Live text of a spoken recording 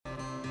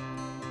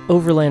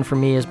Overland for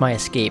me is my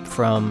escape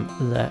from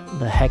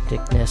the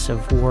hecticness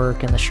of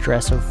work and the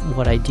stress of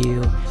what I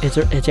do. It's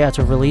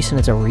a release and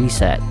it's a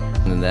reset.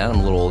 And that, I'm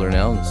a little older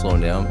now and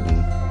slowing down,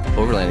 and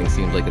overlanding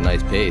seems like a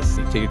nice pace.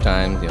 You take your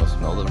time,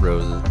 smell the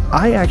roses.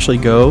 I actually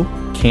go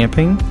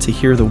camping to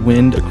hear the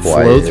wind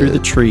flow through the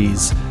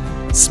trees,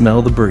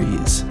 smell the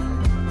breeze.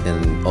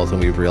 And also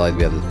we realized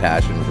we have this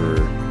passion for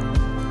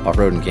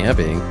off-road and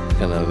camping,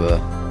 kind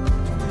of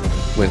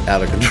went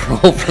out of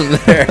control from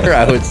there,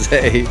 I would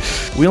say.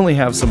 We only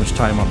have so much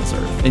time on this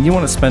earth, and you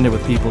want to spend it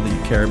with people that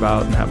you care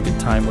about and have a good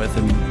time with,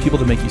 and people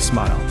that make you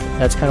smile.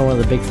 That's kind of one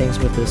of the big things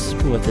with this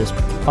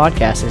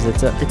podcast is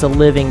it's a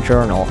living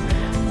journal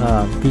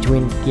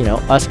between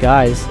us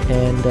guys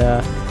and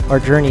our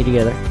journey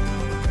together.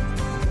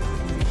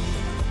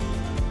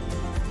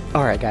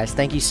 All right, guys,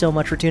 thank you so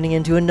much for tuning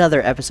in to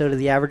another episode of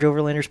the Average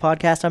Overlanders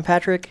podcast. I'm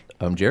Patrick.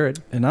 I'm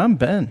Jared. And I'm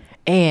Ben.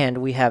 And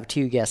we have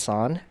two guests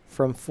on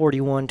from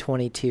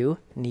 4122,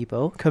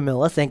 Nepo,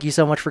 Camilla. Thank you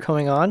so much for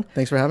coming on.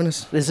 Thanks for having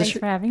us. Thanks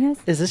for having us.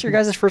 Is this your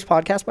guys' first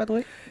podcast, by the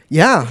way?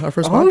 Yeah, our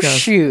first podcast. Oh,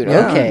 shoot.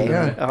 Yeah, okay.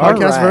 Yeah.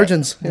 Podcast right.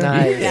 virgins. Yeah.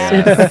 Nice.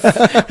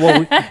 Yeah.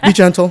 Well, be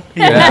gentle.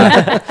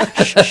 Yeah.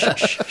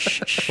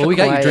 Well, we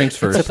got you drinks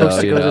first. It's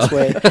supposed to go this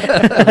way.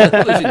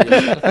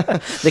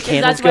 The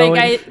candle's going.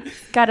 That's why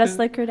got us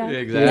liquored out.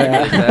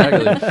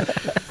 Exactly.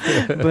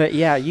 But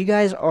yeah, you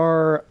guys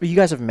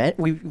have met.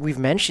 We've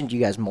mentioned you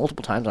guys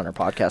multiple times on our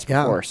podcast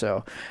before.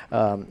 So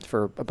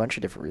for a bunch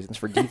of different reasons.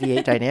 For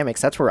DV8 Dynamics,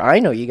 that's where I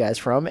know you guys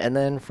from, and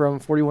then from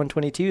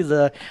 4122,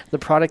 the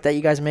product that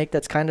you guys make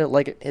that's kind of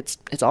like it's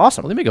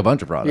awesome. Well, they make a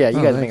bunch of products. Yeah,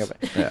 you guys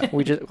nice.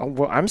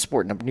 make I'm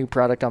sporting a new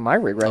product on my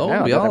rig right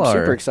now we that all I'm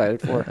super are. excited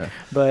for.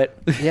 But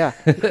yeah,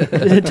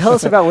 tell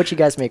us about what you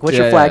guys make. What's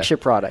your flagship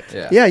product?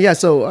 Yeah.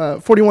 So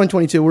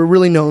 4122, we're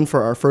really known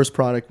for our first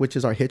product, which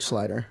is our hitch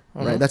slider.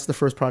 Right, that's the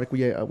first product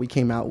we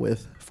came out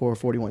with for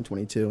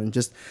 4122, and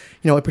just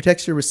it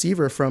protects your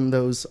receiver from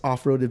those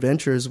off-road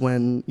adventures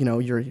when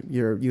your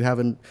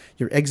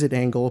exit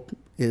angle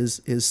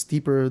is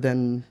steeper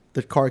than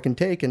the car can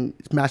take and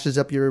smashes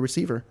up your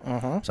receiver.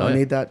 So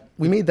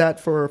we made that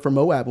for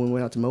Moab when we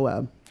went out to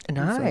Moab.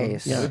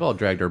 Nice. So, We've all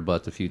dragged our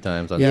butts a few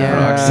times on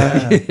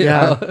Yeah. rocks.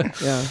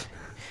 Yeah.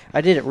 I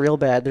did it real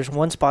bad. There's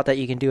one spot that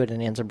you can do it in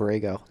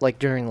Anza-Borrego, like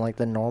during like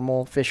the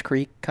normal Fish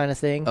Creek kind of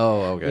thing.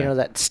 Oh, okay.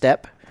 That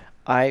step.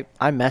 I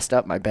messed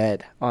up my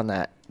bed on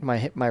that.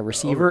 My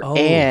receiver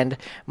and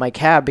my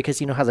cab, because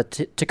you know how the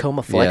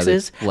Tacoma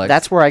flexes? Flex.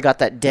 That's where I got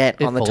that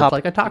dent on the top. It folds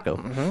like a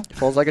taco. It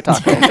folds like a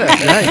taco.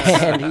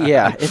 And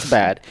yeah, it's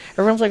bad.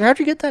 Everyone's like, how'd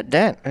you get that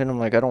dent? And I'm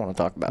like, I don't want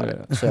to talk about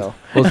it. So.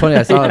 Well, it's funny.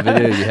 I saw a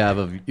video you have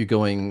of you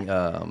going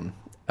out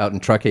in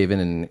Truckhaven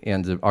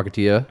and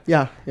Arcatia.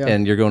 Yeah.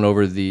 And you're going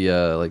over the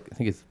I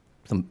think it's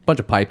some bunch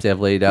of pipes they have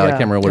laid out. I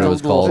can't remember what it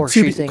was called.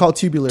 Called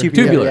tubular.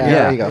 Tubular. Yeah.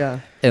 There you go. Yeah.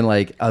 And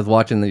like I was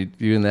watching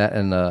doing that,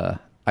 and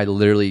I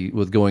literally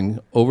was going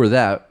over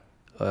that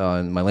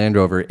on my Land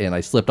Rover, and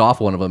I slipped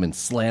off one of them and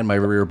slammed my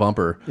rear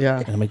bumper. Yeah.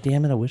 And I'm like,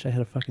 damn it! I wish I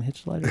had a fucking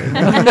hitch slider.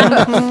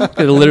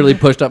 It literally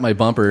pushed up my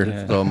bumper.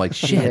 Yeah. So I'm like,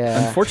 shit.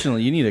 Yeah.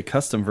 Unfortunately, you need a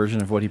custom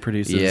version of what he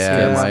produces.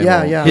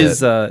 Yeah.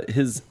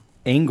 His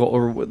angle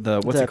or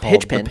what's it called?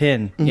 Pitch pin. The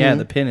pin. Mm-hmm. Yeah,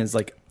 the pin is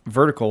like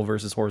vertical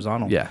versus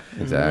horizontal. Yeah,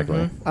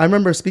 exactly. I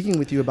remember speaking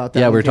with you about that.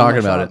 Yeah, we were when we came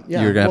talking to our about shop. it.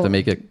 Yeah. You're gonna have to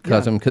make it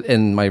custom,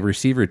 and my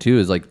receiver too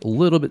is like a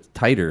little bit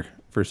tighter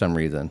for some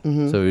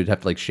reason. So you'd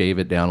have to like shave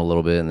it down a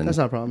little bit, and then That's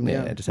not a problem.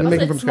 Yeah. just We have make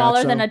to, it from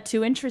smaller scratch, than so-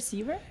 a 2-inch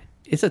receiver?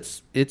 it's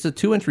a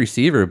 2-inch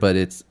receiver, but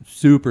it's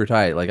super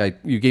tight. Like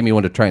you gave me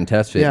one to try and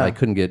test fit, and I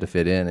couldn't get it to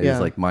fit in.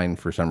 It's like mine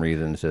for some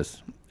reason. It's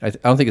just I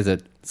don't think it's a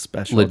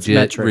Special.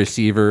 legit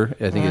receiver.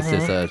 I think it's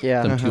just some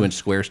Yeah. 2-inch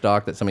square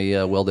stock that somebody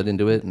welded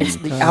into it. And,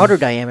 The outer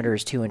diameter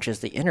is 2 inches.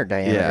 The inner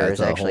diameter it's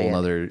is a actually whole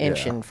nother- an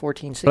inch yeah. and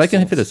 14 but I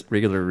can fit sixteenths. a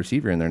regular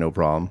receiver in there, no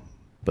problem.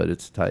 But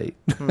it's tight.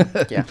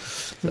 Yeah.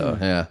 So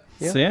yeah.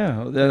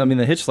 So I mean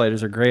the hitch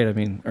sliders are great. I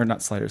mean, or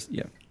not sliders.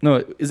 Yeah.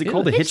 No, is it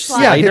called the hitch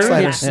slider. Yeah,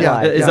 slider? hitch sliders.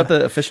 Yeah. Is that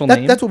the official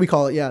name? That's what we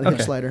call it. Yeah, the hitch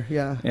Okay. slider.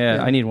 Yeah.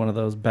 Yeah, I need one of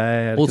those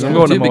bad. Well, 'cause it's I'm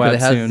cool going to too because Moab it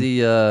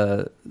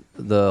has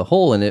soon. the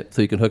hole in it,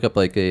 so you can hook up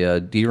like a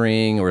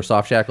D-ring or a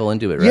soft shackle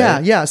into it,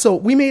 right? Yeah. So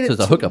we made it. So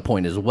it's a hookup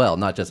point as well,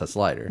 not just a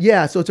slider.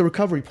 Yeah, so it's a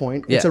recovery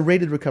point. It's Yeah. a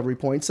rated recovery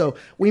point. So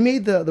we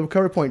made the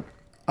recovery point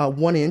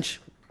 1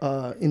 inch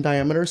in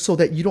diameter, so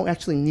that you don't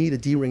actually need a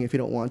D-ring if you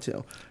don't want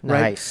to.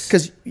 Right? Nice.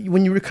 Because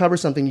when you recover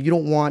something, you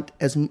don't want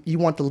you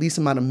want the least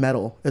amount of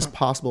metal as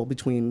possible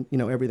between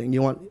everything.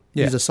 You want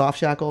use a soft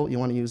shackle. You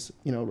want to use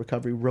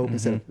recovery rope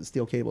instead of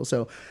steel cable.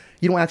 So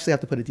you don't actually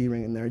have to put a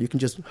D-ring in there. You can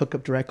just hook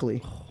up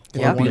directly. if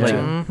Yeah. you want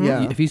Like, to.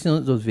 Yeah. If you've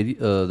seen those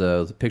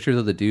the pictures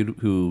of the dude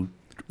who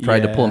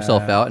tried to pull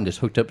himself out and just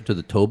hooked up to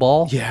the tow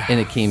ball, and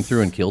it came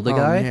through and killed the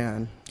guy. Oh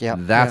man. Yeah.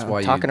 That's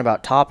why Talking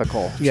about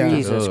topical. Yeah.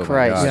 Jesus Oh, my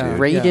Christ. God, dude.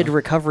 Rated Yeah.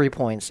 recovery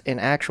points and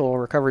actual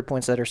recovery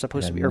points that are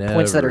supposed to be, or Yeah,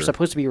 points that are never.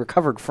 supposed to be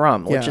recovered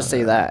from. Let's Yeah. just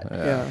say that.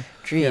 Yeah.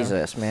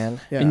 Jesus,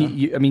 man. Yeah.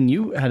 And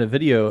you had a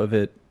video of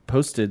it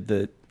posted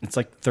that It's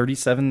like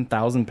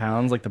 37,000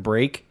 pounds, like the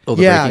brake. Oh,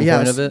 the breaking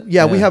point of it?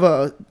 Yeah, we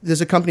have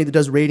there's a company that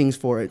does ratings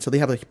for it. So they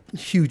have a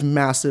huge,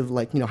 massive,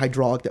 like,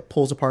 hydraulic that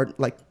pulls apart,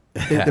 like,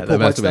 they pull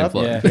apart stuff.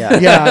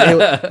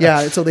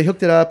 So they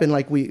hooked it up, and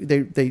like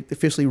they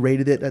officially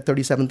rated it at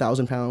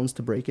 37,000 pounds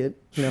to break it.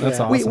 That's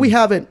awesome. We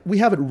have it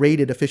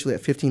rated officially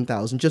at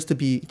 15,000 just to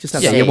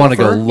have you want to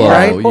go low,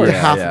 right? But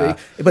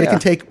it can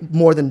take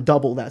more than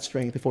double that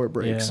strength before it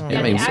breaks.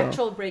 Yeah, the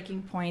actual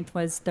breaking point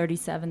was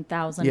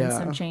 37,000 and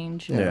some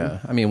change. Yeah.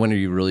 I mean, when are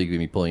you really going to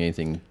be pulling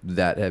anything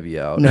that heavy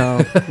out? No,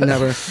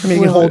 never. I mean,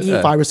 you can hold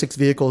 5 or 6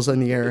 vehicles in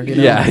the air.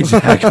 Yeah,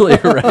 exactly.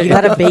 Right. You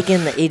got to bake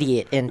in the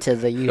idiot into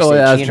the usage. Oh,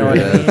 yeah, True,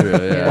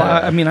 Well,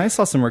 I mean, I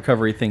saw some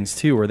recovery things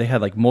too, where they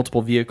had like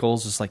multiple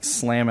vehicles just like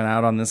slamming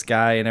out on this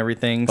guy and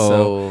everything.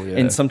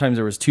 And sometimes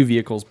there was 2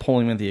 vehicles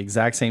pulling him at the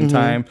exact same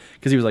time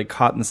because he was like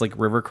caught in this like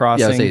river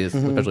crossing. Yeah,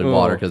 especially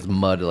water because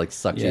mud like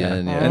sucks you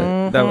in.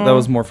 Yeah. That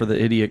was more for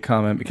the idiot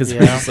comment because there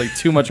was just like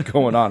too much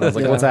going on. I was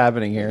like, what's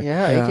happening here?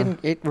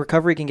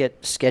 Recovery can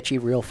get sketchy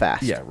real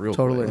fast. Yeah, real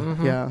totally.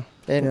 quick.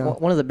 And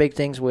one of the big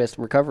things with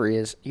recovery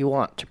is you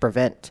want to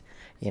prevent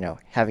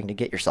having to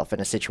get yourself in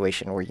a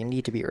situation where you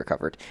need to be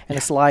recovered. And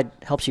a slide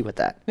helps you with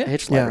that. A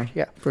hitch slider.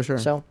 Yeah, for sure.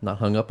 So not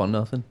hung up on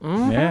nothing.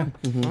 Yeah.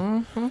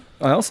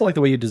 I also like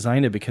the way you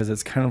designed it because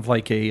it's kind of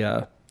like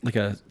a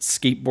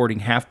skateboarding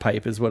half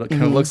pipe is what it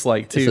kind of looks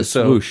like too. It's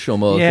a swoosh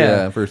almost.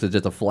 Yeah. Versus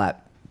just a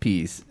flat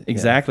piece.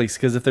 Exactly,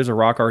 because if there's a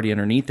rock already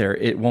underneath there,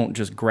 it won't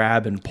just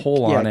grab and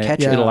pull on it.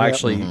 It'll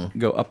actually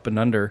go up and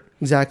under.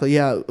 Exactly.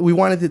 Yeah, we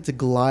wanted it to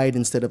glide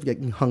instead of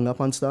getting hung up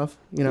on stuff.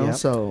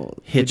 So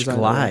hitch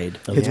glide.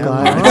 Hitch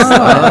glide.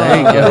 There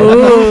you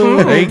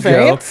go. There you go.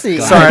 Fancy.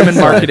 Sorry, I'm in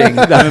marketing.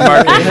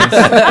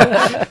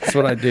 That's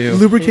what I do.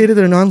 Lubricated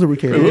or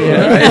non-lubricated?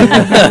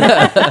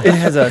 It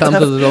has a comes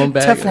with its own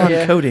bag.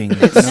 Teflon coating.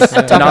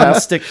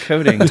 Non-stick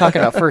coating.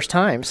 Talking about first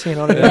times, you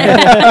know what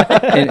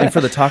I mean? and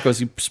for the tacos,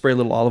 you spray a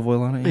little olive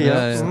oil on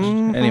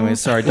it. Anyway,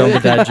 sorry, don't be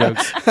dad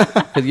jokes.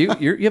 You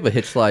have a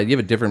hitch slide. You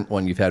have a different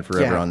one you've had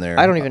forever on there.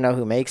 I don't even know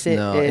who makes it.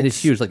 No, and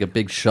it's huge, like a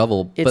big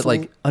shovel. But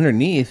like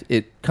underneath,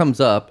 it comes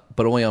up,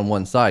 but only on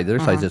one side. The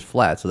other side's just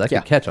flat, so that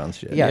can catch on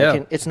shit.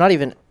 It's not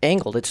even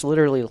angled. It's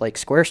literally like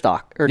square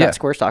stock, or not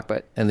square stock,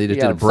 but and they just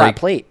did a break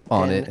plate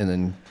on it, and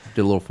then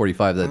did a little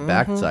 45 to the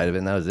back side of it,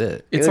 and that was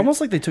it. It's almost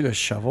like they took a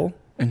shovel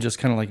and just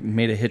kind of like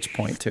made a hitch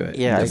point to it.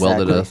 Yeah,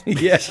 exactly. Welded us.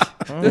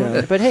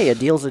 But hey, a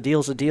deal's a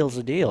deal's a deal's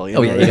a deal. You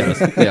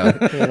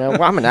know?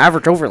 Well, I'm an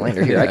average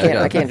overlander here. I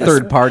can't just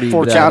third party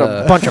forge out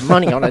a bunch of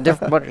money on a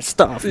different bunch of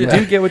stuff. You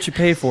do get what you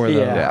pay for,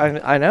 though.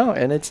 I know,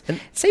 and it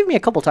saved me a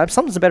couple times.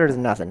 Something's better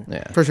than nothing.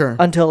 Yeah, for sure.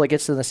 Until it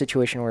gets to the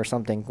situation where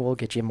something will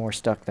get you more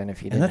stuck than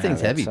if you didn't. And that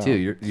thing's heavy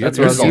too. That's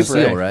all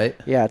steel, right?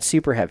 Yeah, it's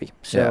super heavy.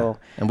 So,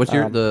 and what's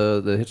your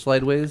the hitch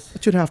slide weighs?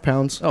 2.5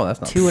 pounds. Oh, that's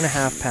not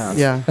 2.5 pounds.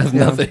 Yeah, that's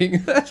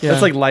nothing. That's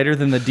like lighter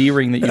than the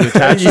D-ring that you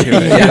attach to it. You know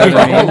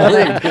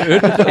what I mean?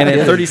 And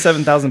at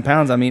 37,000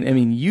 pounds, I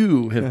mean,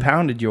 you have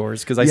pounded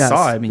yours because I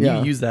saw. I mean,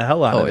 you used the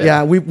hell out of it.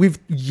 Yeah, we've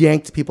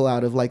yanked people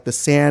out of like the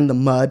sand, the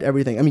mud,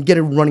 everything. I mean, get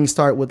a running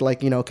start with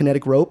like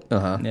kinetic rope.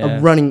 A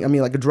running. I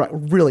mean, like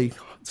really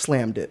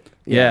slammed it.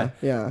 Yeah.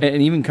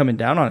 And even coming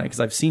down on it, because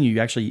I've seen you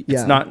actually.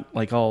 It's not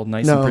like all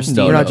nice and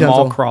pristine. We're not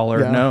mall gentle.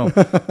 crawler. Yeah. No,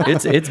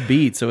 it's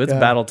beat, so it's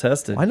battle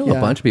tested. I know a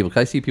bunch of people.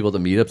 Cause I see people at the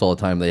meetups all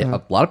the time.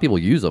 A lot of people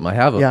use them. I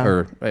have them,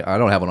 or I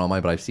don't have one on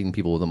mine, but I've seen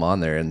people with them on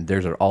there, and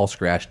theirs are all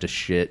scratched to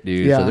shit,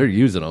 dude. So they're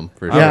using them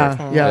for sure.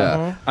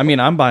 Yeah. I mean,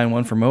 I'm buying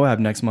one for Moab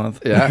next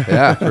month.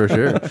 Yeah, for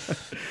sure.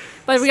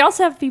 But we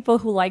also have people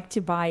who like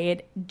to buy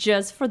it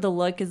just for the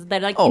look. Is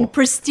that like in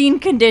pristine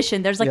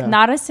condition? There's like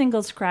not a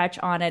single scratch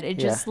on it. It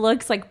just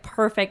looks like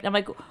perfect. I'm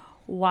like,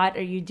 what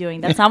are you doing?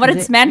 That's not what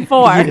it's meant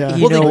for.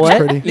 You know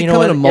what? They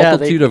come in a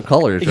multitude of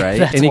colors, right?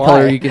 Any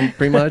color you can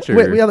pretty much. Or?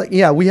 We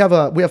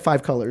have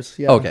 5 colors.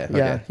 Yeah.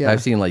 Okay.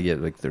 I've seen like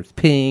there's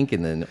pink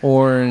and then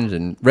orange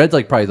and red's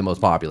like probably the most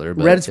popular.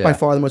 But red's by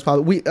far the most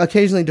popular. We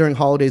occasionally during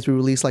holidays we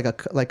release like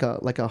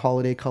a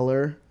holiday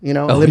color,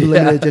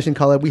 limited edition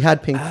color. We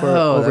had pink for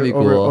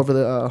over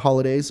the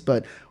holidays,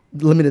 but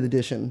limited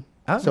edition.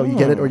 So you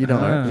get it or you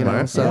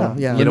don't, So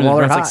yeah, you know, while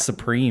it's like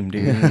Supreme,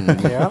 dude.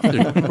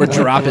 We're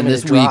dropping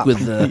this week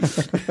with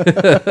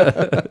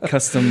the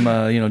custom,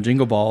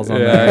 jingle balls on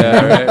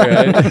there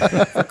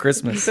right. For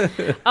Christmas.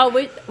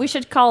 Oh, we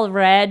should call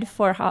red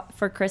for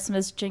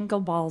Christmas jingle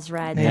balls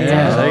red.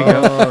 Yeah, there you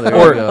go.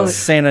 There you go.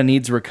 Santa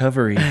needs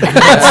recovery.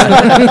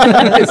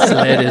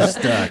 Sled is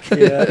stuck.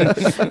 Yeah.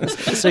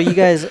 So you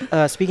guys,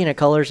 speaking of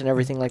colors and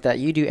everything like that,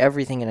 you do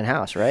everything in a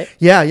house, right?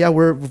 Yeah,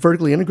 we're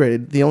vertically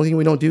integrated. The only thing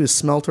we don't do is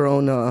smelt our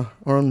own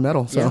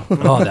metal. So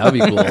oh, that would be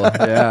cool.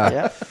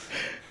 Yeah.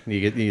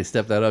 You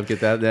step that up, get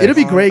that. It'll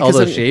be great. All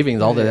those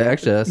shavings, all the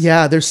excess.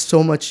 Yeah, there's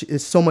so much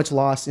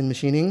lost in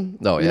machining.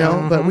 Oh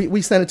yeah. But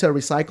we send it to a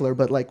recycler,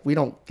 but like we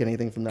don't get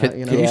anything from that.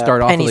 Can you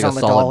start off with like a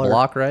solid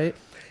block, right?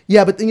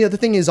 Yeah, but the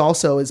thing is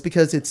also is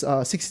because it's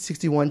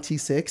 6061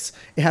 T6,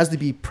 it has to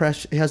be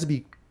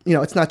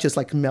it's not just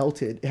like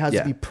melted. It has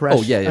to be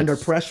pressed under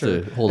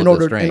pressure in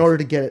order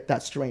to get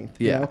that strength.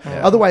 Yeah.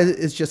 Otherwise,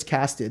 it's just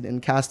casted,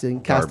 and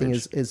casting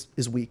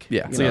is weak.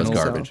 Yeah, it's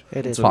garbage.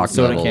 It is Pox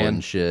soda metal can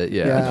and shit.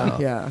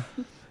 Yeah.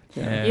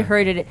 You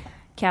heard it.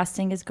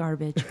 Casting is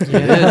garbage. It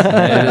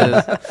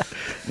is.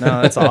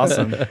 No, that's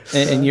awesome.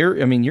 And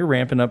you're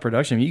ramping up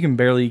production. You can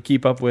barely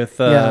keep up with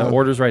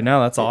orders right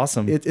now. That's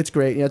awesome. It's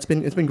great. It's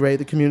been great.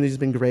 The community's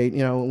been great.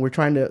 We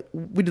try to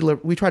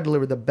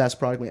deliver the best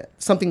product.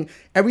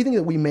 Everything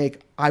that we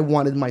make, I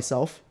wanted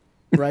myself.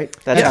 Right.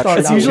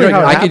 That's usually how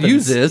it happens. I could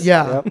use this.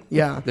 Yeah.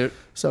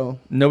 So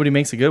nobody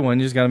makes a good one.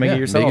 You just got to make it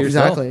yourself.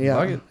 Exactly.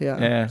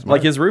 Yeah.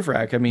 Like his roof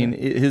rack. I mean,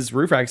 his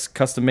roof rack's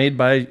custom made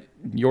by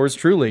yours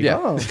truly.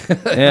 Yeah.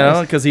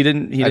 Because he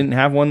didn't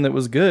have one that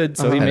was good,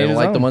 so he made his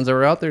like own. the ones that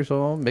were out there,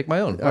 so I'll make my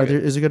own.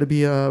 Is it going to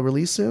be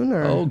released soon?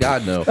 Or? Oh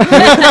God, no. You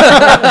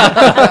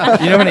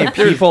know how many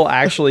people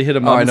actually hit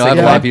him up? I know. And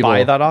I have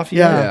buy that off you.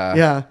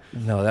 Yeah.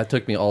 No, that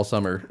took me all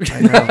summer.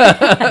 I know.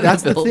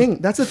 That's the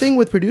thing. That's the thing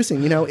with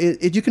producing.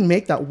 You can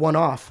make that one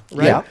off,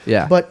 right?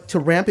 Yeah. But to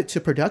ramp it to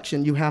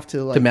production, you have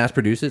to to mass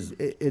produce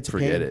it. It's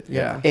forget it.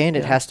 Yeah. And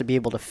it has to be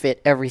able to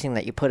fit everything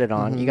that you put it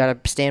on. You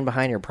got to stand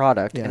behind your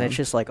product, and it's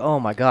just like, oh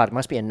my God, it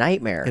must be a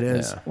nightmare. It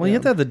is. Well, you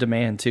have to have the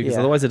demand too, because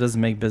otherwise it doesn't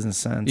make business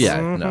sense.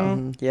 Yeah.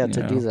 No. Yeah,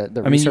 to do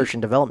the research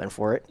and development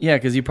for it. Yeah,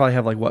 because you probably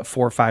have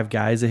 4 or 5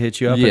 guys that hit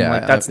you up. Yeah,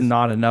 and that's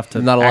not enough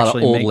to. Not a lot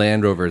of old make...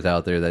 Land Rovers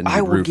out there that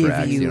need roof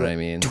racks. You know what I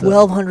mean?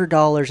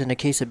 $1,200 and a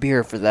case of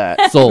beer for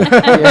that. Sold.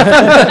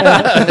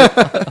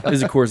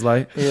 Is it Coors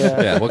Light?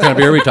 Yeah. What kind of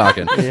beer are we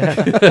talking?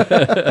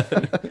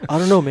 I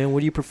don't know, man. What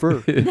do you prefer?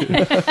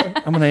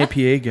 I'm an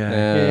IPA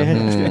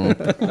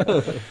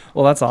guy.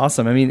 Well, that's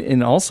awesome. I mean,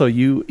 and also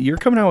you're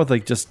coming out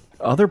with just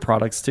other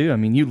products too. I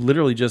mean, you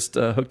literally just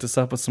hooked us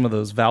up with some of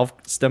those valve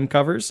stem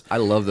covers. I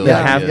love those.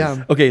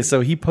 Okay,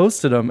 so he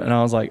posted them, and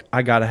I was like,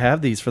 I gotta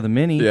have these for the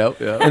Mini. Yep.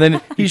 And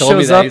then he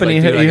shows up and he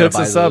hooks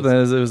us up,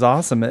 and it was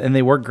awesome. And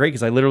they work great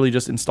because I literally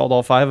just installed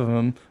all 5 of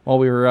them while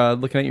we were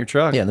looking at your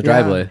truck. Yeah, in the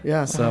driveway.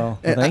 Yeah. So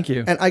thank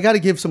you. And I got to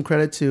give some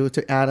credit to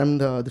Adam,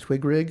 the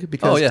twig rig,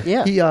 because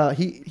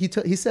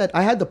he said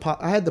I had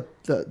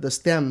the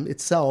stem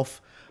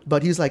itself.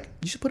 But he's like,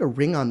 you should put a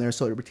ring on there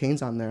so it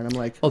retains on there. And I'm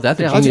like, oh, that's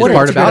a genius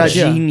part about it.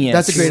 Genius.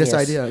 That's the greatest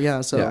idea. Yeah.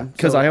 So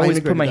because I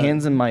always put my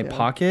hands in my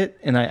pocket,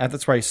 and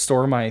that's where I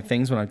store my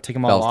things when I take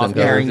them all off,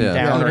 airing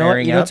down or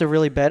airing up. You know what's a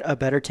really a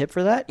better tip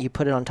for that? You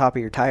put it on top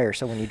of your tire,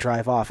 so when you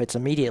drive off, it's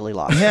immediately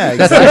locked. Yeah,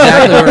 that's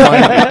exactly where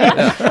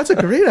mine. That's a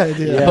great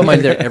idea. I put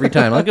mine there every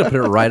time. I'm gonna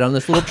put it right on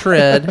this little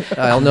tread.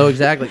 I'll know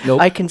exactly.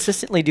 Nope. I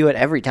consistently do it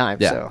every time.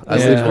 Yeah. So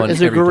it's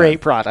a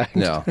great product.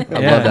 No, I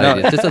love that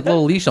idea. Just a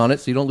little leash on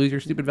it so you don't lose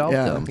your stupid valve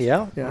stems.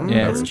 Yeah,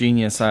 it's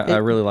genius. I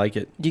really like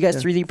it. Do you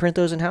guys 3D print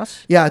those in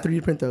house? Yeah,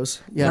 3D print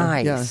those. Yeah,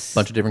 nice. Yeah.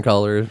 Bunch of different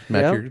colors.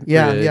 Match your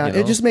grid,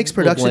 It just makes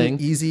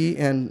production easy,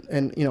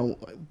 and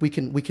we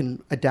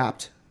can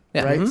adapt.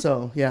 Yeah. Right.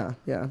 So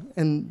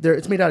and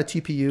it's made out of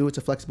TPU. It's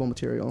a flexible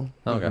material.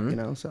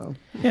 Okay. So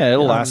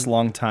it'll last a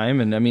long time,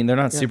 and I mean they're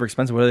not super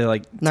expensive. What are they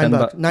like?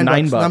 $9.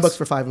 $9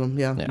 for 5 of them.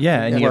 Yeah.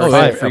 And you get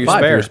 5 for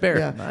your spare.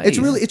 Yeah. Nice.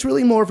 It's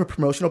really more of a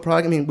promotional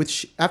product. I mean,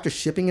 after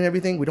shipping and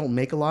everything, we don't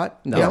make a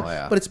lot.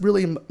 But it's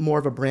really more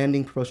of a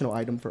branding promotional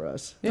item for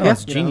us. Yeah,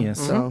 that's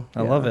genius. So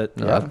I love it.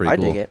 No, that's pretty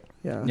cool. I dig it.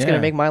 Yeah. It's going to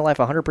make my life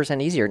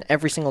 100% easier. And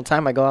every single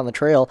time I go on the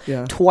trail,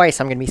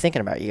 twice I'm going to be thinking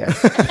about you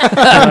guys. You know what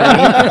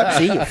I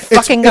mean? See, you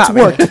fucking got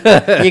me.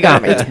 You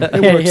got me.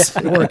 It works.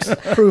 It works.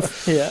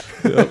 Proof. Yeah.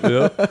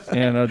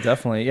 Yeah, no,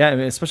 definitely. Yeah, I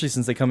mean, especially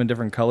since they come in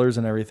different colors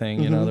and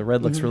everything. The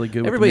red looks really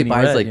good. Everybody with the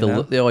buys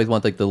red, they always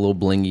want the little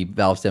blingy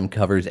valve stem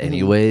covers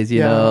anyways. You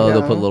know,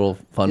 they'll put little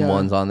fun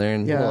ones on there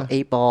and little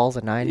 8 balls,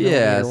 a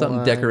 9.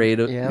 Something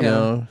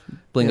decorative.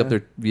 Bling up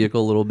their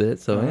vehicle a little bit.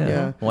 So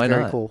why not?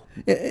 Very cool.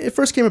 It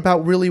first came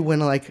about really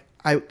when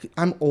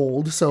I'm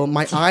old, so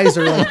my eyes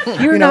are like.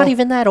 You're not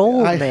even that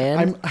old,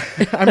 man.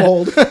 I'm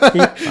old.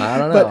 I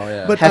don't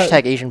know. But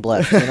hashtag Asian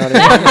blood. You know what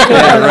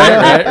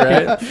I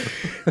mean?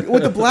 Right.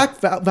 With the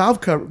black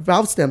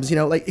valve stems,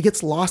 it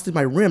gets lost in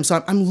my rim.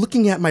 So I'm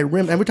looking at my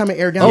rim every time I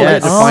air down.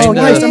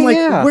 I'm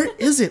like, where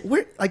is it?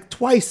 Where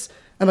twice.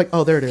 I'm like,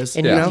 oh, there it is.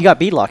 And you got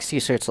beadlocks too,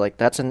 so it's like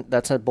that's a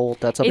bolt,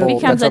 that's a bolt. It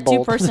becomes a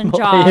 2-person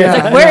job. Yeah.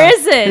 It's like, where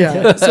is it?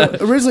 Yeah. So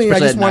originally, I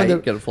just wanted to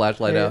get a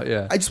flashlight out.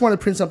 Yeah. I just wanted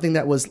to print something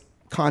that was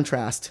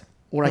contrast,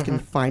 where I can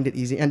find it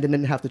easy and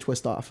didn't have to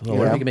twist off. Well,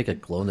 what if you can make a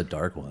glow in the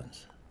dark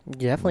ones?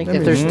 Definitely,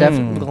 if there's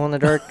definitely glow in the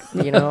dark,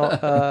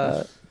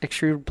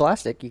 extruded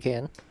plastic, you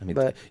can. I mean,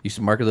 but you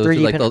should market those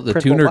to like the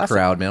tuner plastic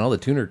crowd, man. All the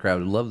tuner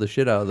crowd would love the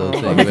shit out of those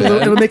things.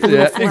 It'll make a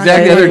little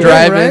exactly. They're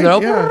driving.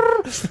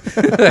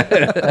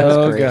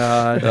 Oh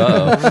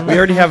god. We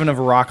already have enough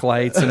rock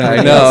lights. And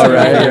I know,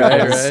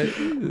 right.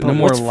 No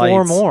more lights.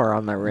 4 more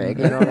on my rig.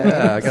 You know what I mean?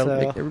 I gotta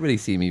make everybody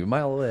see me a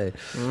mile away.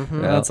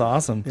 That's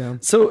awesome. Yeah.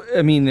 So,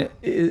 I mean,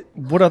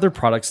 what other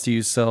products do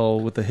you sell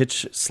with the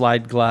hitch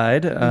slide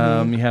glide?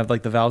 You have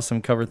like the valve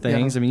stem cover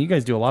things. I mean, you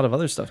guys do a lot of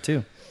other stuff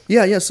too.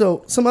 Yeah.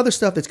 So some other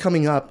stuff that's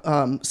coming up.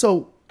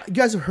 So you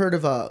guys have heard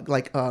of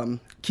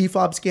key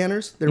fob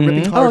scanners. They're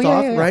ripping cars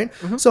off, right?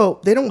 Mm-hmm. So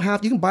they don't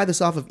have. You can buy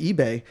this off of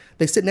eBay.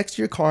 They sit next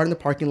to your car in the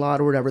parking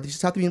lot or whatever. They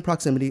just have to be in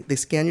proximity. They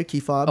scan your key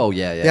fob. Oh,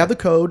 yeah. They have the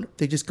code.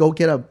 They just go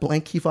get a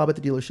blank key fob at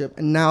the dealership,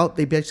 and now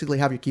they basically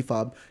have your key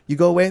fob. You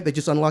go away. They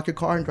just unlock your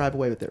car and drive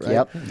away with it, right?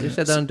 Yep. You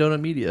said that on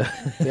Donut Media.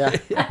 Yeah.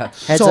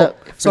 Heads so, up.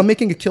 so I'm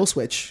making a kill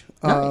switch,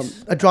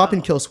 a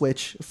drop-in kill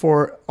switch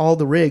for all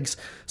the rigs,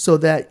 so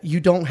that you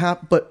don't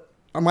have. But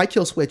on my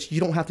kill switch, you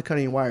don't have to cut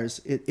any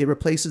wires. It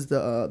replaces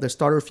the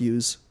starter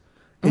fuse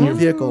in your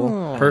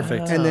vehicle.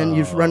 Perfect. And then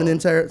you run it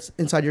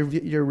inside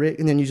your rig,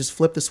 and then you just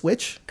flip the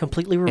switch.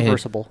 Completely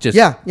reversible.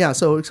 Yeah.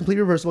 So it's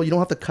completely reversible. You don't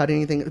have to cut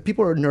anything.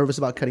 People are nervous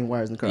about cutting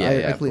wires in the car.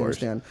 I completely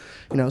understand.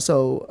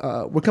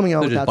 So we're coming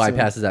out So with just that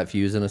bypasses soon. that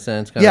fuse in a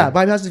sense.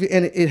 Bypasses,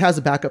 and it has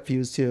a backup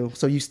fuse too.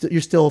 So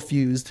you're still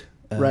fused.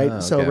 Right.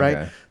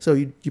 Okay. So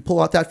you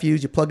pull out that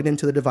fuse, you plug it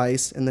into the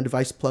device, and the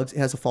device it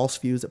has a false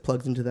fuse that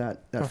plugs into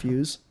that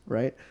fuse,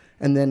 right?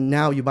 And then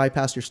now you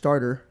bypass your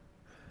starter.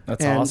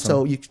 That's and awesome.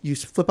 so you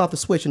flip out the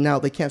switch, and now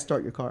they can't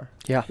start your car.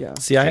 Yeah.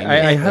 See, I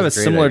have a That's a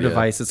great similar idea.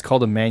 device. It's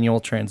called a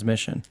manual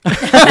transmission.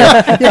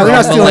 Yeah, they're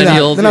not stealing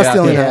that. Millennials, They're not yeah.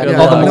 stealing Yeah. that.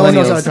 All the No one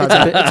knows how to millennials.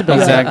 drive it. It's a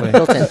built-in, Exactly.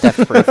 built-in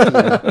theft proof. You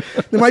know.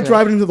 They might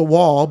drive it into the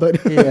wall,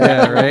 but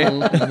Yeah, right?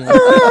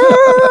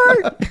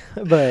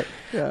 But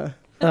yeah.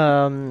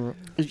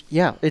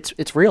 yeah,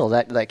 it's real,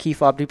 that key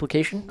fob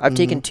duplication. I've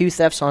taken 2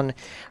 thefts on,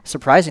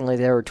 surprisingly,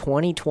 there were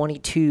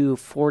 2022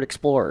 Ford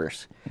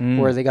Explorers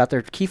where they got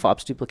their key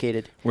fobs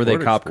duplicated. Were they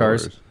Ford cop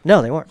cars? Explorers.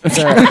 No, they weren't. No,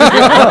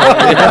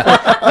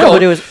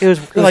 but it was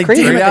Like,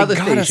 crazy. damn it, Straight out of they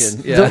the got us.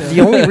 station. Yeah.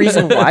 The only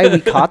reason why we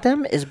caught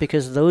them is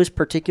because those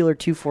particular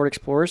 2 Ford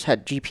Explorers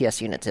had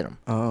GPS units in them.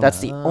 That's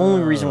the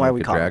only reason why we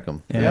Could caught track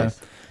them. them. Yeah.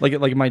 Like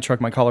in my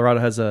truck, my Colorado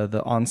has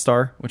the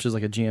OnStar, which is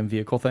like a GM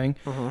vehicle thing.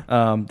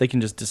 They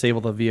can just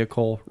disable the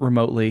vehicle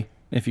remotely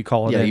if you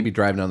call it Yeah, in. you'd be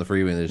driving down the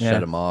freeway and they just Yeah.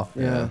 shut them off.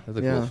 Yeah. That's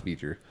a Yeah. cool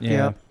feature.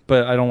 Yeah.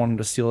 But I don't want them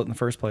to steal it in the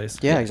first place.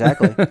 Yeah,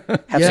 exactly. Have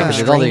some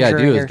Because all they got to stranger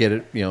do in is your- get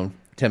it,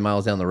 10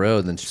 miles down the road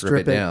and then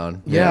strip it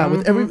down. Yeah,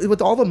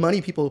 with all the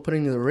money people are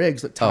putting into the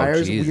rigs, like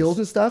tires, Jesus. wheels,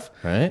 and stuff,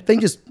 Right. they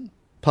can just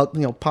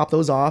pop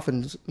those off,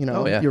 and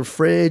your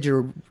fridge,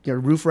 your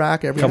roof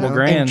rack, everything. Couple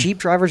grand. And Jeep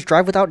drivers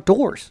drive without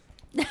doors.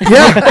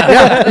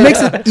 Yeah, it makes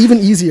it even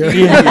easier.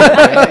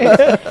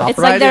 It's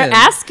like they're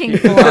asking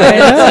for I it.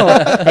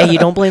 know. Hey, you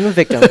don't blame the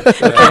victim. Okay?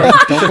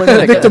 Don't blame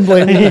the victim. Victim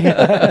blaming.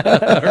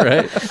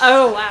 Right.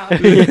 Oh wow.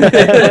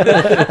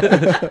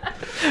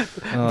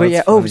 But yeah.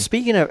 that's Oh, funny.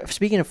 speaking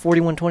of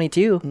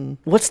 4122,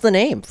 what's the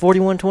name?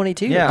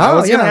 4122. Yeah. I Oh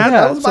was yeah, gonna add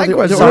that that. was my So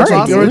question.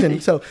 sorry, The origin.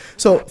 dude.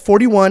 So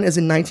 41 is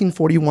in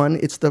 1941.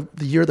 It's the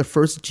year the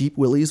first Jeep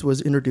Willys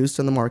was introduced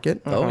on the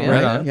market. Oh, yeah.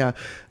 Right yeah. on. Yeah,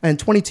 and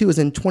 22 is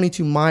in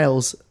 22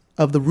 miles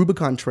of the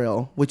Rubicon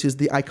Trail, which is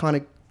the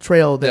iconic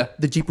trail that Yeah.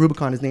 the Jeep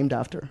Rubicon is named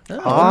after. So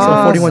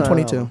Awesome.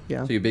 4122.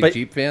 Yeah. So you a big But-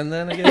 Jeep fan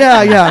then, I guess?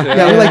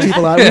 Yeah. We like Jeep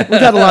a lot. We've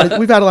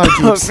had a lot of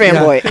Jeeps.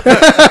 Fanboy.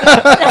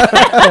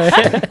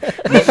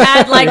 We've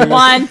had like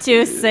 1,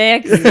 2,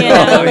 6. You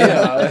know.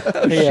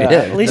 Yeah.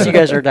 At least you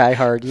guys are die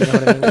hard. You know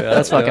what I mean?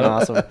 That's fucking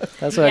awesome.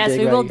 That's what I Yes, dig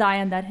we about will you.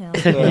 die on that hill.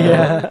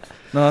 Yeah.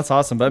 No, that's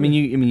awesome. But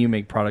you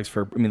make products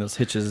for. those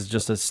hitches is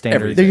just a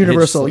standard. They're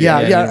universal. hitch- Yeah.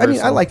 I mean,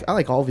 universal. I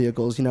like all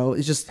vehicles.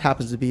 It just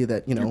happens to be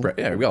that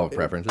Yeah, we all have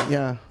preferences.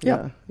 Yeah.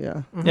 Yeah.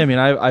 Yeah, I mean,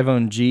 I've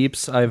owned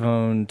Jeeps. I've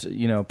owned,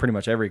 pretty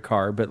much every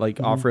car, but like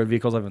off-road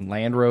vehicles, I've owned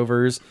Land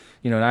Rovers,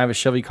 and I have a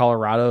Chevy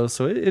Colorado,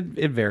 so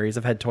it varies.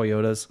 I've had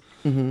Toyotas.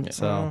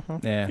 So,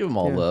 yeah. Give them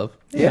all love.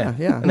 Yeah.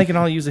 And they can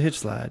all use a hitch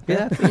slide.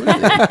 Yeah.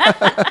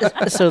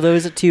 So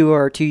those two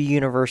are 2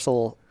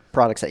 universal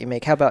products that you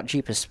make. How about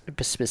Jeep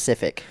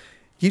specific?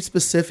 Jeep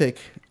specific.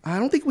 I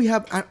don't think we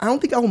have. I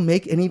don't think I'll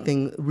make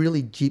anything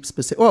really Jeep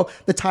specific. Well,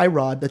 the tie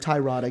rod,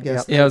 I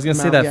guess. Yeah, I was going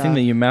to say that thing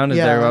that you mounted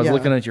Yeah, there. I was yeah.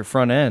 looking at your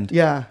front end.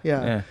 Yeah.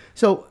 Yeah.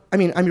 So, I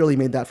mean, I really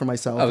made that for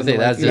myself. I would and say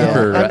they're that's like, just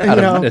for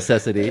out of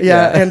necessity.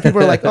 Yeah, and people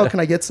are like, "Oh, can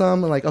I get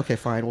some?" I'm like, "Okay,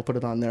 fine, we'll put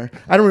it on there."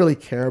 I don't really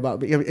care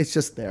about it. It's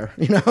just there,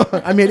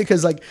 I made it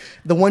because like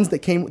the one that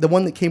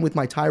came with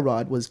my tie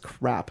rod was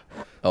crap.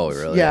 Oh,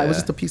 really? Yeah, it was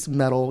just a piece of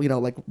metal,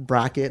 like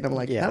bracket, and I'm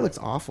like, Yeah. that looks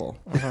awful.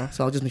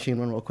 So I'll just machine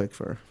one real quick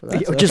for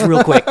that. So. Just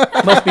real quick.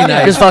 Must be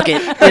nice. Just fuck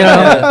it.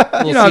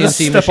 I'll just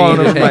step on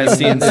over my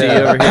CNC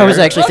over here. I was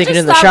actually thinking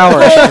in the Just shower.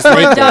 I should stop just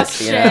make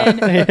this.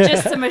 production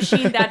just to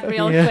machine that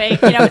real quick.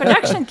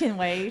 Production can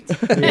wait.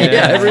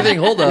 Yeah, everything.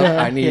 Hold up.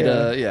 I need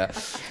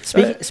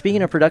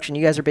Speaking of production,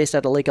 you guys are based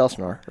out of Lake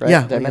Elsinore, right?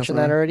 Yeah, Did I Lake mention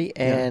that Elsinore. already?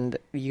 And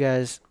you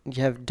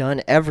have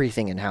done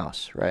everything in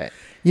house, right?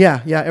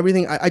 Yeah,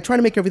 everything. I try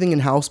to make everything in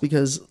house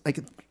because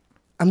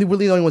I'm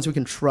really the only ones who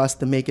can trust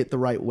to make it the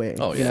right way.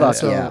 Oh, yeah. Fuck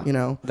So,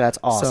 yeah. That's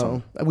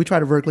awesome. So we try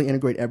to vertically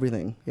integrate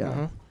everything.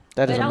 Yeah.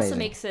 That is But it amazing. also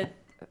makes it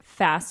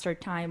faster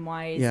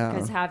time-wise,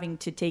 because having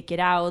to take it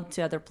out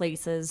to other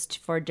places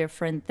for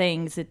different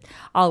things, it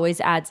always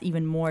adds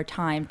even more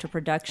time to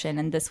production.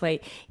 And this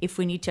way, if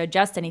we need to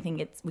adjust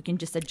anything, we can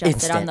just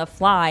adjust it on the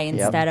fly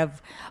instead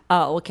of,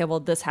 okay, well,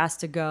 this has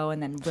to go,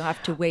 and then we'll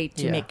have to wait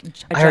to make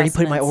adjustments. I already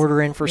put my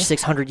order in for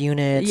 600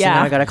 units, and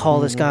now I got to call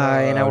this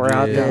guy, and now we're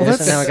out there,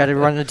 and now I got to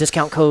run a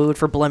discount code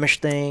for blemish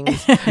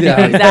things.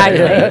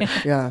 Exactly.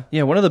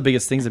 Yeah, one of the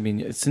biggest things, I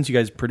mean, since you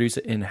guys produce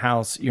it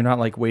in-house, you're not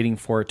like waiting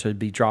for it to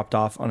be dropped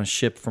off on a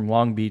ship from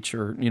Long Beach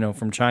or,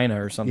 from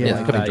China or something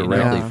like that.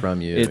 Directly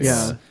from you.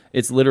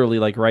 It's literally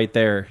like right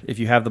there. If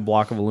you have the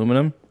block of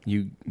aluminum,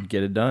 you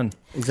get it done.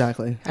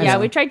 Exactly. Yeah,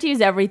 we try to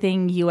use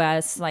everything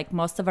U.S. Like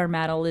most of our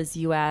metal is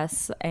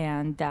U.S.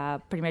 and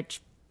pretty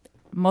much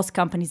most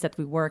companies that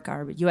we work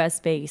are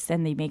U.S. based,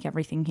 and they make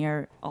everything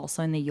here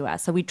also in the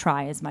U.S. So we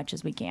try as much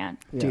as we can.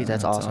 Dude,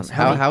 that's awesome.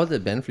 How has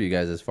it been for you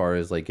guys as far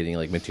as like getting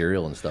like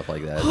material and stuff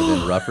like that? Has it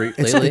been rough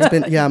lately? It's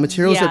been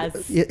materials.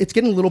 It's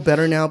getting a little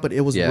better now, but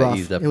it was rough.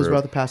 It was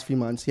rough the past few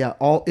months. Yeah,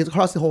 it's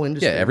across the whole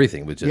industry. Yeah,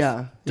 everything was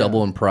just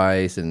double in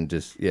price and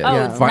just it's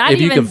not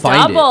even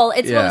double.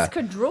 It was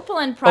quadruple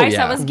in price.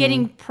 I was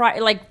getting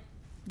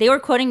they were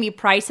quoting me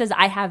prices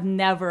I have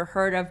never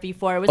heard of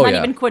before. It was not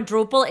even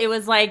quadruple. It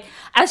was like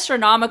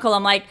astronomical.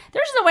 I'm like,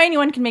 there's no way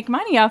anyone can make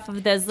money off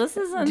of this. This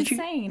is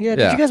insane. Did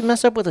you guys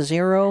mess up with a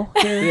zero?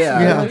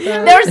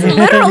 There's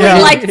literally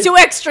like 2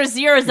 extra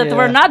zeros that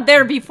were not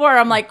there before.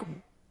 I'm like,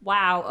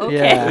 wow,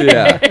 okay.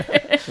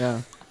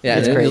 Yeah,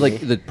 it's crazy. Like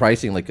the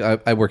pricing, like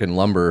I work in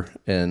lumber,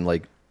 and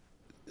like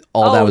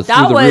all that was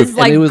that through the was roof.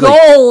 Like and it was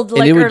gold,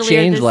 and it would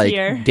change this like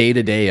year. day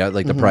to day,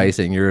 like the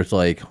pricing. You're just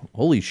like,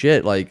 holy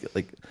shit, like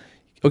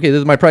okay, this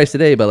is my price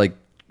today, but like,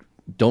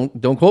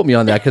 don't quote me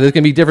on that because it's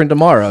gonna be different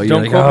tomorrow.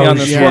 Don't quote me on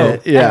this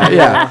quote.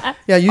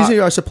 Yeah. Usually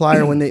our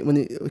supplier when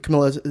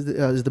Camilla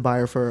is the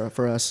buyer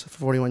for us for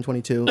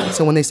 4122.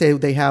 So when they say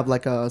they have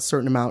like a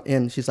certain amount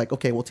in, she's like,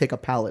 okay, we'll take a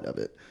pallet of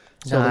it.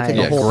 So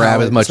grab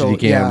as much as you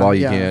can while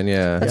you can.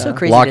 Yeah, that's so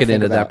crazy. Lock it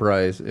into that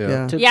price.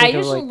 I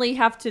usually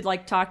have to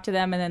like talk to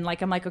them, and then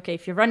like I'm like, okay,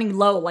 if you're running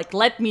low, like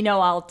let me know,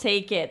 I'll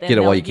take it. And get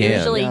it while you can.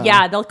 Usually,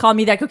 they'll call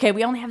me like, okay,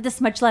 we only have this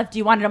much left. Do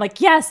you want it? I'm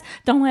like, yes.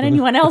 Don't let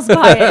anyone else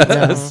buy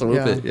it.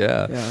 Swoop it.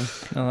 Yeah.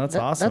 Oh, that's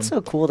awesome. That's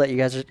so cool that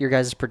your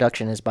guys'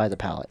 production is by the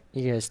pallet.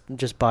 You guys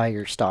just buy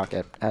your stock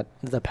at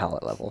the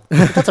pallet level.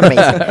 That's amazing.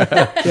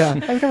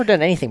 I've never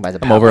done anything by the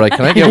pallet. I'm over like,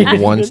 can I get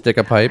one stick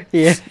of pipe?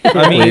 Yeah.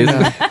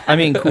 I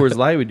mean, Coors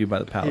Light we do by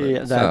the pallet.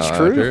 Yeah, that's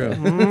true.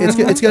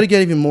 It's going to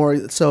get even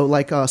more. So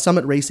like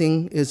Summit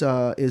Racing is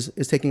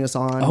taking us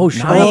on. Oh,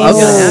 nice. I was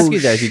going to ask you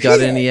that if you got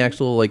any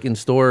actual like in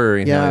store or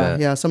anything like that.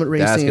 Yeah, Summit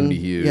Racing. That's going to be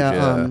huge.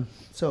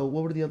 So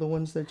what were the other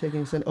ones they're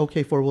taking us in?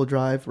 Okay, 4-wheel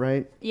drive,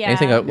 right? Yeah.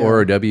 Anything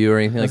ORW or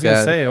anything like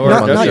that?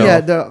 Not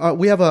yet.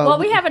 We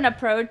haven't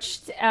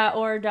approached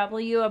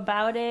ORW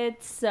about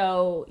it.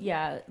 So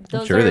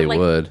I'm sure they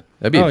would.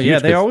 That'd be a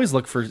huge they always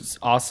look for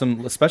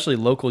awesome, especially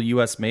local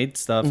U.S. made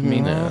stuff. I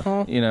mean,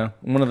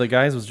 one of the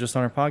guys was just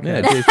on our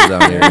podcast. Yeah, Jason's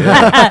down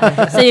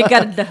there. So you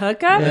got the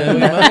hookup? Yeah,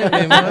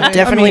 we might.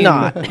 Definitely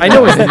not. I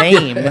know his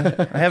name.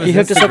 I have he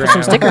hooked us up with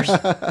some stickers. We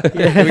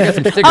got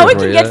some stickers. Oh, we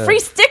can get free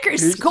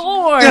stickers.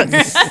 Score.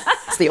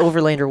 It's the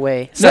Overlander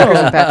way. Stickers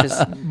and patches.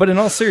 But in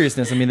all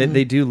seriousness, I mean,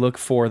 they do look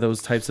for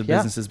those types of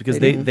businesses because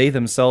they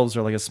themselves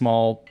are like a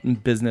small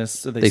business.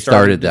 So they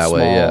started that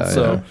way.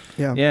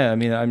 I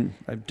mean, I'm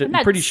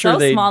pretty sure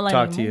they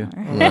talk to you.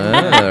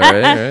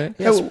 Right.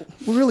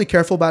 We're really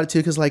careful about it too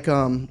because like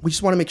we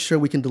just want to make sure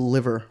we can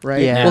deliver,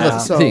 right? Yeah. Well,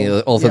 that's the thing.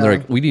 All of a sudden they're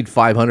like, we need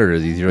 500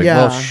 of these. You're like,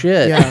 well,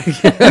 shit. Yeah.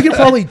 We could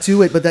probably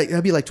do it, but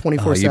that'd be like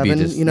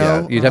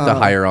 24/7. You'd have to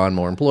hire on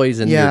more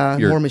employees and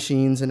more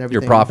machines and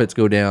everything. Your profits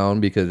go down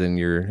because then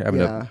you're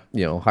having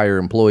to hire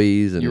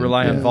employees and you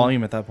rely on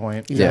volume at that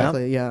point.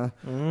 Exactly. Yeah.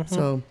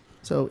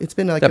 So it's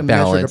been like a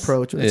measured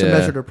approach. It's a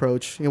measured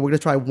approach. We're gonna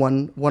try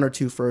one or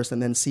two first,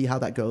 and then see how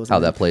that goes. How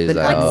that plays out.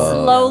 Like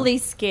slowly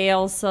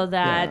scale so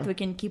that we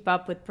can keep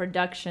up with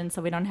production,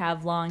 so we don't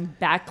have long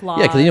backlogs.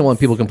 Yeah, because you don't want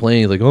people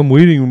complaining like, I'm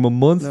waiting a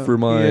month for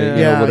my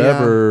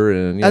whatever. Yeah.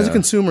 And as a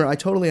consumer, I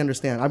totally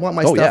understand. I want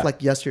my stuff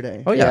like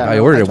yesterday. Oh yeah, I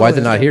ordered it. Why is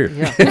it not here?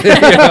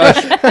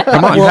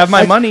 Come on, you have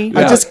my money.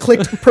 I just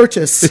clicked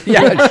purchase.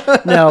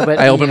 No, but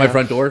I opened my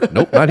front door.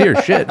 Nope, not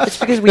here. Shit. It's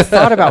because we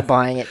thought about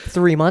buying it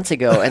 3 months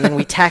ago, and then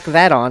we tack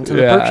that on to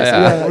the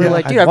purchase. We're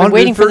like, dude, I've been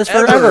waiting for this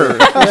forever.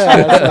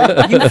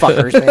 Like, you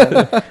fuckers,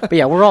 man. But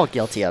yeah, we're all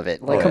guilty of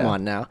it. Like, come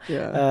on now.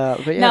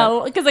 But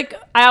no, because like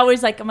I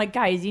always I'm like,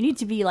 guys, you need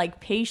to be like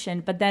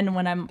patient. But then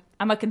when I'm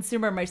a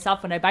consumer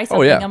myself, when I buy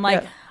something, I'm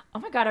like, oh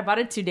my God, I bought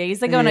it 2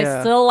 days ago and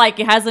I still it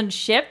hasn't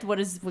shipped.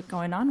 What's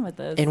going on with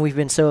this? And we've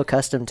been so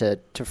accustomed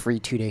to free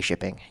 2-day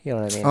shipping. You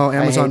know what I mean? Oh,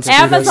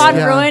 Amazon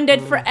ruined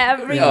it for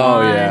everyone.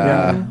 Oh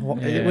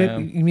yeah.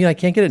 You mean I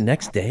can't get it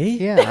next day?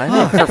 Yeah, I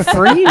know. For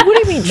free? What do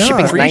you mean?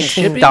 Shipping's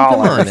 $19. Come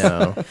on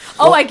now.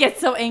 I get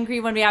so angry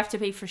when we have to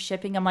pay for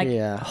shipping. I'm like,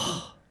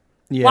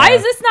 Yeah. Why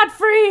is this not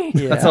free?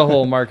 Yeah. That's a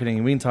whole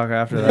marketing. We can talk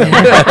after that.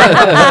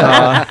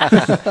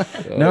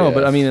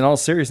 But I mean, in all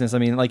seriousness, I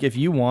mean, like if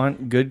you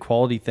want good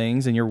quality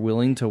things and you're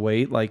willing to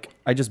wait, like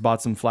I just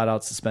bought some flat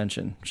out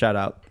suspension. Shout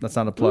out. That's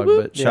not a plug,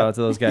 but shout out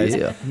to those guys.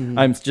 Yeah.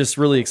 I'm just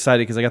really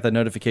excited because I got that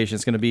notification.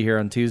 It's going to be here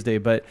on Tuesday,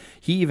 but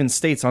he even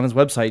states on his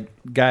website,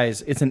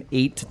 guys, it's an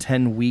 8 to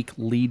 10 week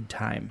lead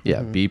time.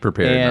 Yeah. Be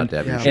prepared not to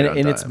have your shit on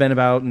and time. it's been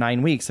about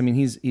 9 weeks. I mean,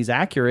 he's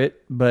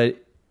accurate, but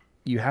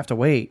you have to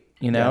wait.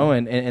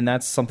 And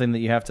that's something that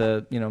you have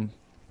to,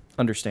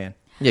 understand.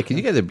 Yeah, because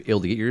you guys are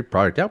able to get your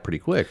product out pretty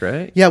quick,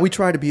 right? Yeah, we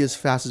try to be as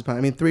fast as possible.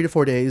 I mean, 3 to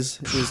 4 days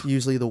is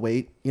usually the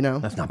wait,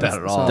 That's not bad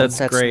at all. That's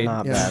great.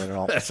 Not bad at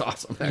all. That's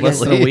awesome. Less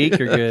than a week,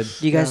 you're good.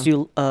 Do you guys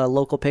do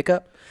local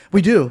pickup?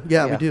 We do.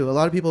 Yeah, we do. A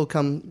lot of people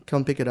come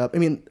pick it up. I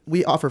mean,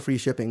 we offer free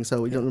shipping,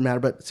 so it doesn't matter.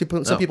 But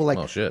some people like,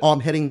 I'm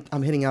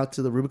heading out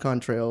to the Rubicon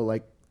Trail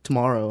like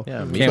tomorrow.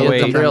 Yeah, can't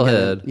wait.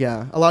 Trailhead.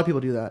 Yeah, a lot of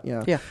people do that.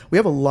 Yeah. We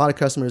have a lot of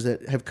customers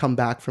that have come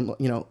back from,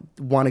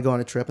 want to go on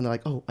a trip and they're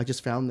like, oh, I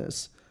just found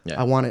this. Yeah.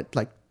 I want it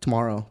like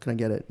tomorrow. Can I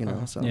get it?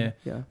 So yeah.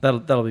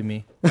 That'll be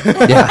me.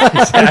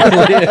 Yeah,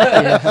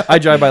 exactly. I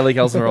drive by Lake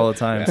Elsinore all the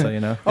time,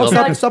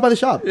 so stop by the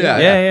shop.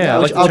 Yeah.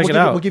 I'll check it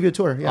out. We'll give you a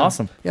tour. Yeah.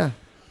 Awesome. Yeah.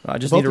 I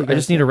just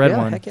need a red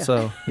one.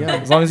 So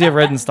as long as you have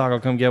red in stock, I'll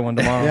come get one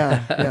tomorrow.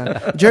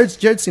 Yeah.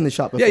 Jared's seen the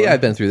shop before. Yeah,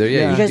 I've been through there.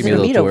 Yeah, you guys did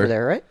a meet over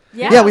there, right?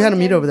 Yeah, we had a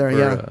meet over there.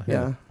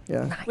 Yeah.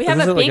 We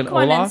have a pink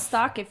one in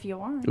stock if you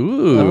want.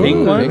 Ooh, a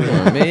pink one?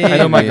 I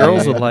know my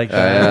girls would like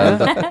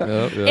that.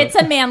 It's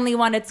a manly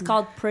one. It's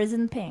called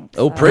Prison Pink.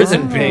 Oh,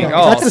 Prison Pink.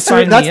 Oh, that's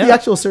the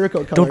actual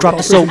Cerakote color. Don't drop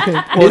the soap.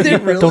 Is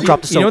it really? Don't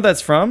drop the soap. You know what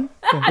that's from?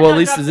 Well, at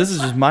least this is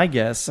just my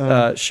guess.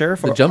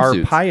 Sheriff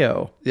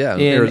Arpaio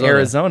in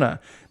Arizona.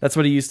 That's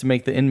what he used to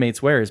make the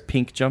inmates wear, is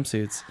pink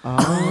jumpsuits.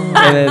 Oh.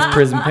 And then it's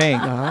prison pink.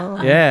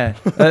 Oh. Yeah.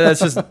 That's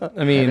just,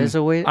 I mean,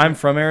 I'm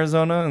from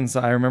Arizona, and so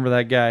I remember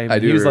that guy.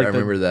 He was like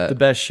the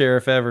best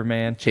sheriff ever,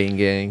 man. Chain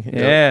gang.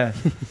 Yeah.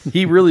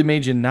 He really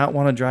made you not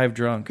want to drive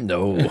drunk.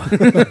 No.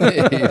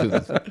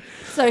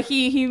 So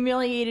he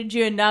humiliated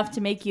you enough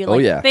to make you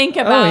think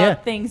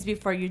about things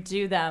before you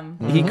do them.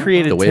 Mm-hmm. He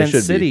created Tent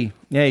City.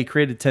 Yeah, he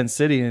created Tent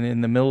City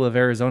in the middle of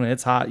Arizona.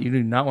 It's hot. You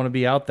do not want to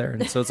be out there.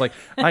 And so it's like,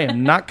 I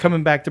am not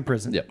coming back to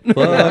prison. Yep. Fuck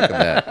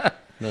that.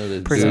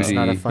 No, prison's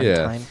not a fun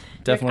time.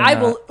 Definitely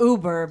I will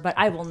Uber, but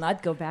I will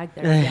not go back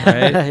there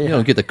again. Right? You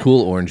don't get the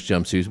cool orange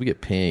jumpsuits. We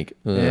get pink.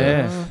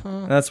 Yeah.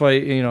 That's why,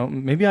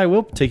 maybe I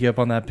will take you up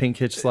on that pink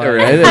hitch slide.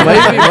 Right. It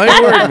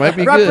might work. It might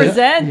be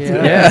Represent.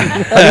 Good.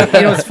 Yeah. I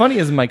mean, what's funny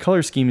is my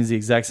color scheme is the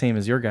exact same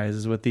as your guys,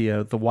 is with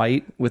the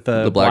white with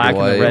the black and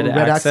the red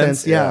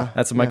accents. Yeah.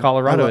 That's what my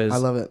Colorado is. I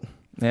love it.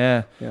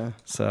 Yeah.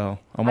 So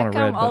I want a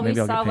red, but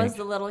maybe I'll get pink. All we saw was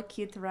the little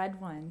cute red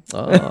one.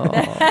 Oh.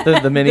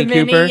 the Mini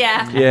Cooper.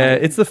 Yeah. Yeah.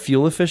 It's the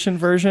fuel efficient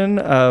version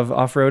of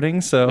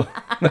off-roading, so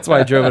that's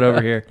why I drove it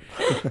over here.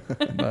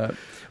 But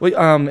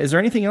is there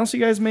anything else you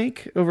guys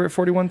make over at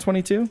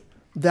 4122?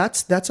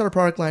 That's our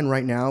product line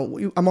right now.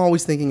 I'm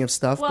always thinking of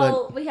stuff.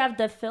 Well, we have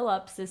the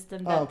fill-up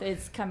system that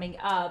is coming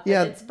up.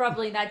 Yeah. It's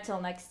probably not till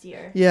next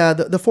year. Yeah,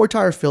 the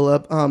 4-tire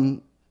fill-up.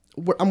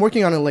 I'm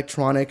working on an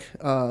electronic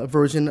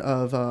version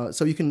of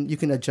so you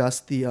can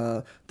adjust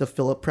the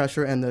fill-up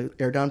pressure and the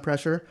air down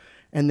pressure,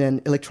 and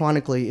then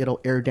electronically it'll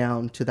air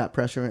down to that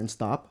pressure and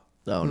stop.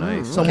 Oh,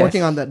 nice. So I'm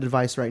working on that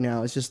device right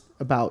now. It's just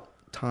about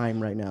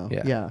time right now.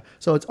 Yeah.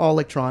 So it's all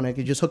electronic.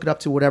 You just hook it up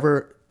to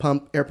whatever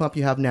air pump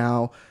you have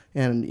now,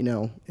 and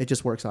it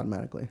just works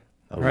automatically.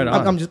 Right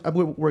on.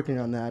 We're working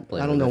on that.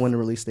 I don't know when the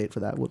release date for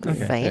that will be.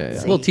 Okay.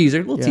 Yeah. Little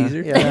teaser.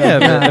 Yeah,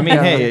 but I mean,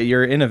 hey,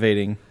 you're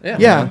innovating.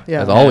 Yeah.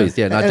 As always,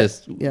 not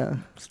just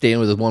staying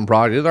with this one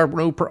product. It's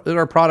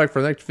our product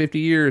for the next 50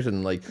 years,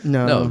 and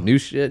new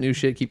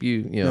shit keep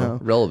you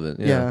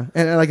relevant. Yeah.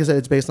 And like I said,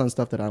 it's based on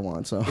stuff that I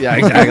want. So yeah,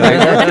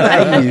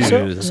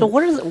 exactly. So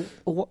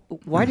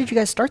why did you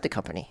guys start the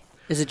company?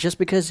 Is it just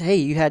because, hey,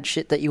 you had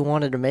shit that you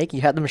wanted to make?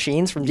 You had the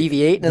machines from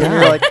DV8, and then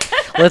you're like,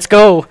 let's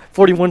go,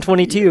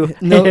 4122.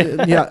 No,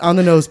 on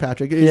the nose,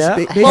 Patrick.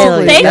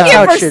 Well, thank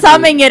you for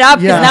summing it up,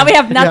 because now we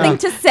have nothing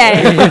to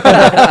say.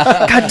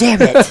 God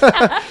damn it.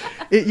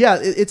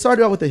 It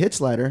started out with the hitch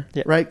slider,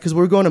 right? Because we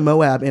were going to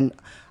Moab, and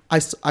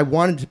I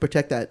wanted to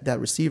protect that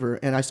receiver,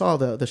 and I saw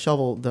the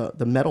shovel,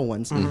 the metal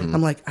ones. Mm-hmm.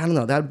 I'm like, I don't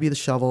know, that would be the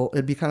shovel.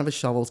 It'd be kind of a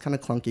shovel. It's kind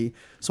of clunky.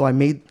 So I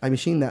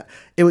machined that.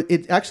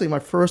 It actually, my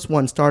first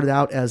one started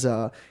out as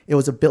it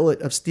was a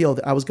billet of steel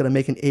that I was going to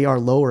make an AR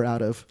lower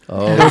out of.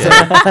 Oh,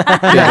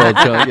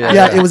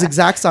 it was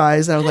exact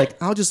size, and I was like,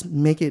 I'll just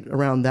make it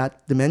around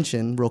that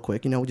dimension real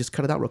quick. Just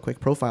cut it out real quick.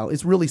 Profile.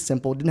 It's really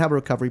simple. It didn't have a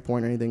recovery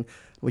point or anything.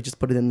 We just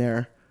put it in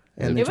there.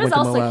 And it was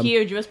also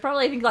huge. It was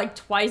probably, I think, like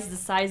twice the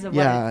size of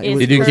what it is.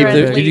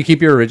 Did you keep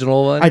your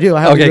original one? I do.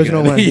 I have the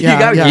original one. You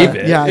gotta keep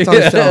it. Yeah, it's on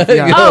the shelf.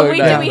 Yeah. Oh, we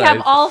do. We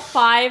have all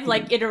 5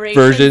 iterations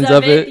versions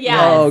of it.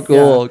 Yeah. Oh,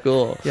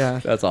 cool. Yeah,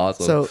 that's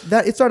awesome. So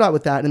it started out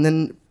with that, and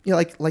then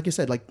like you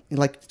said,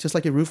 like just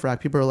like a roof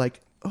rack, people are like,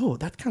 oh,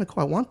 that's kind of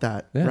cool. I want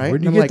that. Yeah, right?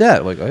 Where'd you get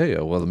that? Like, hey,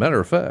 well, as a matter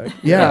of fact.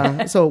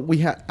 Yeah. So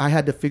I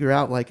had to figure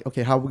out like,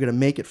 okay, how we're going to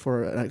make it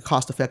for a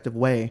cost-effective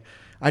way.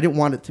 I didn't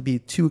want it to be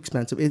too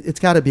expensive. It's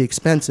got to be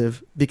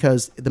expensive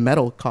because the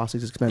metal cost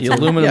is expensive. The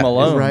aluminum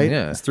alone, right?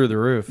 Yeah, it's through the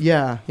roof.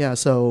 Yeah.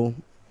 So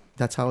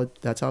that's how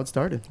it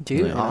started.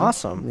 Dude,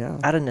 awesome. Yeah.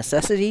 Out of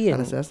necessity. Out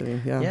of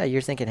necessity. Yeah. Yeah,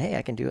 you're thinking, hey,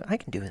 I can do that. I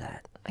can do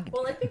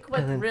Well, I think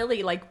what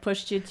really like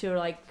pushed you to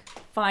like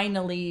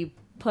finally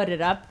put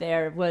it up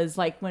there was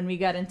like when we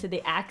got into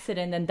the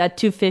accident and that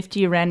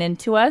 250 ran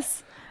into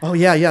us. Oh,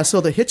 yeah.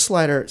 So the hitch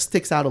slider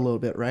sticks out a little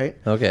bit, right?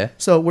 Okay.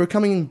 So we're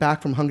coming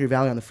back from Hungry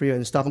Valley on the freeway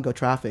in stop and go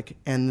traffic,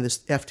 and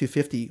this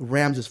F-250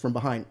 rams us from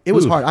behind. It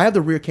was hard. I have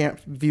the rear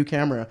view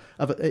camera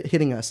of it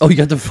hitting us. Oh, you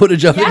got the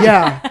footage of it?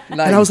 Yeah. Nice.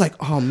 And I was like,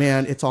 oh,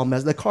 man, it's all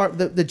messed.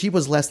 The Jeep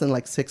was less than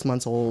like 6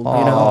 months old. Oh,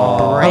 you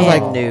know? brand I was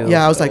like, new.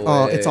 yeah, I was like,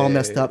 No oh, it's all way.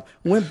 messed up.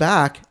 Went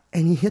back,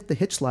 and he hit the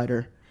hitch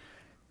slider.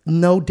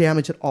 No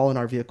damage at all in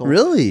our vehicle.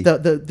 Really? The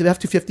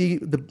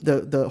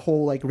F-250, the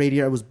whole like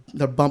radiator was,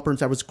 the bumpers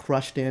that was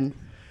crushed in.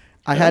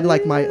 I had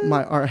like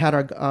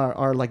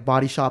our like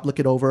body shop look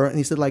it over, and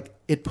he said like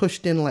it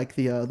pushed in like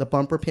the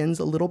bumper pins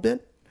a little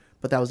bit,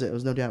 but that was it. It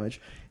was no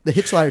damage. The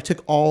hitch slider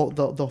took all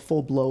the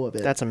full blow of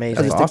it. That's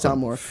amazing. Because it sticks Awesome. out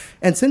more.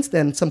 And since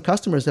then, some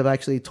customers have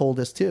actually told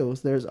us too.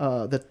 There's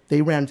that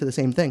they ran into the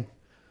same thing.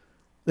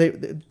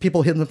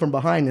 People hit them from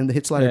behind, and the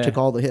hitch slider took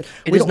all the hit.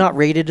 It is not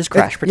rated as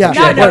crash Yeah,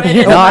 protection. No, it is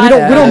we not.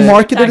 don't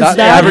market it as Not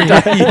that,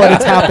 advertised. but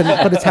it's happened.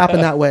 But it's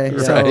happened that way.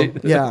 So Right.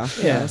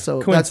 yeah.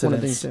 So that's one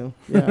of the things too.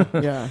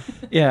 Yeah.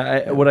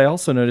 Yeah. What I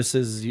also noticed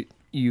is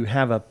you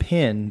have a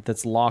pin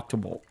that's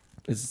lockable.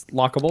 Is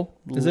lockable?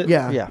 Is it?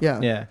 Yeah.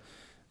 Yeah.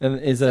 And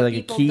is that So like a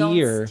people key don't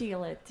or?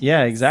 steal it.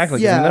 Yeah, exactly.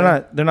 'Cause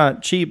Yeah. they're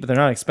not cheap, but they're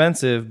not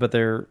expensive, but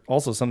they're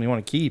also something you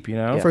want to keep. You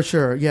know. For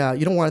sure, yeah.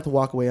 You don't want it to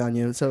walk away on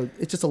you. So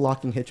it's just a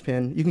locking hitch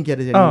pin. You can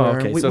get it Oh, anywhere.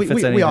 okay. So it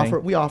fits we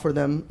anything. offer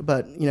them,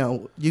 but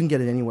you can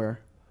get it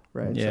anywhere,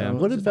 right? Yeah. So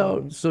What it's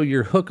just about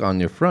your hook on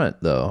your front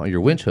though,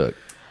 your winch hook?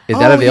 Is Oh,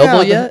 that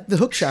available yeah, yet? The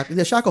hook shackle,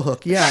 the shackle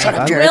hook,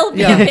 yeah. Will be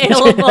Yeah.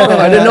 available.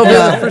 I didn't know if it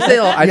was for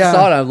sale. I Yeah.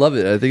 saw it. I love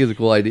it. I think it's a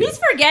cool idea. He's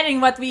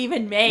forgetting what we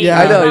even made.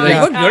 Yeah, I know. He's like,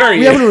 Yeah. what good are We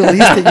you? haven't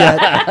released it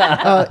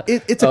yet.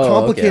 It's a Oh, okay,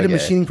 complicated okay.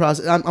 machining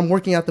process. I'm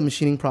working out the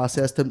machining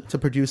process to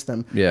produce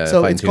them. Yeah,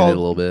 so fine it's tune called it a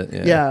little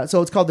bit. Yeah,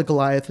 so it's called the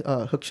Goliath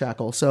hook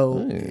shackle.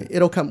 So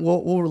it'll come.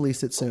 We'll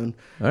release it soon.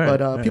 All right,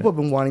 But people have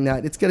been wanting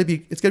that. It's gonna be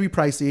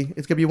pricey.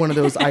 It's gonna be one of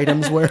those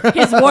items where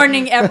He's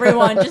warning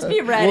everyone. Just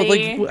be ready.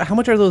 Well, like, how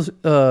much are those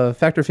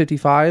Factor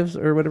 55s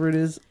or whatever it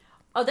is?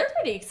 Oh, they're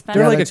pretty expensive.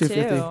 They're like too.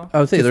 $250. I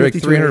would say they're like 250,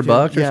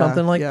 $300 or yeah,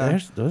 something like yeah.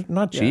 that. Those are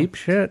not cheap.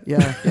 Shit.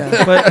 yeah.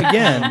 But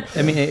again,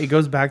 I mean, it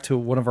goes back to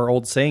one of our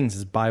old sayings: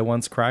 "Is buy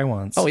once, cry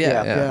once." Oh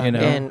yeah. Yeah. You know.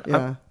 And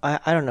Yeah.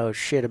 I don't know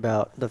shit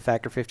about the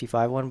Factor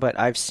 55 one, but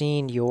I've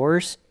seen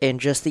yours, and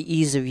just the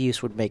ease of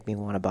use would make me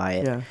want to buy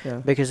it.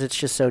 Yeah. Because it's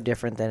just so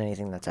different than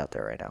anything that's out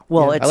there right now.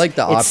 Well, Yeah. it's I like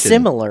the it's option.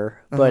 similar,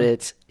 but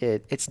it's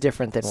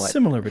different than what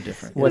Similar but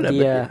different. what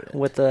Yeah, the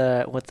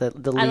I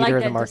leader like of the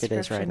that market is right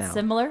description. now.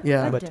 Similar,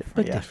 Yeah. but But different.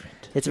 but different.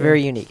 It's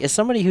very unique. As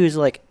somebody who's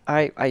like,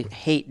 I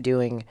hate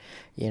doing,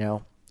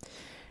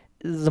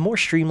 the more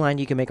streamlined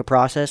you can make a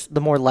process,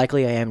 the more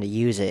likely I am to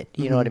use it.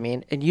 You know what I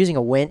mean? And using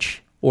a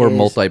winch Or is-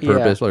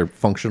 multi-purpose or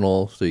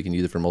functional, so you can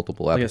use it for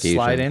multiple Like a applications.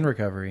 slide and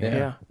recovery.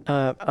 Yeah.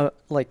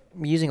 like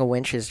using a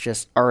winch is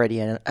just already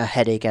a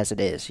headache as it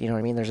is. You know what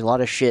I mean? There's a lot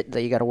of shit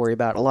that you got to worry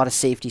about, a lot of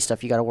safety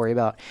stuff you got to worry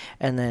about,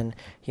 and then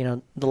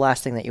the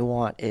last thing that you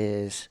want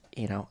is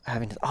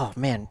having to, oh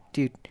man,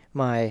 dude,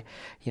 my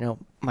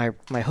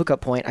hookup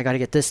point, I got to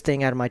get this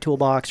thing out of my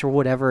toolbox or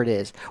whatever it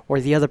is, or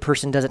the other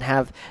person doesn't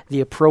have the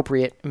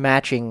appropriate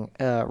matching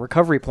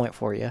recovery point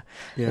for you.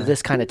 Yeah.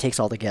 This kind of takes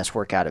all the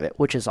guesswork out of it,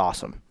 which is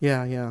awesome.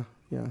 Yeah.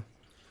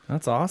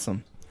 That's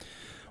awesome.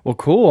 Well,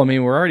 cool. I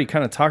mean, we're already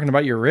kind of talking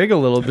about your rig a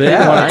little bit.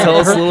 You want to tell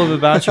us a little bit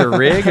about your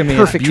rig? I mean,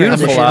 Perfect it's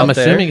beautiful transition. out I'm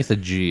there. assuming it's a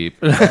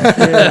Jeep. Nah,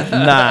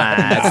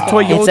 it's a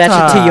Toyota. It's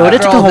actually Toyota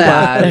After all Tacoma.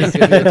 that, it's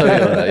gonna be a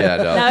Toyota. Yeah,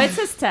 no. No, it's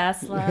his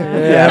Tesla.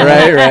 Yeah,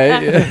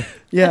 right.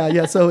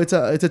 Yeah. So it's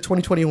a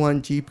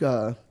 2021 Jeep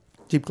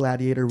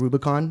Gladiator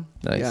Rubicon.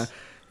 Nice.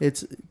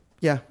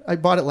 Yeah. I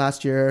bought it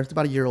last year. It's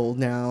about a year old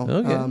now.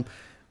 Okay.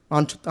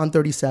 On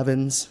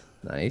 37s.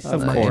 Nice.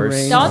 Of nice. course.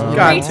 Range. Don't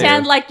Got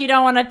pretend to. like you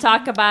don't want to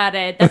talk about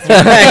it. That's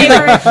your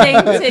favorite thing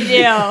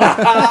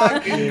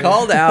to do.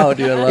 Called out,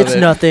 dude. I love It's it.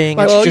 nothing.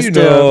 Well,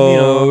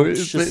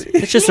 It's just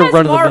it's just He a has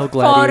run of the more mill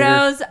Gladiator.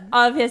 photos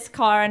of his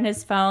car on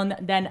his phone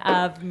than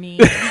of me.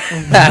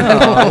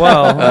 Oh,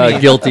 well,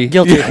 Guilty.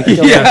 Guilty.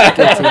 Guilty.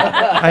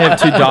 I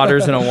have 2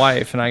 daughters and a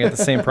wife, and I got the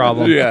same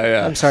problem.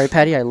 Yeah. I'm sorry,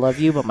 Patty. I love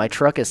you, but my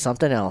truck is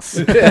something else.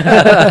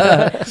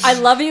 I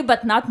love you,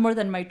 but not more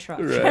than my truck.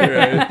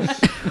 Right.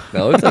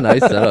 No, it's a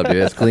nice setup, dude.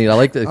 It's clean. I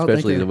like the, thank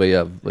especially you. the way you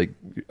have, like,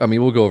 I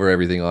mean, we'll go over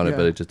everything on it, Yeah.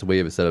 but it's just the way you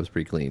have it set up is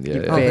pretty clean. Yeah.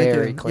 You yeah. Oh, thank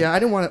Very you. clean. Yeah, I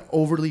didn't want to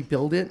overly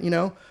build it,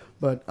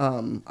 but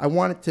I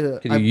wanted to.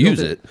 Can you I built use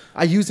it?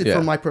 I use it Yeah.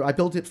 for my. I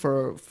built it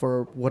for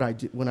what I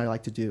do when I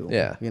like to do.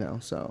 Yeah.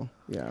 So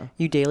yeah,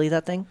 You daily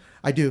that thing?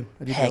 I do.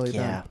 Heck daily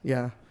yeah.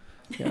 that.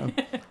 Yeah.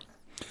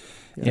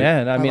 Yeah,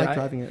 and I mean, like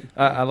driving it.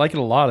 I like it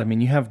a lot. I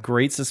mean, you have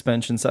great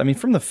suspension. So, I mean,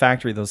 from the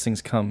factory, those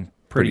things come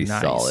pretty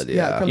nice. Solid.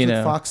 Yeah, it comes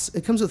with Fox.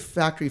 It comes with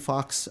factory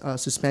Fox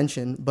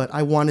suspension, but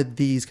I wanted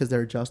these because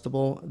they're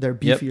adjustable. They're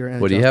beefier.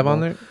 And what do you have on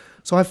there?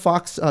 So I have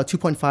Fox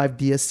 2.5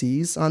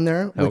 DSCs on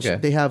there, which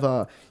they have.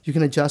 You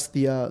can adjust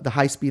the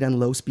high speed and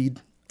low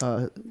speed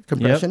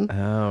compression. Yep.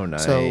 Oh,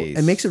 nice. So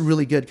it makes it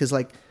really good because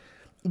like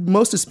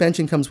most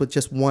suspension comes with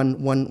just one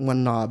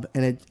knob,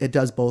 and it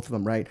does both of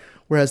them, right?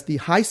 Whereas the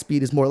high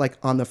speed is more like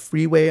on the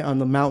freeway, on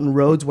the mountain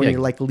roads when you're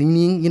like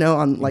leaning,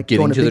 on like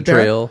getting going to the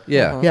trail.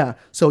 Yeah. Yeah.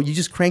 So you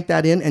just crank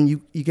that in, and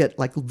you get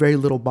like very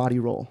little body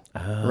roll,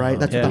 right?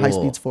 That's what the high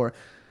speed's for,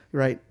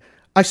 right?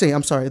 Actually,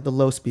 I'm sorry, the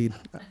low speed.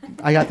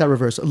 I got that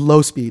reversed.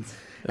 Low speed.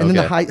 And then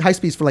the high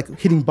speed's for like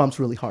hitting bumps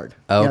really hard.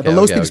 Okay, the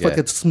low speed is for like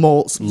a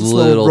slow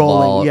little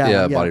rolling.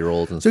 Ball, body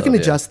rolls and so stuff. You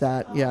can adjust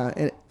that.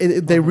 Yeah.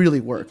 And they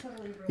really work.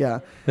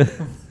 Yeah.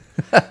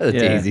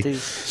 Daisy.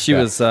 She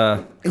was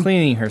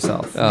cleaning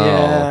herself.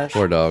 Oh,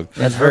 poor dog.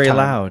 That's very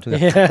loud. You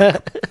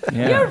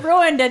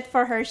ruined it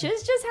for her. She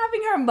was just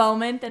having her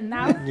moment, and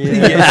now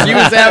she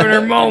was having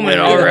her moment.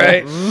 All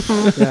right.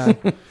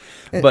 Yeah.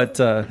 But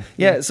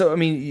so I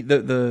mean,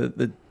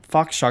 the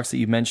Fox shocks that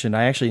you mentioned,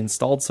 I actually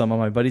installed some on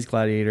my buddy's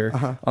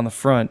Gladiator on the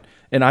front.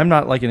 And I'm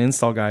not like an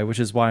install guy, which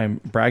is why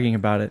I'm bragging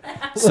about it.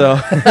 So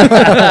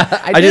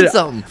I did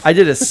something. I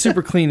did a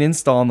super clean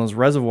install on those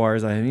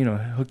reservoirs. I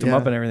hooked them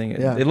up and everything.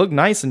 Yeah. They look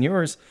nice in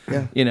yours.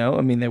 Yeah.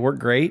 I mean, they work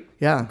great.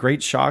 Yeah.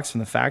 Great shocks from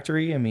the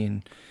factory. I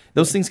mean,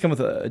 those things come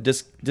with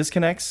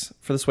disconnects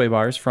for the sway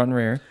bars, front and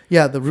rear.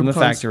 Yeah, the from the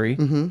factory.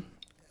 Mm-hmm.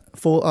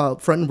 Full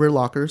front and rear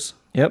lockers.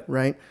 Yep.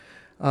 Right.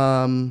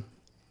 Let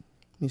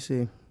me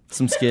see.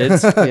 Some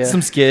skids.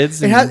 Some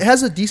skids. It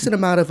has a decent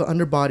amount of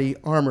underbody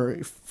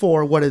armor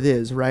for what it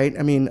is, right?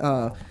 I mean,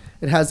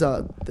 it has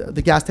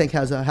the gas tank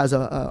has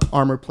a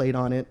armor plate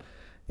on it.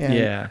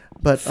 And,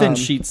 but thin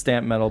sheet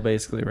stamp metal,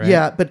 basically, right?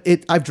 Yeah, but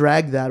I've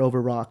dragged that over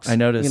rocks. I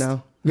noticed.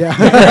 Yeah,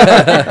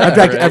 I've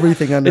dragged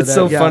everything under. It's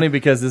so funny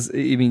because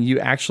you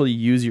actually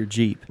use your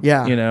Jeep.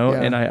 Yeah,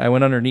 and I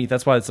went underneath.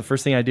 That's why it's the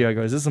first thing I do. I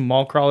go, is this a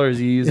mall crawler? Or is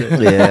he use it?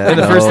 Yeah. And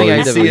the first thing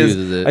I see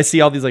is I see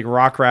all these like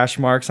rock rash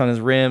marks on his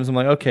rims. I'm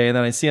like, okay. And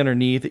then I see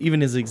underneath,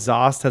 even his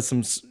exhaust has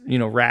some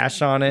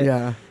rash on it.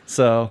 Yeah.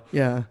 So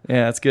yeah,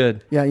 that's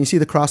good. Yeah, you see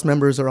the cross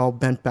members are all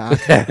bent back.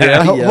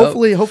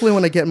 Hopefully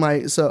when I get my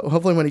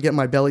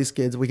belly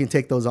skids, we can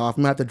take those off.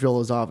 I'm gonna have to drill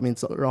those off. I mean,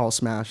 they're all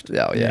smashed.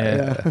 Oh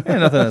yeah. Nothing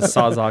a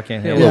Sawzall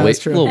can't handle. A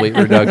little weight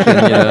reduction.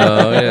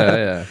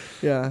 Yeah.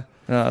 No,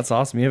 that's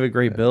awesome. You have a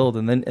great build,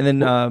 and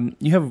then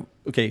you have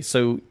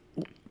so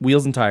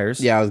wheels and tires.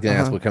 Yeah, I was gonna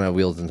ask what kind of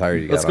wheels and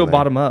tires you got. Let's go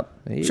bottom up.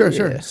 Sure.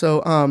 So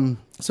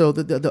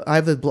the I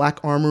have the Black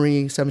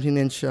Armory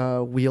 17-inch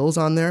wheels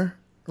on there.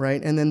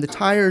 Right, and then the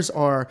tires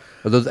are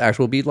those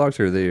actual beadlocks,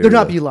 or they're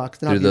not beadlocks.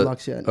 They're not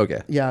beadlocks yet.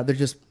 Okay. Yeah, they're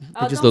just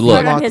the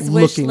look on his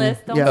wish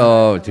list. Yeah.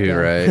 Oh, dude,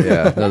 right?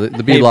 Yeah, no,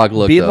 the beadlock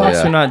look.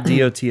 Beadlocks are not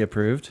DOT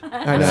approved.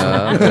 I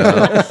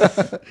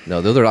know.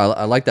 No, those are.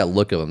 I like that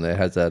look of them. That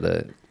has that.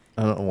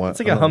 I don't know what. It's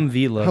like a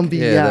Humvee look.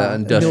 The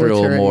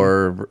industrial, military.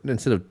 More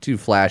instead of too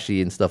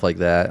flashy and stuff like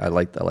that. I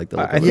like the look.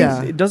 I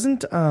think it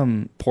doesn't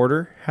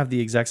Porter have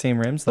the exact same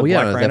rims? The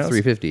Black Rhinos?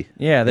 F350.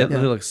 Yeah, they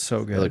look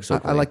so good. They look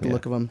so I like the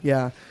look of them.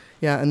 Yeah.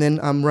 Yeah, and then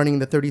I'm running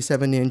the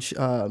 37-inch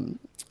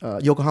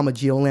Yokohama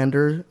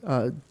Geolander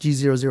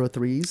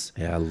G003s.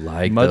 Yeah, I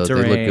like those. They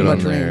look good on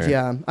there.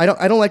 Yeah, I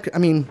don't like. I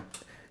mean,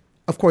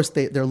 of course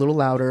they're a little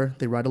louder.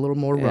 They ride a little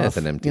more rough. It's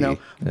an MT.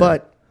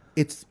 But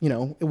it's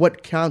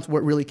what counts.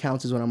 What really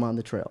counts is when I'm on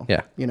the trail.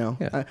 Yeah.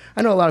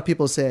 I know a lot of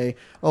people say,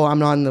 "Oh,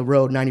 I'm on the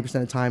road 90% of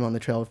the time, on the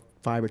trail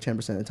 5 or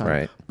 10% of the time."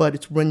 Right. But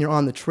it's when you're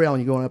on the trail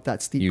and you're going up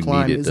that steep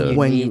climb is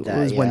when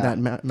that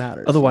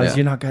matters. Otherwise,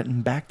 you're not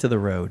getting back to the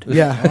road.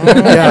 Yeah.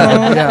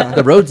 Yeah.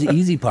 The road's the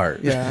easy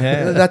part.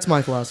 Yeah. That's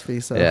my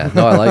philosophy. So. Yeah.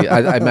 No, I like it.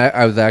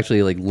 I was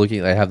actually like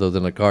looking. I have those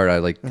in the car.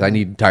 I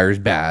need tires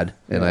bad,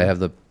 and I have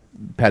the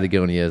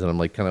Patagonias, and I'm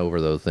like kind of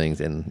over those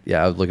things. And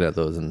I was looking at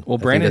those. And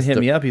Brandon hit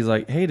me up. He's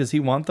like, "Hey, does he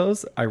want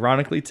those?"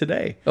 Ironically,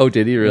 today. Oh,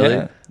 did he really?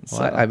 Yeah.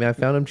 Well, I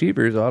found them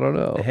cheaper, so I don't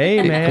know.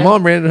 Hey, man, come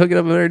on, Brandon, hook it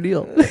up a better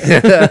deal.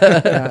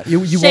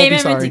 You shame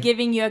won't be him into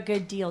giving you a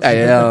good deal. I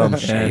am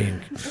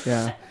shamed.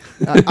 Yeah,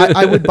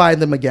 I would buy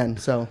them again.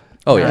 So.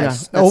 Oh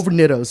yes. Over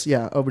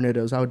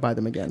Nittos. I would buy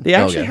them again. They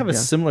actually have a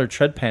similar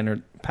tread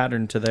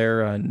pattern to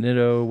their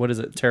Nitto. What is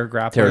it? Terra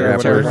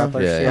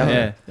Grapplers.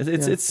 Yeah.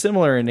 It's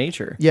similar in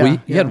nature. Yeah.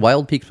 Well, you had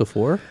Wild Peaks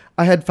before.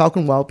 I had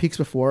Falcon Wild Peaks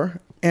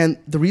before, and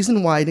the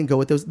reason why I didn't go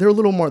with those, they're a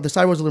little more. The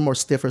sidewalls are a little more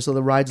stiffer, so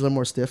the ride's a little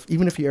more stiff,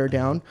 even if you air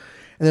down.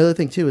 And the other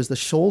thing too is the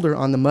shoulder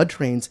on the mud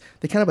trains.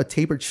 They kind of have a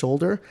tapered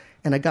shoulder,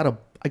 and I got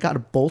a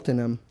bolt in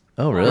them.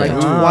 Oh, really? Like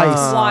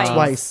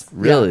twice.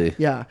 Really?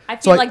 Yeah. I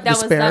feel like that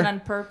was done on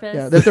purpose.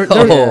 Yeah,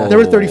 there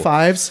were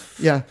 35s.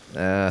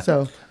 Yeah.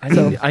 So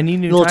I need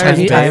new little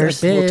tiny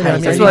tires. tires.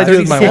 That's what I do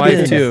with my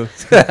wife too.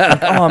 Like,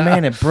 oh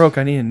man, it broke.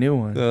 I need a new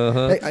one.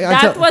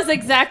 That was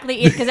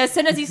exactly it. Because as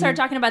soon as you started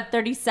talking about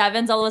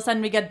 37s, all of a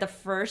sudden we get the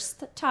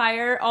first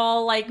tire.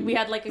 All like we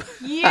had like a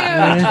huge.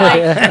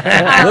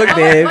 Look,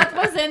 Dave. What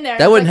was in there?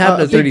 That wouldn't happen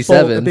to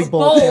 37. A big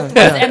bolt bolt.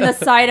 was in the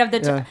side of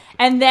the.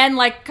 And then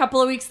like a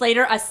couple of weeks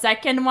later, a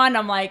second one.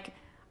 I'm like,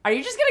 are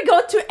you just gonna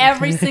go to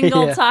every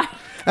single tire?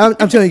 I'm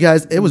telling you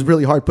guys, it was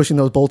really hard pushing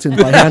those bolts in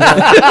by hand.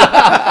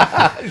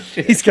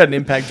 He's got an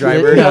impact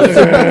driver.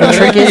 The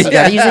trick is you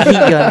gotta use a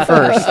heat gun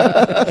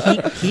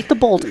first. Heat the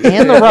bolt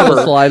and the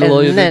rubber, Slide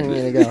and then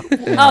you go.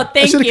 Oh,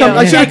 thank you.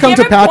 I should have come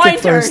to Patrick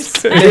pointers.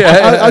 first.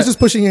 I was just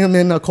pushing him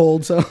in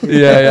cold, so.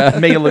 Yeah.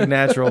 Make it look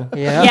natural.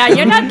 Yeah,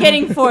 you're not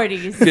getting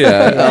 40s.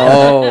 Yeah.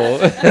 Oh.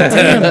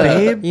 Damn,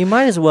 babe. You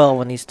might as well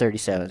when these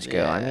 37s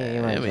go. I mean,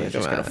 you might as well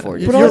just go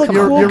 40. But all the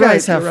cool you're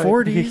guys right, have you're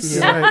right. 40s.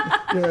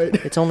 You're right.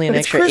 It's only an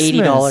It's extra Christmas.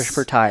 $80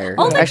 per tire.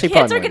 All the Actually,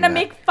 kids probably are more gonna than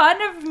make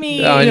fun of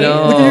me. I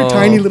know. Look at your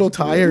tiny little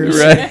tires.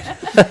 Right.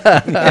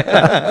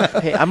 that.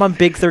 Hey, I'm on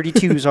big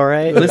 32s, all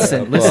right?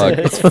 Listen.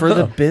 It's for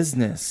the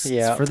business.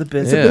 Yeah. It's for the It's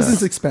business. a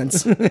business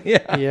expense.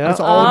 Yeah. It's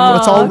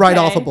all okay.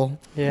 write-offable.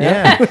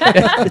 Yeah.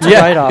 It's a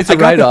Yeah, write-off. it's a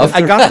write-off.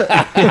 I got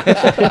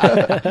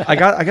the I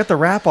got the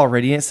wrap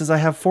already, and it says I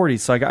have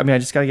 40s. So I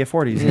just gotta get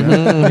 40s. You know?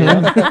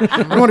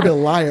 I don't want to be a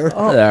liar.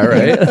 Yeah,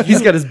 right.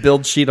 He's got his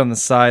build sheet on the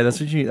side. That's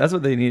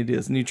what they need to do.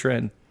 It's a new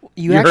trend.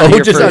 You You actually heard Oh,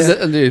 it just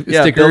first. on the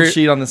Yeah, sticker, build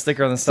sheet on the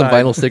sticker on the some side.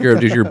 vinyl sticker of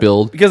just your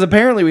build. Because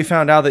apparently we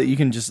found out that you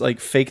can just like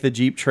fake the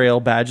Jeep Trail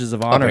badges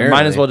of honor. Apparently.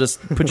 Might as well just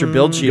put your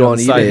build sheet Go on on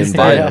the side eBay and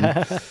buy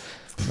them.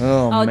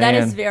 Oh, man. That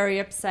is very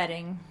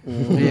upsetting.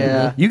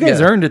 Yeah. You guys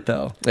Yeah. earned it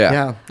though.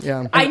 Yeah.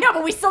 Yeah. I know,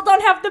 but we still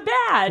don't have the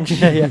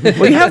badge.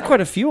 Well, you have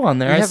quite a few on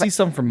there. You I have see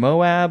some from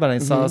Moab, and I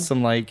saw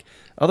some like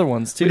other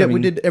ones too.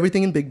 We did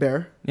everything in Big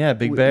Bear. Yeah,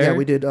 Big Bear. Yeah,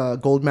 we did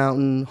Gold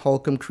Mountain,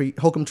 Holcomb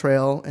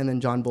Trail, and then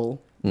John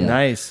Bull.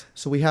 Nice.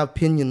 So we have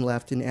Pinion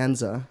left in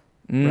Anza,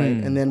 right?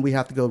 And then we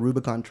have to go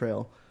Rubicon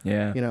Trail.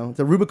 Yeah. You know,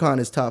 the Rubicon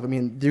is tough. I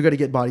mean, you're going to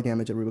get body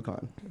damage at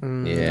Rubicon.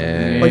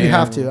 Yeah. But you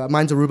have to.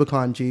 Mine's a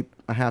Rubicon Jeep.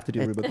 I have to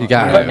do Rubicon. You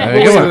got it. Wait, I mean,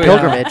 wait, come on. wait.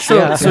 Pilgrimage. So,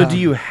 yeah. do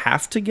you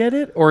have to get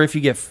it, or if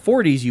you get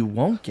 40s, you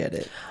won't get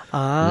it? See?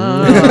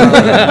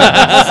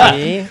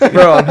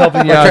 Bro, I'm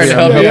helping you out. trying to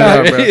help you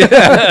out, bro.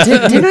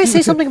 Didn't I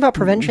say something about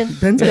prevention?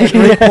 Ben's got a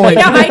great point.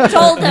 Yeah, I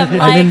told him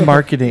I'm in like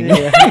marketing.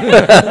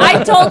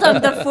 I told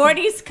him the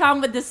 40s come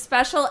with this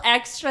special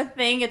extra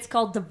thing. It's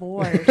called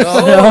divorce.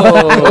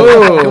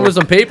 Oh, come with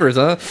some papers,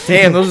 huh?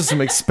 Damn, those are some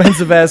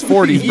expensive ass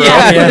 40s, bro.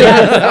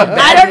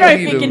 I don't know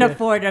if you can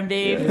afford them,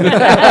 babe.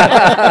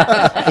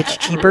 It's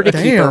cheaper to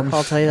keep Damn. her.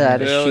 I'll tell you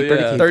that. It's Hell cheaper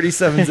yeah. to keep.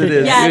 37s it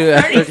is.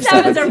 Yeah,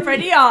 37s are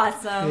pretty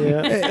awesome.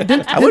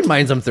 I wouldn't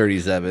mind some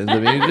 37s. I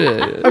mean,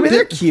 I mean,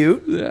 they're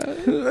cute.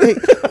 Hey,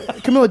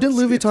 Camilla, didn't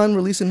Louis Vuitton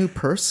release a new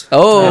purse?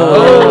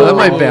 that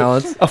might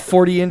balance. A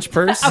 40-inch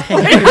purse.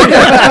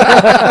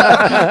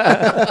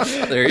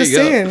 There you Just go.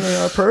 saying,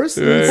 a purse?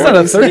 It's not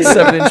a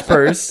 37-inch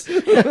purse.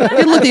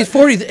 Hey, look at these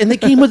 40s, and they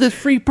came with a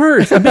free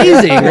purse.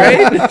 Amazing,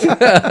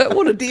 right?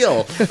 What a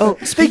deal. Oh,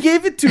 They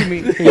gave it to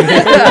me.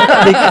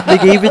 they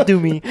gave it to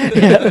me.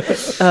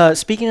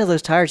 Speaking of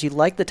those tires, you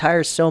like the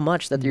tires so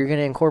much that you're going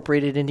to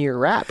incorporate it into your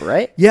wrap,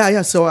 right?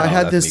 Yeah. So I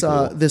had that'd this be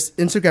cool. this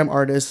Instagram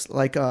artist.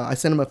 Like I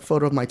sent him a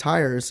photo of my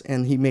tires,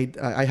 and he made.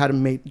 I had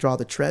him draw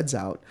the treads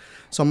out.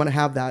 So I'm gonna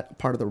have that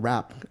part of the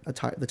wrap,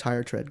 the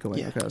tire tread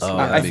going across. Oh,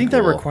 I that'd be think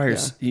that cool.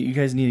 requires you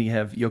guys need to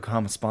have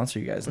Yokohama sponsor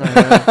you guys. You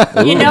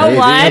know maybe.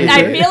 what?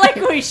 I feel like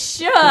we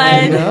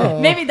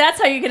should. Maybe that's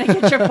how you're gonna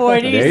get your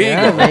 40s. There you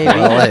Yeah, go. maybe.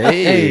 Well,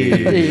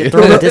 hey. You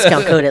throw in a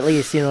discount code at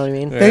least, you know what I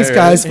mean? Thanks,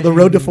 guys, for the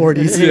road to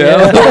 40s.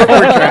 Yeah,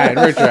 we're trying.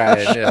 We're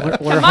trying. Yeah.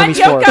 What are Come on, homies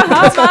for?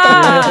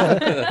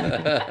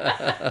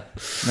 Yokohama!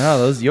 No,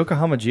 those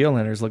Yokohama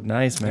Geolanders look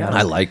nice, man.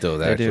 I like those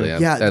They do. actually.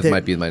 Yeah, that they-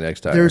 might be my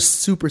next tire. They're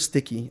super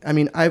sticky. I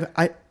mean, They're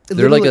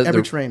like literally every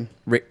they're train.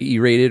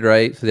 E-rated,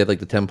 right? So they have like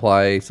the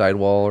 10-ply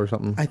sidewall or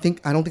something. I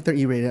don't think they're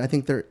E-rated. I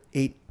think they're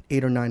 8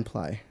 or 9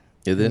 ply.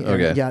 Is it? Yeah,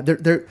 Okay. Yeah,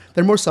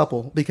 they're more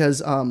supple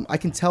because I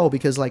can tell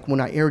because like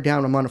when I air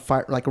down, I'm on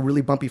a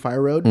really bumpy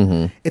fire road.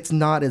 It's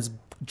not as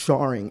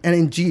jarring, and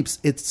in Jeeps,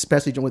 it's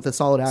especially with the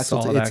solid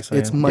axles, Solid it's axle,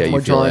 it's yeah. much Yeah, you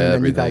more feel jarring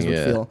than you guys everything, would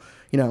yeah. feel.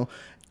 You know,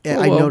 and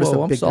I noticed a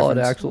big I'm solid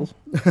difference. axles.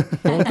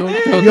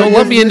 don't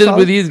let me into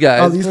with these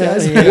guys. Oh, these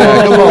guys.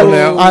 Yeah, come on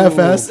now.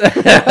 IFS.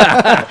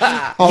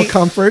 All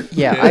comfort.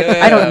 Yeah,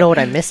 I don't know what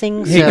I'm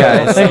missing. Hey so-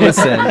 guys,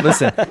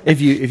 listen.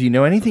 If you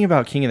know anything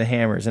about King of the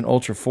Hammers and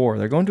Ultra 4,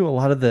 they're going to do a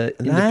lot of the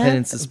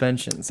independent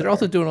suspensions. They're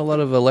also doing a lot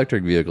of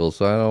electric vehicles,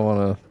 so I don't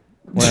want to.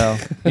 Well,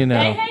 you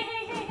know. Hey.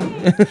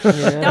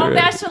 Don't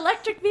bash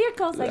electric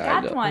vehicles. girls.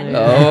 I got one.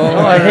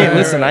 Hey,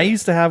 listen, I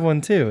used to have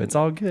one too. It's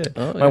all good.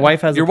 My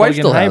wife has Your a wife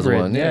plug-in still hybrid.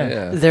 has one.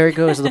 Yeah. There it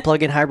goes. The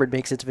plug-in hybrid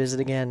makes its visit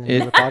again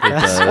in the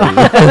podcast.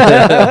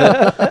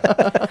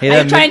 Hey,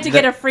 Are you trying to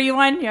get a free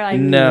one? You're like,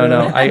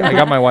 no. I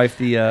got my wife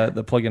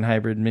the plug-in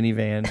hybrid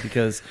minivan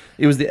because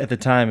it was at the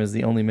time it was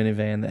the only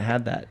minivan that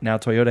had that. Now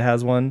Toyota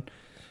has one.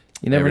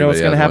 You never know what's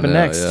going to happen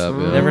next. You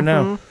never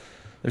know.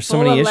 There's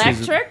so many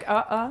issues. Electric?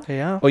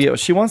 Yeah. Oh yeah,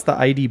 she wants the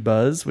ID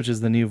Buzz, which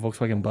is the new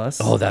Volkswagen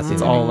Bus. Oh, that's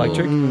it's all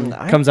electric.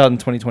 Comes out in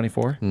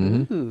 2024.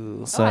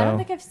 Ooh. So, I don't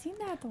think I've seen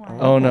that one.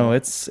 Oh no,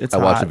 it's. I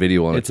watched a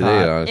video on it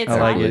today. It's I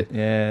like hot. it.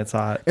 Yeah, it's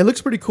hot. It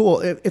looks pretty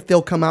cool if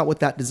they'll come out with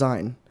that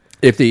design.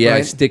 If they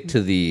Right. stick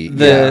to the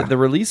The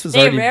release was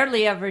They already.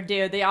 rarely ever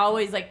do. They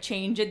always like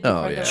change it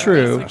before the True.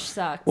 release, which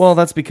sucks. Well,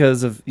 that's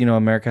because of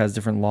America has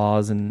different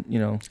laws and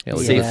like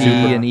safety the Supra.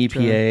 and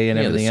EPA and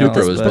everything the Supra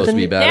else. was but- supposed to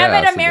be badass. Damn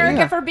it, and America,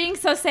 then- for being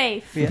so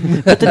safe.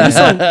 But the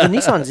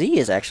Nissan Z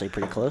is actually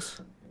pretty close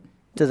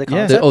to the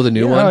Yeah. concept. the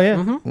new one. Oh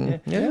yeah.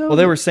 Yeah. Well,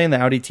 they were saying the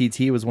Audi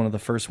TT was one of the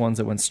first ones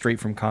that went straight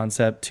from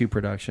concept to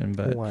production,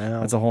 but Wow.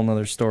 that's a whole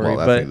nother story. Well,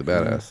 that but thing's the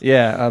badass.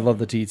 yeah, I love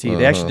the TT.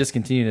 They actually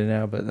discontinued it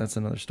now, but that's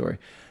another story.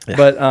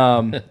 But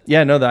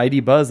the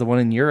ID Buzz, the one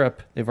in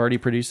Europe, they've already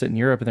produced it in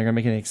Europe, and they're gonna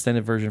make an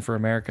extended version for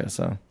America.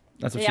 So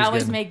that's what They she's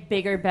always getting. make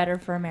bigger, better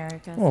for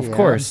America. Well, of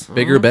course.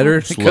 Bigger,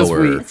 better, Because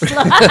slower.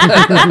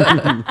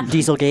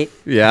 Dieselgate.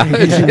 Yeah.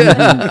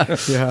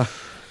 Yeah.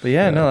 But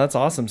yeah, no, that's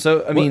awesome.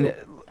 So I mean,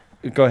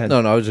 go ahead. No,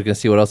 I was just gonna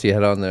see what else you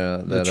had on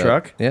the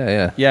truck?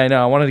 Yeah. Yeah, I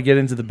know. I wanted to get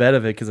into the bed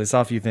of it because I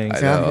saw a few things.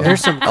 I know.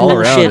 There's some All cool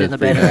around shit it's in the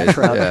pretty bed of that nice.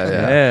 truck.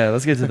 Yeah. Yeah,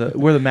 let's get to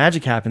where the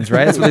magic happens,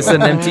 right? That's what they said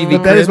in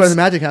MTV. That is where Cribs. the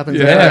magic happens.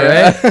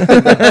 Yeah, right.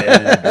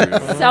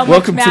 So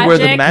Welcome much to where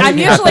the magic. magic I'm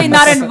usually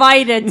not happens.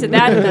 invited to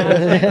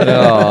that.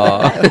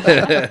 Oh.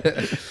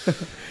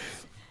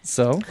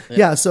 So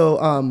Yeah. So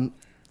on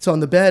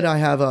the bed I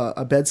have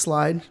a bed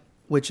slide,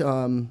 which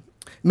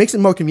makes it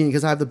more convenient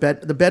because I have the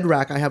bed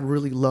rack I have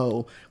really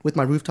low with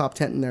my rooftop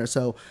tent in there.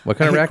 So What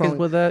kind of I hate rack is crawling-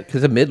 with that?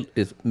 Because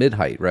it's mid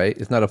height, right?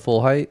 It's not a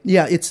full height.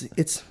 Yeah, it's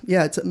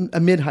a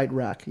mid height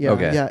rack. Yeah,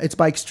 Okay. yeah. It's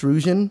by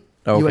Extrusion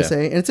Okay.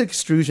 USA, and it's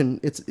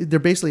extrusion. They're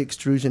basically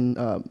extrusion.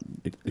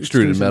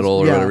 Extruded extrusions. metal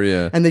or whatever.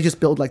 Yeah. And they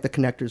just build like the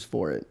connectors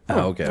for it.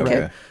 Oh,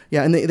 okay.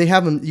 Yeah, and they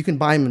have them. You can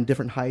buy them in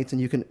different heights,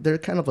 and they're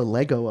kind of a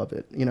Lego of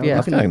it. You know, Yeah.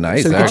 you can, Kinda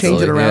nice, so you can change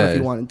it actually, around yeah. if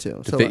you wanted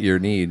to. To fit your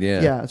need.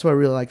 Yeah. Yeah, that's what I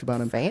really liked about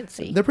them.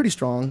 Fancy. They're pretty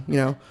strong, you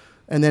know.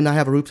 And then I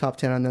have a rooftop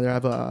tent on there. I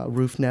have a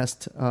Roof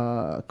Nest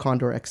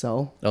Condor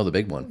XL. Oh, the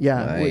big one.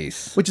 Yeah,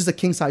 Nice. which is a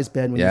king size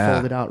bed when you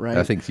fold it out, right?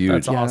 That thing's huge.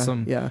 That's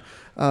awesome. Yeah.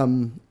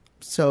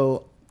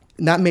 So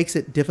that makes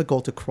it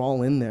difficult to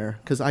crawl in there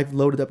because I've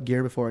loaded up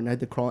gear before and I had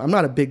to crawl. I'm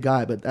not a big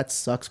guy, but that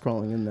sucks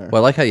crawling in there.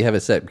 Well, I like how you have it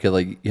set because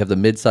like you have the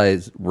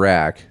mid-size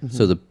rack,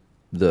 so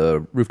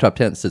the rooftop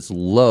tent sits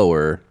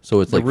lower,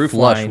 so it's The like roof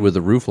flush line. with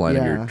the roof line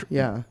of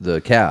the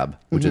cab,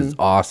 which is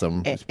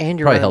awesome. And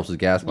Probably helps with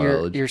gas your,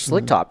 mileage. your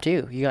slick top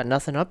too. You got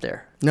nothing up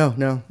there.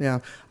 No, yeah.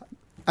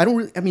 I don't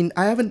really, I mean,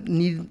 I haven't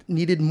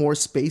needed more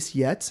space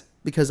yet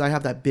because I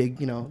have that big,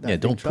 that big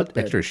don't truck put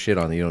bed. extra shit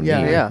on that you don't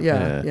Yeah, need.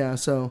 yeah.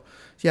 So,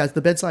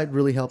 the bedside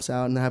really helps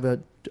out, and I have a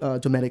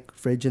Dometic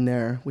fridge in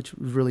there, which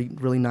was really,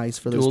 really nice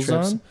for those Dual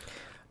trips. zone?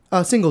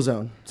 Single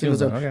zone.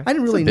 Okay. I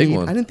didn't really big need.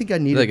 one. I didn't think I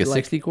Is needed it like a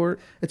 60 quart?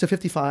 It's a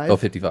 55. Oh,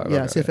 55, Yeah,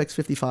 okay. CFX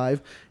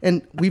 55,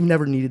 and we've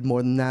never needed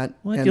more than that.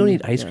 What? And, You don't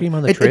need ice cream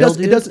on the It trail, does,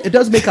 dude? It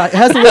does make. It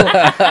has a little. It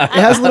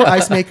has a little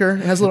ice maker.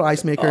 It has a little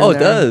ice maker. Oh, in it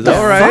there. does. All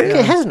Fuck, right.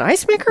 it has an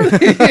ice maker.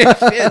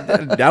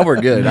 Now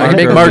we're good. I can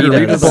make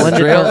margaritas. on the Blended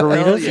trail.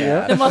 margaritas.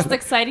 Yeah. The most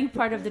exciting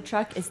part of the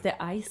truck is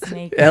the ice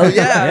maker. Hell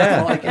yeah.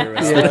 Yeah. I like it.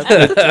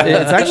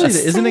 It's actually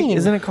Insane.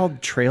 isn't it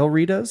called Trail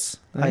Ritas?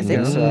 I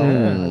think so.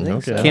 I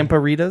think so.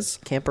 Camparitas?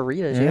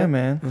 Camparitas. Yeah, Yeah,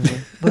 man.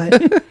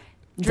 But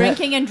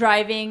Drinking and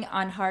driving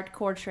on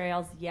hardcore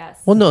trails,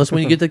 yes. Well, no, it's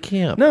when you get to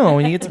camp. No,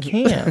 when you get to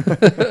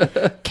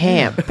camp.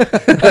 camp.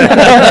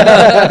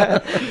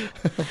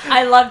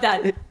 I love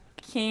that.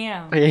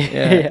 Camp.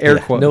 Yeah, air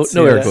quotes.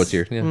 No air yes. quotes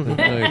here. Yeah. No, you're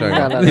talking No,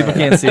 about. no, People no.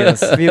 can't see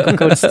us. Vehicle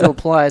code still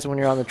applies when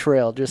you're on the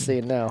trail. Just so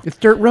you know. It's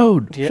dirt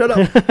road. Shut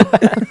up.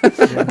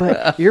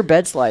 But your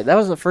bed slide, that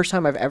was the first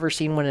time I've ever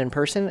seen one in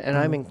person, and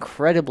I'm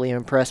incredibly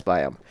impressed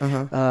by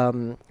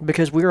them.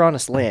 Because we were on a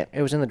slant.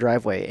 It was in the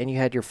driveway, and you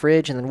had your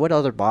fridge, and then what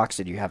other box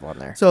did you have on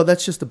there? So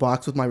that's just a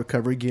box with my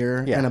recovery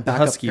gear Yeah, and a the backup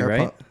Husky, air right?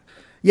 pump.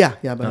 Yeah,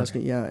 by Husky.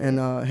 Yeah, and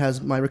it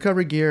has my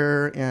recovery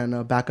gear and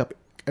a backup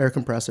air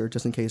compressor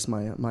just in case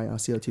my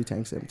CO2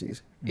 tank's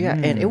empties. Yeah,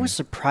 and it was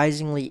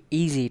surprisingly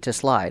easy to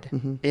slide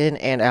in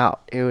and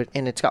out.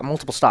 And it's got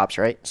multiple stops,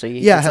 right? So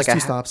you, Yeah, it's it has like two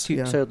a stops,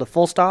 yeah. So the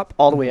full stop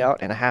all the way out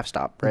and a half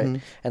stop,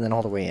 right? And then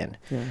all the way in.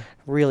 Yeah.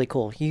 Really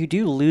cool. You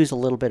do lose a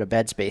little bit of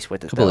bed space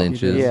with it, Couple though.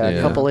 inches, Yeah, a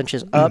yeah. couple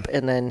inches up,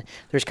 and then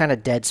there's kind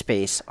of dead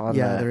space on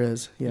Yeah, the... there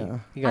is. Yeah.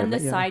 You gotta On the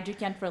make- side, you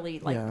can't really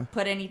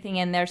put anything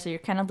in there, so you're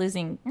kind of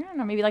losing. I don't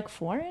know, maybe like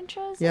 4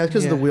 inches. Yeah,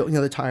 because of the wheel,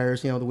 the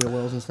tires, the wheel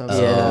wells and stuff.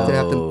 So Yeah.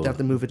 they have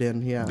to move it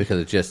in. Yeah. Because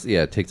it just,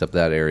 it takes up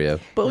that area.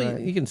 But Right.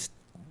 you can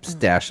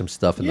stash some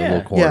stuff in the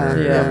little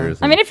corner. Yeah.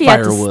 I mean, if you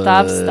had to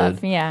stuff,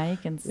 you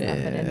can stuff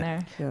it in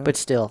there. Yeah. But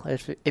still,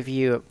 if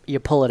you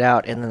pull it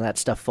out and then that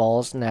stuff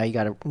falls, now you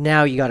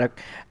gotta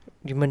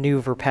you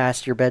maneuver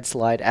past your bed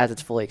slide as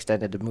it's fully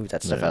extended to move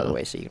that stuff out of the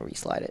way so you can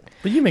reslide it.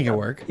 But you make it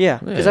work. Yeah,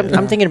 because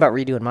I'm thinking about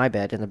redoing my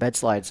bed, and the bed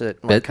slides.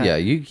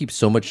 You keep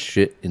so much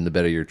shit in the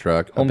bed of your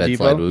truck. Home a bed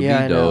Depot? slide would be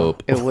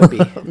dope. It would be.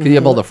 Because you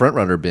have all the front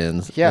runner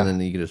bins, and then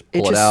you can just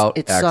pull it out,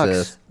 It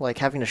access. sucks, like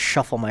having to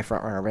shuffle my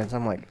front runner bins.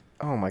 I'm like,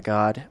 oh my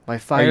god, my Are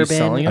fire you bin.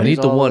 selling I them?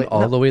 need the one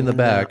all the way in the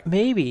back.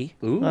 Maybe.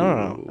 Ooh. I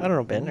don't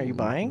know, Ben. Are you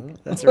buying?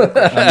 That's a real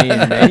question. I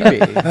mean,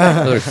 maybe.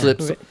 Another sip,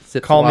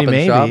 Call me swap, and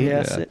maybe. shop.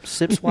 Yeah,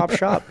 sip, swap,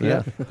 shop.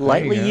 Yeah, you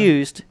lightly go.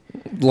 used.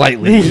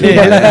 Lightly.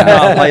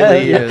 Not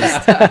lightly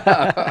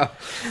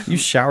used. You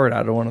showered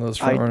out of one of those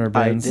front runner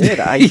bins. I did.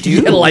 I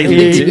do.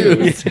 Lightly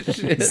used.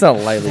 It's not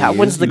lightly That used.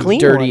 one's the you clean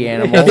dirty one.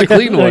 animal. The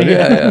clean one.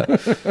 Yeah.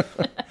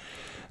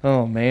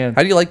 Oh man.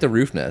 How do you like the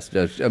roof nest?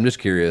 I'm just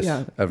curious.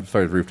 Yeah. As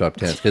far as rooftop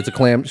tents, it's a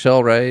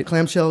clamshell, right?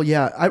 Clamshell,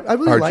 yeah. I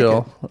really Hard like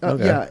shell? it.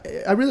 Okay. Yeah,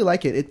 I really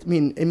like it.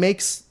 It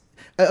makes,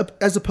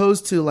 as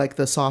opposed to like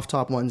the soft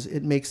top ones,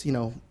 it makes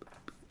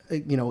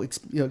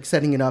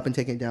setting it up and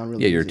taking it down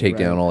really. Yeah, your easy, take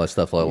down right? all that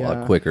stuff a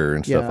lot quicker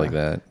and stuff like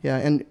that. Yeah,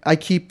 and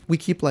we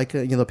keep like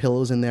the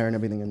pillows in there and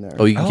everything in there.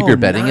 Oh, you can keep your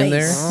bedding in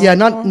there? Yeah,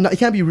 not it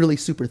can't be really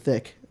super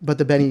thick, but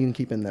the bedding you can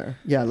keep in there.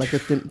 Yeah, like the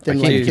thin I like,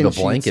 can't keep thin a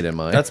blanket sheets. in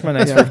mine. That's my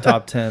next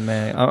rooftop 10,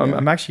 man.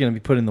 I'm actually going to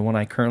be putting the one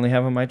I currently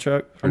have in my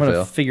truck. I'm going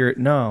sale? to figure it.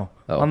 No.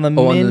 on the On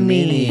the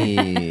mini.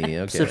 mini.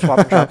 Okay. Sip, swap,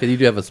 and shop. Okay, you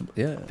do have a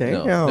There you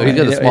no. go. No, he's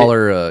got a Yeah,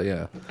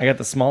 smaller I got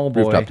the small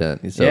boy. rooftop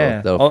tent. So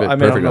yeah. that'll fit I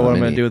perfect don't know on what the I'm going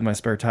to mini. do with my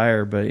spare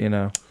tire, but You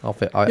don't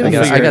I need a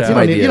got spare. some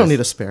ideas. You don't need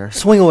a spare.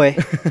 Swing away.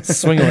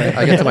 swing away.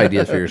 I got some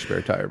ideas for your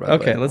spare tire. By the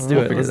Okay, way. let's do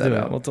We'll it. figure Let's that do it.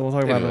 out. We'll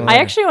talk about it. Anyway. I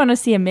actually want to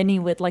see a mini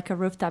with like a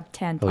rooftop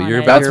tent. Oh, on you're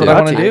it. about That's to what I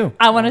do want to do.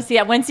 I want to see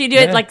it. Once you do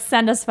it, like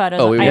send us photos.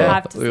 Oh, we I will.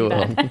 have to We see will.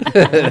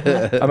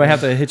 that. I might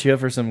have to hit you up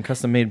for some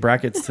custom made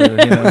brackets to,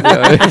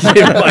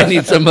 I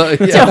need some to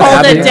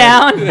hold it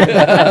down.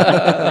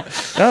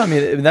 No, I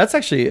mean, that's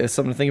actually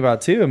something to think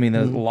about too. I mean, the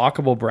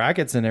lockable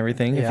brackets and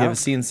everything. If you have a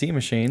CNC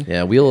machine.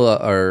 Yeah, Wheel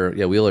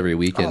every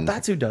weekend. Oh,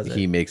 that's who does it.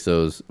 He makes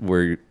those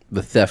where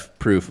the theft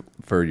proof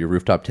for your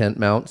rooftop tent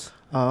mounts.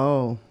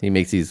 Oh, He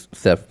makes these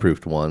theft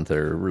proofed ones that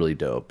are really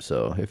dope.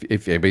 So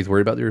if anybody's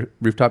worried about their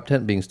rooftop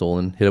tent being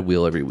stolen, hit a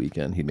Wheel every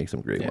weekend. He makes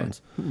some great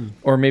ones.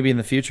 Or maybe in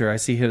the future, I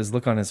see his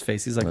look on his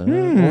face. He's like, Or,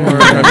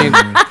 I mean,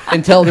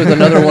 until there's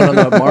another one on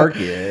the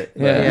market.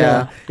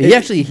 Yeah.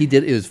 He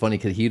did. It was funny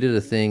because he did a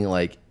thing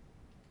like,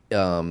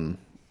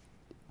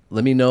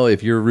 let me know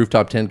if your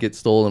rooftop tent gets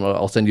stolen.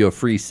 I'll send you a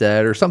free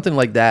set or something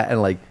like that.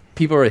 And like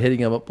people are hitting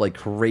him up like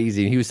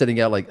crazy. And he was sending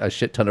out like a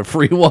shit ton of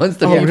free ones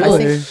to people.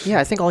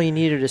 I think all you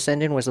needed to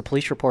send in was a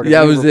police report.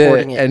 Yeah, of it you was it.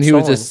 reporting And he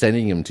was stolen. just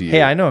sending them to you.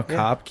 hey, I know a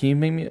cop. Can you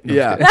make me? No,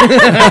 Yeah.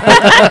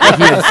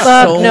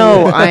 Fuck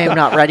no, I am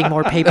not writing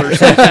more papers.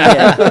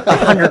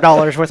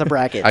 $100 worth of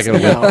brackets. I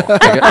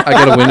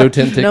got a window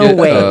tint ticket. No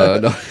way.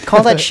 No.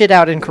 Call that shit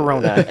out in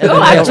Corona.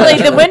 Oh,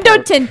 actually, the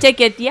window tint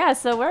ticket. Yeah,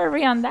 so where are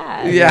we on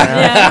that?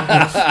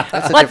 Yeah.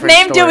 That's a What different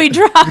name do story. we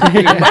drop?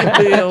 You might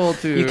be able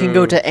to. You can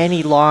go to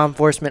any law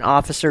enforcement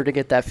officer to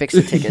get that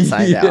fix-it ticket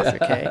signed out.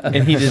 Okay.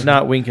 And he did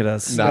not wink at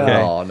us. Not okay.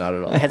 at all. Not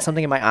at all. I had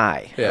something in my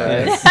eye.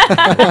 Yeah.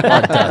 A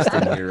lot of dust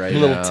in here right A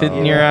little now. tint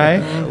in your eye.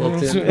 A little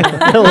tint.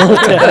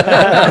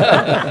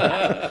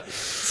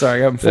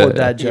 Sorry, I'm full of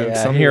dad jokes.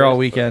 Yeah, I'm here all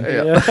weekend. I'm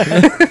here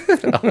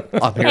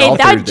Hey, all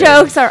that Thursday.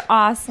 jokes are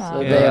awesome. So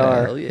they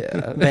are. Hell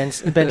yeah.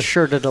 Ben's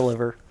sure to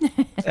deliver.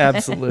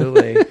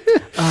 Absolutely.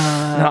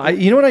 Now,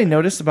 you know what I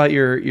noticed about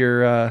your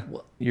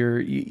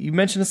you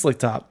mentioned a slick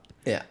top,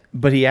 Yeah.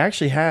 but he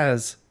actually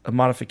has a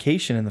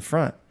modification in the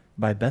front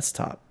by Best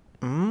Top.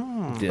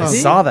 Yeah. I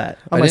saw that.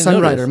 Oh, I my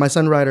didn't notice.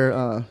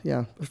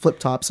 Sunrider, flip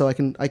top, so I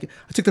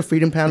took the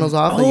freedom panels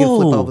off, and you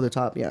can flip over the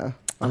top, yeah.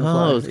 On the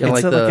Oh, it's fly. kind of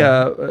It's like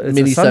a the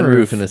mini sunroof.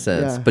 sunroof in a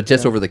sense, Yeah, but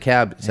just yeah. over the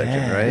cab section,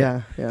 Yeah.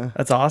 right? Yeah.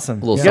 That's awesome.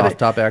 A little You gotta- soft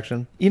top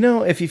action. You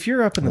know, if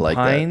you're up in the I like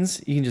that.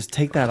 pines, you can just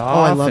take that I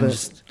off love and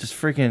it. just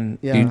freaking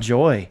Yeah.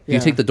 enjoy. Do you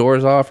take the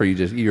doors off, or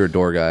you're a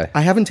door guy?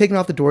 I haven't taken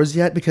off the doors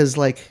yet because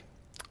like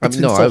it's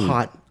been no, so I would-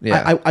 hot.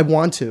 yeah. I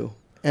want to,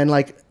 and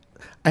like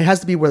it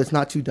has to be where it's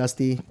not too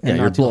dusty and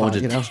you're not too blowing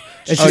hot. just-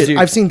 It's Oh, just- dude.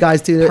 I've seen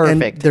guys do it,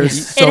 and Perfect. they're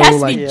so It has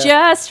to like be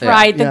just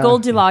right, the Yeah.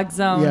 Goldilocks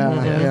zone.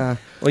 yeah.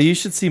 Well, you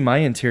should see my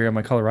interior of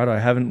my Colorado. I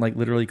haven't like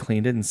literally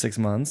cleaned it in 6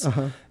 months,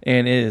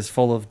 and it is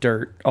full of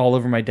dirt all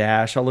over my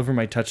dash, all over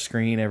my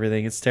touchscreen,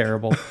 everything. It's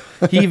terrible.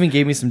 He even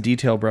gave me some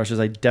detail brushes.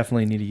 I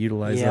definitely need to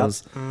utilize Yep.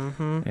 those.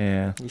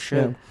 Yeah. You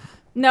should.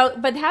 No,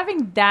 but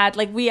having that,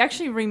 like we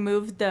actually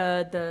removed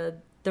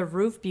the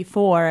roof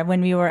before when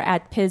we were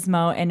at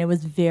Pismo, and it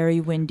was very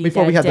windy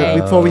Before we had day.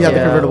 the Yeah.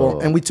 convertible,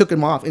 and we took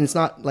them off, and it's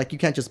not like you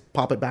can't just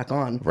pop it back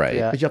on, Right.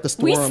 Yeah. But you have to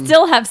store We them.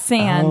 still have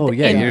sand Oh,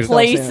 yeah, in you're-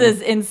 places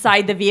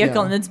inside the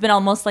vehicle, Yeah. and it's been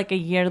almost like a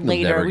year You'll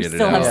later. never We get it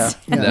still out. have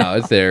Yeah. sand. No,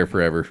 it's there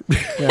forever.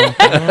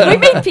 We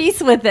made peace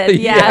with it.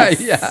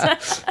 Yes. yeah.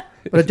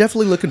 But I'm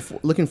definitely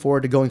looking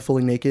forward to going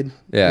fully naked.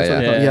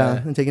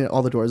 And taking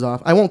all the doors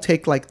off. I won't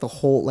take like the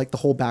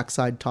whole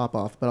backside top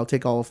off, but I'll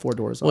take all 4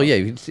 doors off. Well, yeah,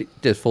 you can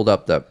just fold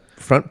up the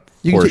front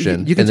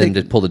portion and then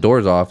just pull the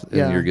doors off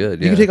and you're good.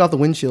 Yeah. You can take off the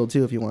windshield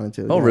too if you wanted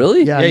to. Oh,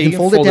 really? Yeah, you can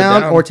fold it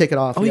down or take it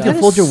off. Oh, you can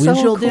fold your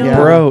windshield down? Yeah.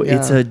 Bro,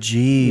 it's a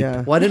Jeep.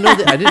 Yeah. Well, I didn't know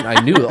that.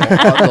 I knew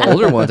the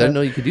older ones. I didn't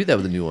know you could do that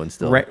with the new ones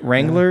still.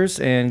 Wranglers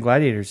and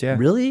Gladiators, yeah.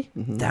 Really?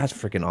 Mm-hmm. That's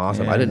freaking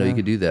awesome. I didn't know you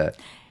could do that.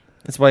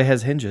 That's why it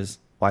has hinges.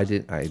 Why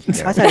didn't I? I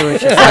thought it was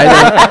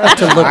just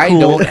to look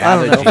cool.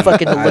 I don't know.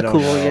 Fucking to look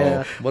cool,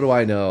 yeah. What do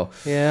I know?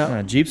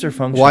 Yeah. Jeeps are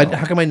functional. Why?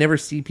 How come I never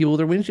see people with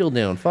their windshield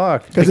down?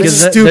 Fuck. Because it's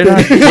stupid.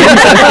 Because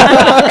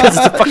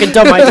it's a fucking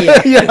dumb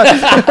idea.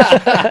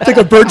 Take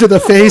a bird to the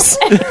face.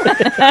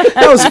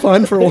 That was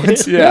fun for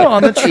once. Yeah,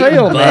 on the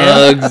trail,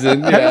 man. Bugs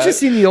and Haven't you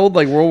seen the old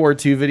like World War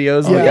II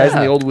videos of the guys in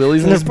the old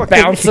wheelies and just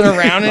bouncing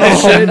around and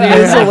shit?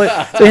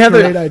 So they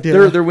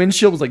have their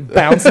windshield was like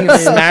bouncing and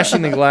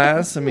smashing the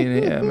glass. I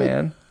mean, yeah,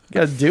 man. You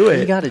gotta do it.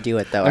 You gotta do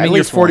it though. I mean,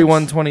 you're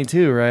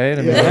 4122, right?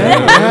 I mean,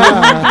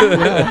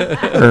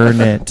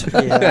 earn it.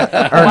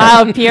 Yeah.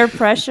 Wow, peer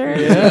pressure.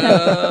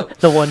 Yeah.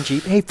 The one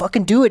Jeep. Hey,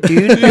 fucking do it,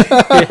 dude.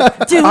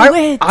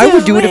 I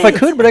would do it if I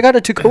could, but I got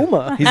a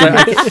Tacoma. He's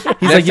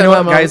like, you know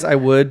what, guys? I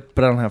would,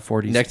 but I don't have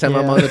 40s. Next time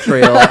I'm on the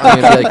trail, I'm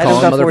gonna be like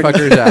calling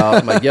motherfuckers out.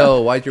 I'm like,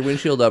 yo, why's your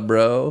windshield up,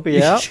 bro?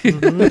 Yeah.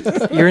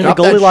 Mm-hmm. You're in the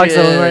Goldilocks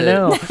zone right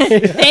now.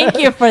 Thank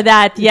you for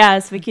that.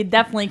 Yes, we can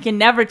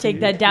never take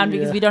that down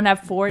because we don't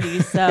have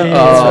 40s. So. Good.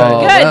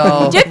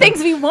 Well. Do things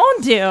we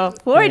won't do.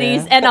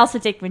 40s and also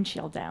take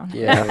windshield down.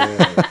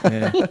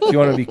 If you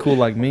want to be cool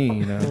like me,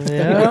 you know.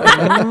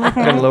 Yeah.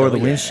 Gotta lower the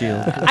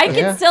windshield. I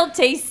can still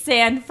taste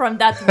sand from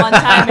that one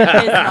time in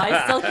Pismo.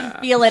 I still can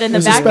feel it in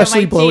the back of my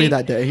especially blowy Jeep.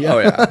 that day. Yeah. Oh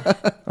yeah.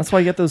 That's why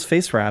you get those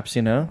face wraps,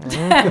 you know.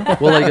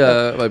 Well, like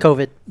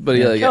COVID. But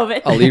yeah, like,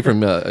 COVID. Ali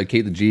from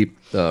Kate the Jeep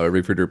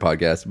Refrigerator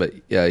podcast. But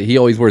yeah, he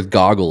always wears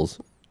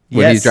goggles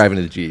when he's driving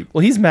the Jeep.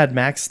 Well, he's Mad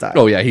Max style.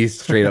 Oh yeah, he's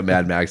straight up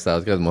Mad Max style.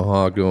 He's got a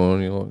mohawk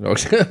going, you know.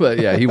 But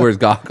yeah, he wears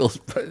goggles.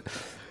 But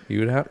you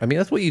would have. I mean,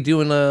 that's what you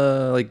do in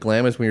like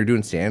Glamis when you're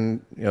doing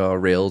sand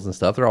rails and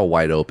stuff. They're all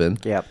wide open.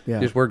 Yep.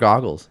 Yeah. Just wear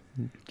goggles.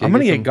 I'm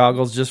gonna get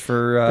goggles just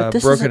for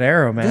Broken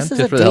Arrow, man. This is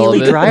Just a for the hell of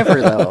daily it.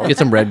 driver, though. Get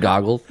some red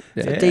goggles.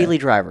 It's a daily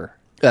driver.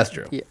 That's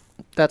true. Yeah,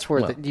 that's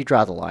where you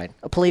draw the line.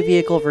 A play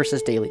vehicle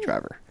versus daily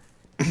driver.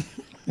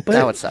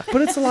 That would suck.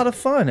 But it's a lot of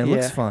fun. It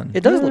looks fun.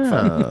 It does look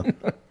fun.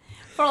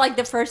 For like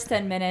the first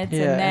 10 minutes,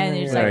 Yeah, and then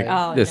you're just like,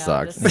 oh, this no,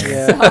 sucks. this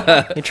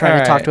You're trying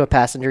to talk to a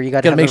passenger. You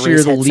got to make sure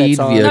you're the lead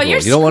vehicle. No, you're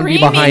You don't want to be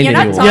screaming. behind You're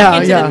not anyone.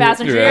 talking to the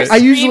passenger. You're right. You're I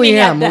usually screaming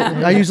am. at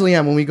them. I usually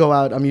am when we go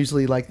out. I'm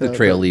usually like The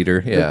trail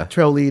leader. the Yeah.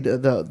 trail lead,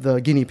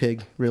 the guinea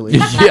pig. Really.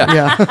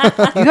 Yeah.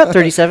 You got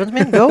 37th,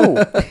 man.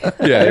 Go.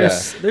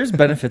 There's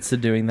benefits to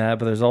doing that,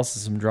 but there's also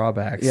some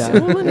drawbacks. Yeah.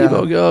 Well, let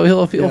him go.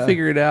 He'll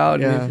figure it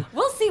out. Yeah.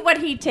 We'll see what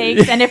he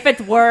takes, and if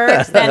it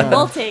works, then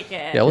we'll take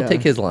it. Yeah, we'll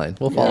take his line.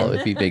 We'll follow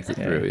if he makes it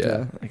through.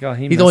 Yeah. Like, oh,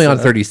 He's only on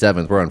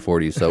 37th. We're on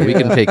 40, so we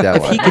can take that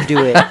If one. he could do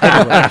it,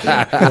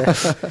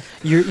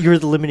 you're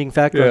the limiting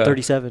factor on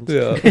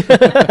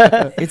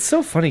 37s. It's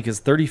so funny because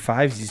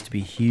 35s used to be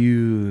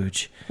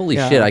huge. Holy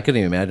shit! I couldn't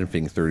even imagine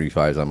fitting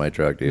 35s on my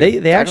truck,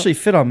 dude. They actually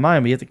fit on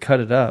mine, but you have to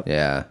cut it up.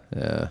 Yeah.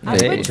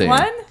 Which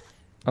one?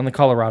 On the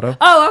Colorado.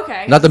 Oh,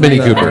 okay. Not the Mini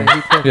Cooper.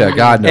 Yeah,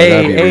 God no,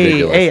 that'd be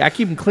ridiculous. Hey! I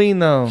keep them clean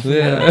though.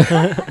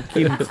 Yeah,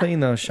 keep them clean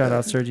though. Shout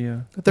out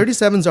Sergio. The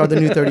 37s are the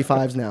new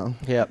 35s now.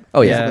 Yep.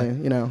 Oh yeah.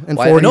 Basically, and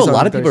Well, 40s I know a are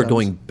lot the of people are 37s.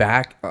 going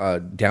back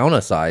down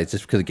a size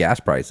just because of gas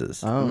prices.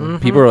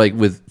 People are like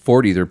with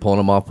 40s, they're pulling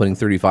them off, putting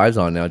 35s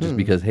on now just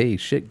because hey,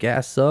 shit,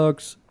 gas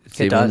sucks.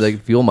 Saving them does.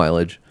 like fuel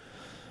mileage.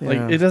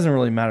 Like it doesn't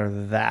really matter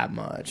that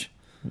much.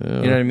 You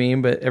know what I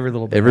mean? But every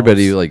little bit.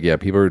 Everybody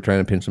helps. people are trying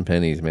to pinch some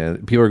pennies,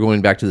 man. People are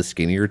going back to the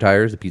skinnier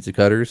tires, the pizza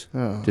cutters,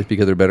 just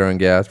because they're better on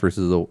gas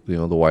versus the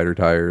the wider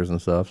tires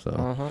and stuff.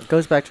 So It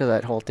goes back to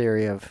that whole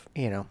theory of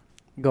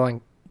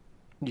going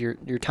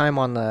your time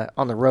on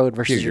the road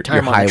versus your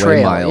time on the highway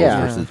trail. miles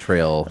Yeah. versus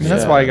trail. I mean,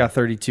 that's why I got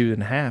 32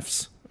 and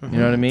halves. You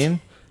know what I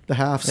mean? The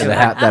halves.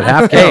 that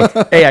half counts.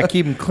 Hey, I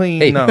keep them clean.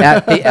 Hey, no.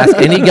 ask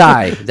any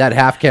guy. That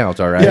half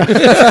counts, all right? Dude,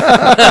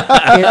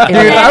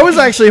 I was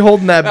actually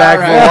holding that back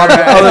for a lot of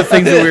other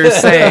things that we were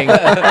saying.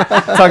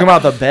 Talking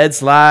about the bed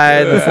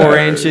slide, the 4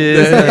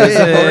 inches.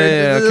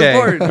 Okay,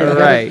 all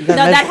right. No,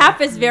 that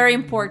half is very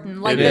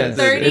important. Like It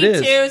the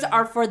is. 32s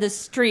are for the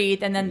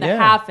street, and then the Yeah.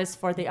 half is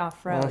for the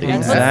off-road.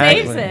 That's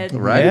Exactly. what saves it.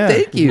 Right? Yeah.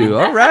 Thank you.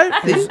 All right.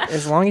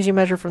 As long as you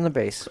measure from the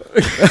base.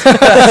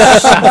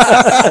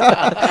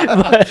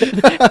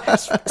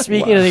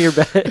 Speaking of your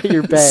bed.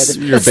 Your base.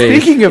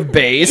 Speaking of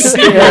bass,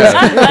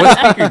 What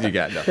speakers you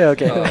got? No.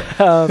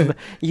 Okay.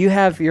 You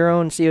have your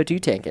own CO2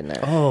 tank in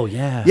there. Oh,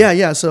 yeah.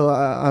 Yeah. So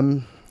I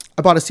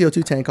bought a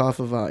CO2 tank off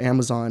of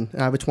Amazon.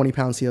 I have a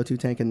 20-pound CO2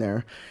 tank in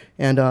there,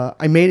 and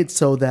I made it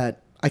so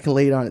that I can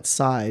lay it on its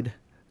side,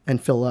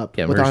 and fill up.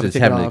 Yeah, without we're just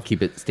having to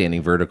keep it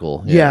standing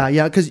vertical. Yeah,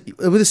 because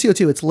with the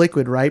CO2, it's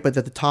liquid, right? But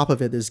at the top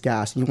of it is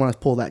gas, and you want to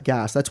pull that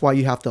gas. That's why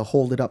you have to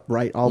hold it up,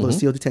 right? All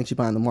those CO2 tanks you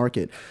buy on the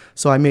market.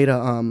 So I made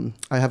I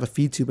have a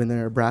feed tube in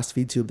there, a brass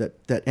feed tube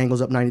that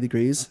angles up 90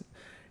 degrees,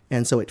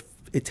 and so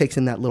it takes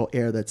in that little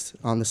air that's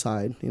on the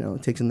side.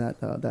 It takes in that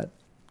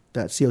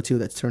CO2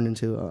 that's turned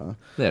into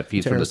it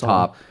feeds from the aerosol.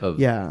 top of.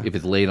 Yeah. If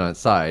it's laid on its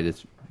side,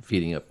 it's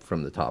feeding up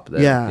from the top of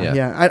that.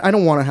 Yeah. I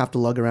don't want to have to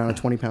lug around a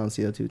 20-pound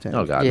CO2 tank.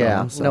 Oh God.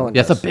 Yeah, No. so, no one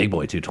That's does. a big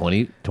boy too.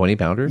 20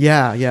 pounder.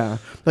 Yeah.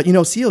 But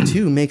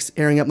CO2 makes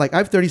airing up. Like I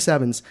have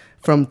 37s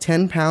from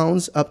 10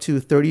 pounds up to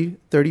 10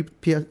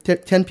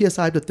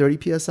 psi to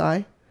 30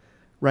 psi,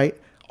 right?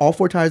 All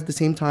 4 tires at the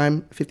same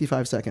time,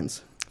 55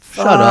 seconds.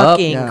 Shut up.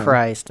 Fucking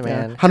Christ,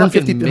 man.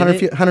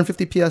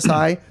 150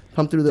 psi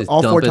pump through Just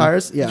all 4 dumping.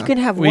 tires. Yeah. You can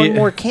have one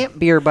more camp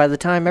beer by the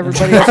time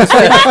everybody else is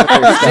finished with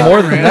their stuff.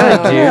 More than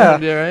that,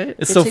 dude. Yeah, right.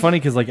 It's so funny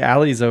because like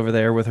Allie's over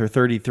there with her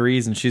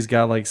 33s and she's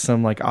got like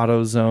some like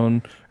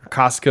AutoZone or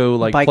Costco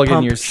like Bike plug in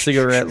pump. your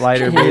cigarette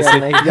lighter Yeah,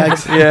 basically.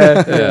 Yikes.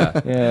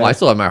 Yeah. Well, I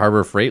still have my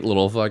Harbor Freight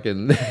little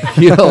fucking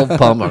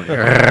pump.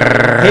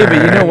 Hey, but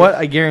you know what?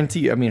 I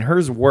guarantee you. I mean,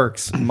 hers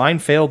works. Mine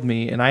failed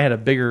me, and I had a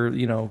bigger,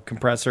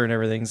 compressor and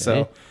everything.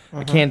 So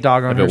I can't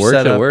dog on If her it works,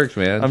 setup. it works,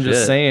 man. I'm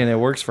just Shit. saying it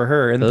works for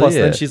her. And Hell plus,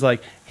 yeah. then she's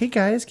like, "Hey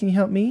guys, can you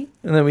help me?"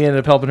 And then we ended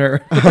up helping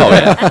her. Oh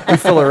yeah. We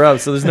fill her up,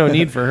 so there's no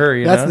need for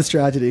her. That's know? the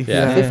strategy.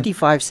 Yeah.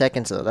 55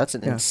 seconds, though. That's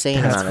an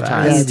insane That's amount of fast.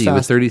 time. Yeah, it's Easy with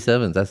fast.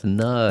 37s. That's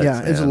nuts.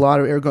 Yeah, there's a man. lot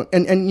of air going.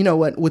 And you know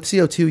what? With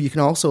CO2, you can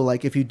also,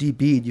 like, if you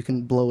debead, you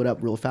can blow it up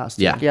real fast.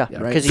 too. Yeah. Yeah, right?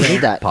 because you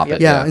need that. Pop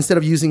it. Yeah, Yeah. instead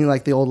of using,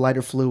 like, the old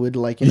lighter fluid,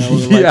 like,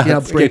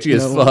 it's sketchy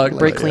as fuck.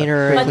 Brake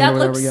cleaner. But that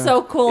whatever, looks yeah.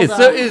 so cool. It's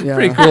though. it's Yeah.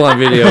 pretty cool on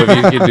video if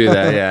you can do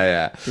that.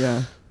 Yeah.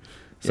 Yeah.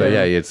 So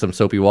yeah, you had some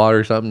soapy water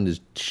or something,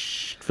 just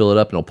fill it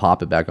up and it'll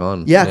pop it back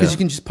on. Yeah, because you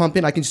can just pump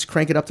in. I can just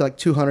crank it up to like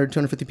 200,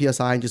 250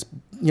 psi and just,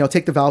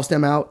 take the valve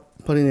stem out,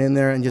 put it in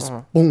there, and just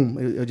boom,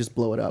 it'll just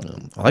blow it up.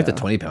 I like the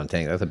 20-pound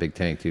tank. That's a big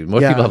tank, too.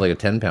 Most Yeah. people have like a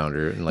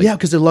 10-pounder. And like, Yeah,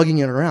 because they're lugging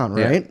it around,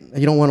 Yeah. right?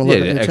 You don't want to Yeah,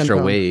 look at the extra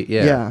weight,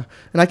 yeah. Yeah,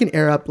 and I can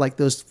air up like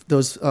those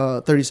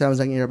 37s.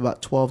 I can air up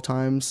about 12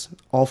 times,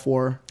 all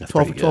 4, That's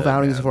 12 pretty good,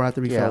 outings man. before I have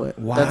to refill Yeah, it.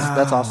 Wow.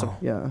 that's awesome.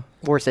 Yeah.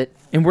 Worth it.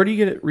 And where do you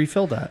get it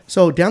refilled at?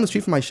 So down the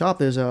street from my shop,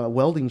 there's a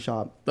welding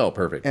shop, oh,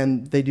 perfect.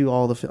 and they do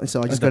all the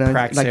so I just the go down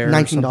Praxair like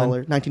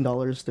or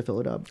 $19 to fill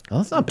it up. Oh,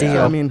 that's not So, bad.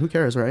 I mean, who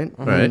cares, right?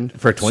 I mean, Right?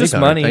 For a 20 just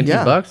pounder, money. 19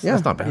 Yeah, bucks? yeah.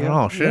 That's not bad.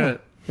 Oh,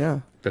 shit. yeah.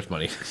 That's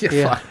money.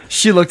 Yeah. Fuck.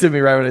 She looked at me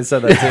right when I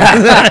said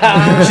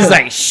that too. She's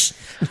like, "Shh."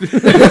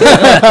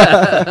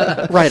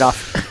 Right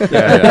off.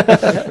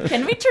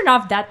 Can we turn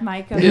off that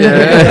mic?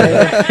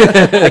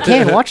 Okay? I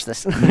can't watch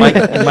this.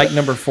 Mic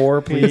number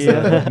 4, please.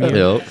 mute.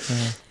 Nope.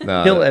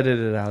 No. He'll edit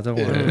it out. Don't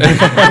worry.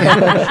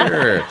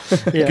 Sure.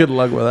 Yeah. Good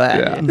luck with that.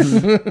 Yeah.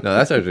 No,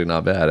 that's actually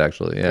not bad,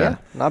 actually. Yeah, Yeah.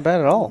 not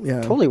bad at all.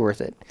 Yeah. Totally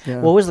worth it. Yeah.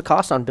 What was the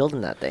cost on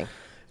building that thing?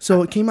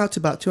 So it came out to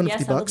about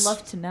 250 Yes, I would bucks.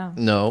 love to know.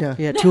 No. Yeah.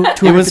 Yeah,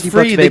 It was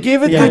free. They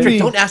gave it to me.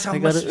 Don't ask how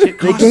much They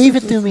gave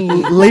it to me.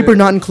 Labor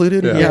not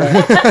included.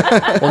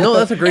 Yeah. Well, no,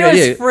 that's a great It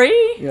was idea.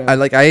 free.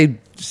 I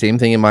same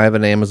thing in my, I have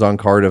an Amazon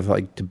card of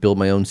like to build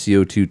my own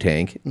CO2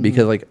 tank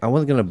because like I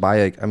wasn't gonna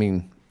buy like, I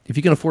mean, if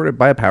you can afford it,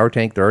 buy a power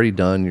tank. They're already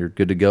done. You're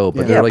good to go.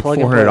 But Yeah. they're Yeah, like plug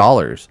and play.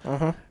 $400.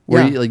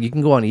 Where Yeah. you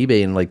can go on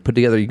eBay and like put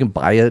together. You can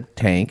buy a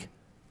tank,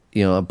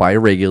 buy a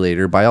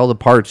regulator, buy all the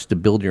parts to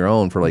build your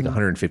own for like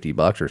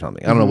 $150 or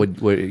something. I don't know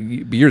what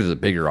yours is a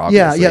bigger,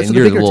 obviously. yeah, and so the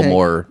yours is a bigger little tank.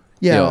 more,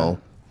 Yeah.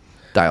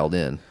 dialed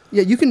in.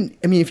 Yeah, you can.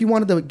 I mean, if you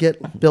wanted to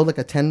build like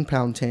a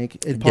 10-pound tank,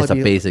 it'd probably Just a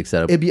be basic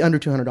setup. It'd be under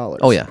 $200.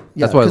 Oh yeah,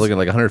 that's why I was 'cause- looking at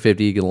like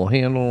 150. You get a little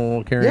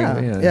handle carrying.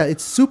 Yeah,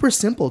 it's super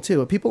simple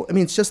too. People, I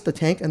mean, it's just the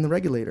tank and the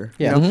regulator.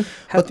 Yeah. You know?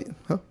 How- But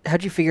huh?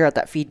 How'd you figure out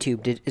that feed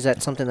tube? Is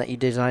that something that you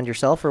designed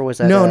yourself, or was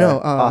that No.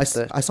 off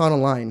I saw it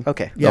online.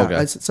 Okay. Yeah,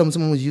 Okay.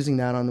 someone was using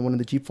that on one of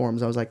the Jeep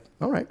forums. I was like,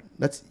 all right,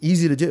 that's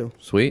easy to do.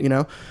 Sweet.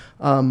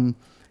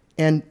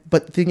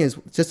 But the thing is,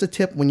 just a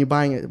tip when you're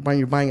buying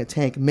a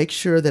tank, make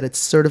sure that it's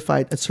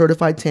a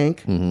certified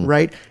tank,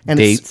 right? And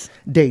Dates.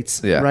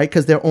 Dates, Yeah. right?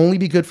 Because they'll only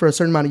be good for a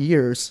certain amount of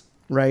years,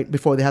 right?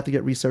 Before they have to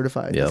get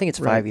recertified. Yeah. I think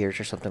it's Right. 5 years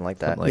or something like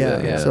that. Something like yeah.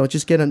 that, yeah. So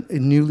just get a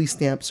newly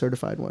stamped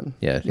certified one.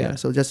 Yeah.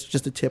 So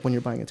just a tip when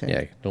you're buying a tank.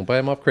 Yeah, don't buy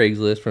them off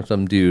Craigslist from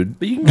some dude.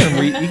 But you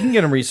can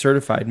get them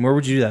recertified. And where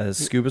would you do that? A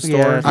scuba store?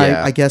 Yeah.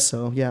 Yeah. I guess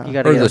so. Yeah. You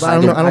got to Or get the it I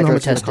don't know how hydro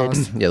much it tested.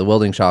 costs. Yeah, the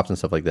welding shops and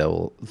stuff like that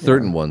will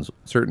certain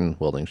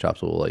welding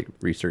shops will like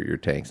recert your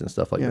tanks and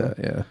stuff like that.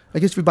 Yeah. I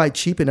guess if you buy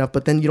cheap enough,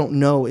 but then you don't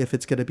know if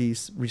it's going to be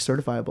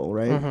recertifiable,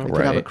 right? It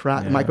could have a Right.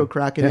 crack, micro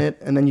crack in it,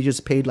 and then you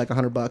just paid like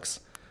 $100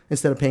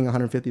 instead of paying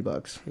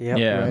 $150. Yep.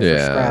 Yeah. Right, for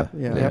Yeah. scrap.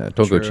 Yeah. Yeah.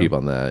 Don't go True. cheap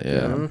on that.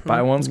 Yeah.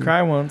 Buy once,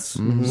 cry once.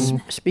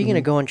 Speaking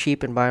of going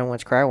cheap and buying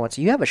once, cry once,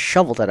 you have a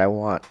shovel that I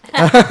want.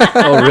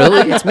 Oh,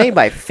 really? It's made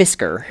by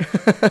Fisker.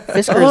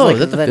 Fisker Oh, is like is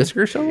that the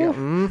Fisker shovel?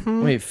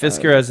 Wait,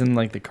 Fisker as in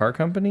like the car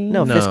company?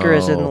 No, Fisker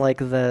is in No. like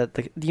the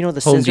you know the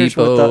Home scissors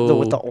Depot.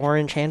 with the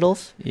orange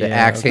handles. Yeah. The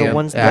axe The hand,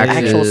 ones- the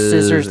actual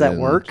scissors that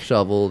and work?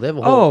 Shovel. They have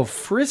a whole. Oh,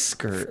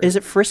 Frisker. Is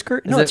it Frisker?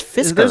 No, it's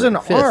Fisker. There's an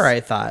Fisk. R, I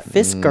thought.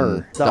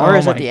 Fisker. The Oh R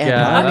is my at the end.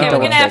 God. we're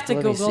gonna have to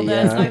Google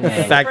this.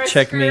 Okay. Fact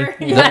check me.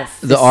 Yes.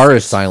 The R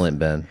is silent,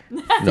 Ben.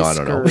 No, I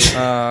don't know.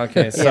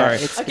 Okay, sorry.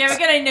 Okay, we're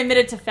gonna admit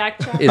it to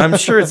fact check. I'm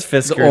sure it's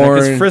Fisker.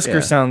 orange, Because Frisker yeah.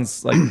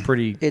 sounds like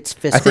pretty. It's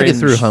Fisker. I think it's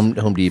through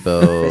Home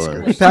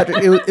Depot.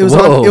 Patrick, it was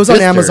Whoa, on Fisker.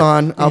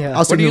 Amazon. I'll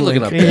What send are you you a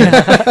looking link.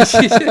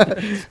 up?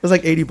 It was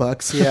like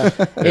 $80. Yeah,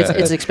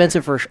 it's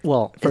expensive for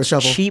For a it's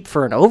shovel. cheap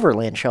for an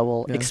overland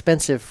shovel, Yeah.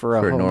 expensive for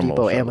a For a Home normal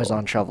Depot, shovel.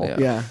 Amazon shovel.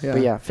 Yeah. Yeah.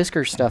 But yeah,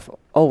 Fisker stuff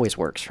always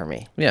works for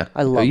me. Yeah.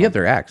 I love You have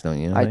them. their axe, don't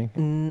you?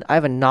 I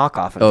have a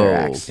knockoff of Oh, their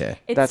axe. okay.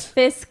 It's That's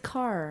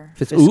Fisker.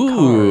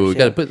 Ooh, cars,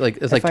 got to yeah. put like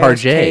it's like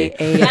Tarjay.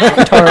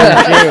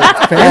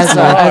 Tarjay.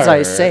 as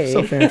I say,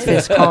 So fancy.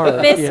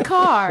 Fisker.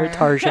 Fisker.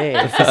 Tarjay.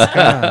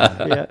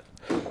 Yeah.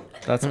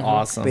 That's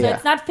awesome. But So yeah.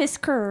 it's not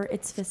Fisker,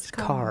 it's Fisker.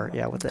 Car.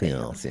 Yeah, with the.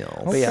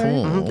 But But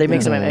yeah, they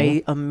make some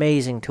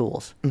amazing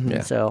tools.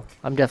 Yeah. So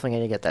I'm definitely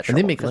gonna get that. And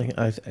they shovel make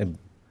 'cause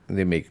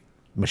they make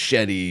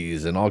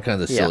machetes and all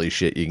kinds of Yeah. silly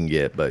shit you can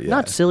get. But yeah,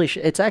 not silly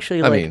shit. It's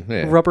actually I like mean,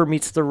 yeah. rubber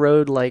meets the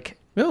road. Like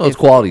No, it's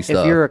quality If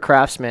stuff. you're a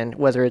craftsman,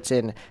 whether it's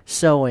in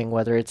sewing,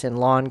 whether it's in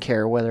lawn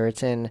care, whether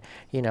it's in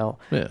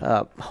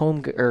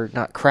home or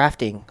not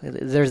crafting,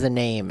 there's a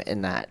name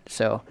in that.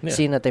 So Yeah.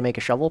 seeing that they make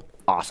a shovel,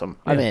 awesome.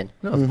 I'm in.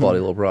 No, it's a quality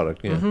little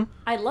product. Yeah.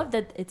 I love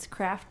that it's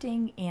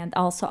crafting and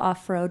also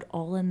off-road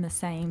all in the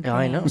same Yeah,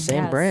 I know, thing.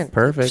 same Yes. brand.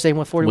 Perfect. Same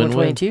with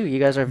 4122. You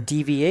guys have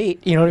DV8.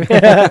 You know what I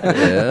mean?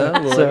 Yeah,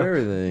 love So-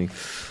 everything.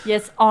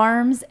 Yes,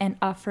 arms and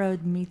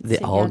off-road meet They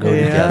together. all go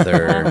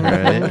together.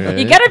 Right?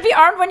 You gotta be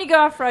armed when you go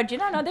off-road. You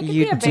don't know, there could be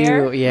You a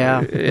bear. do,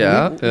 yeah.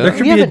 Yeah. There Yeah.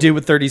 could be a dude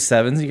with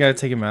 37s. You got to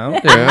take him out.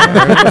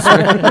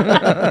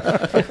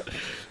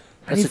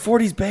 I need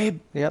 40s, babe.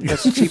 Yep,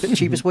 that's the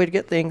cheapest way to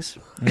get things.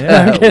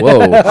 Yeah. Whoa.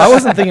 I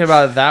wasn't thinking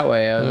about it that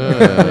way.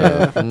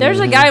 There's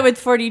a guy with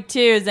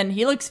 42s, and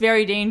he looks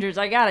very dangerous.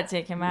 I gotta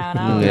take him out.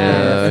 I don't know.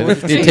 Yeah.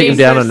 You take him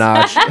down a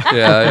notch.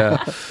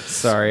 Yeah.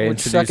 Sorry, Would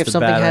suck if introduced a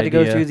something bad had to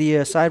go idea. through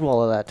the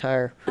sidewall of that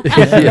tire.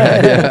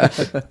 Yeah.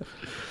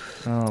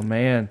 Oh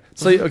man.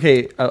 So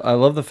okay, I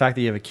love the fact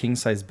that you have a king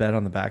size bed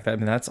on the back. I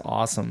mean, that's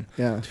awesome.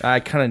 Yeah.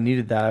 I kind of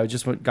needed that. I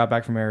just got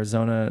back from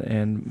Arizona,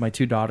 and my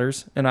two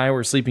daughters and I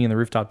were sleeping in the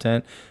rooftop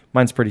tent.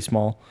 Mine's pretty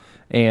small,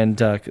 and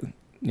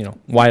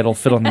why it'll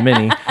fit on the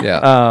mini.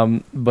 Yeah.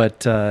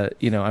 But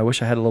I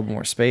wish I had a little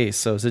more space.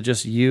 So is it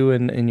just you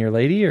and your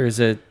lady, or is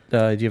it? Do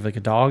you have like a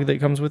dog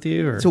that comes with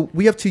you? Or? So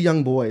we have two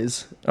young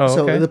boys. Oh,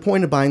 so okay. the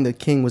point of buying the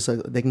King was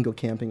they can go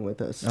camping with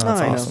us. Oh, that's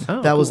I know. awesome.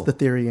 Oh, That was cool. the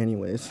theory,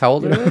 anyways. How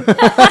old are they?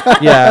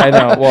 Yeah, I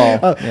know.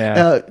 Well,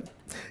 yeah.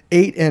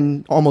 8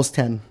 and almost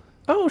 10.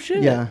 Oh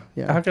shit. Yeah.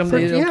 How come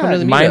they don't come to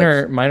the Mine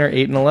meetups? are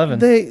 8 and 11.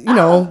 They,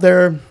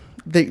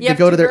 they You have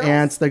go to two their girls?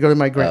 aunts. They go to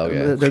my Oh,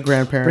 yeah. their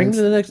grandparents. Bring them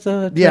to the next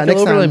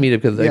next Overland time.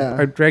 meetup because Yeah.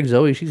 I dragged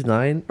Zoe. She's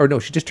 9, or no,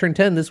 she just turned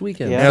 10 this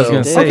weekend. Yeah, I was so-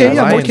 gonna say. Okay,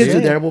 yeah, more Lions, kids yeah.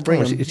 are there. We'll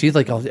bring Oh, them. she's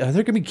like, are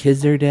there gonna be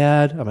kids there,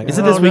 Dad? I'm like, Is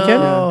it this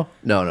weekend? No.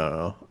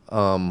 No.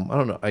 I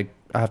don't know.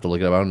 I have to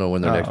look it up. I don't know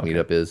when their next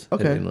meetup is in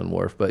Okay. Inland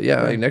Wharf. But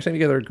yeah, like, next time you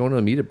guys are going to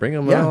the meetup, bring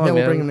them. Yeah, on, we'll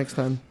bring man. them next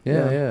time.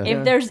 Yeah.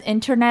 If there's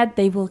internet,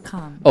 they will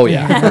come. Oh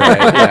yeah,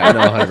 right. Yeah,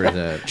 no,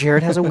 100%.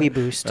 Jared has a Wii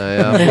Boost.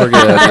 Yeah, we're good.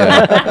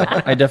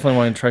 Yeah. I definitely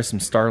want to try some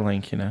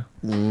Starlink.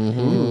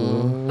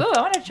 Ooh,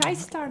 I want to try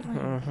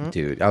Starlink.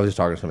 Dude, I was just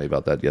talking to somebody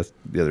about that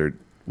the other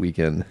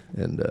weekend,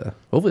 and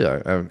hopefully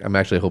I'm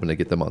actually hoping to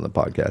get them on the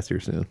podcast here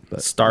soon. But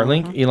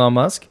Starlink, Elon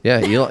Musk. yeah,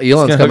 Elon's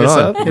gonna coming hook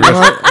us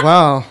on. up?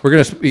 Wow.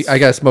 I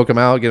gotta smoke him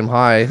out, get him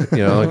high.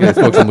 Gotta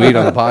smoke some weed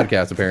on the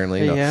podcast.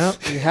 Apparently, no. Yeah,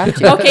 you have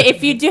to. Okay,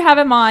 if you do have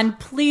him on,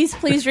 please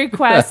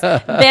request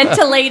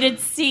ventilated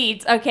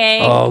seats,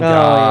 okay? Oh yeah.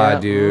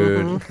 god,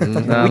 dude.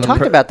 We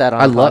talked about that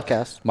on I the love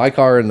podcast. my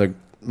car and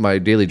my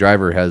daily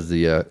driver has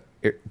the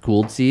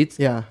cooled seats.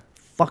 Yeah.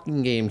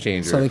 Fucking game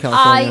changer. Southern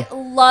I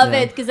California. love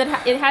it because it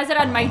has it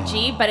on my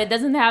Jeep, but it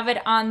doesn't have it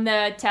on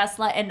the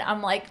Tesla, and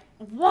I'm like,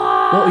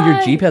 what? Oh,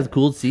 your Jeep has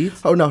cooled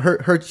seats? Oh no,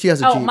 her she has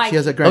a Oh, Jeep. my- She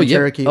has a Grand yeah.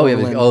 Cherokee. Oh, yeah.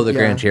 Overland. The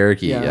Grand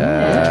Cherokee. Yeah.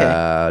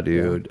 Yeah,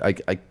 dude.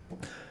 I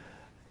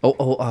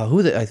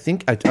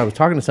was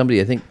talking to somebody.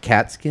 I think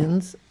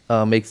Catskins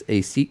makes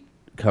a seat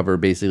cover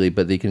basically,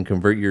 but they can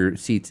convert your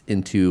seats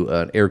into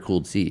an air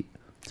cooled seat,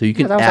 so you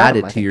can that was add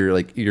Adam, it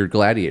I to your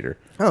Gladiator.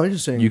 Oh,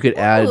 interesting. You could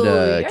add Ooh,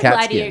 your Gladiator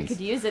Catskins.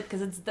 could use it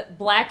because it's the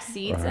black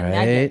seats and that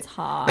Right. gets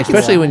hot.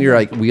 Especially when you're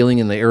like wheeling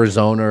in the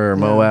Arizona or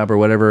Moab or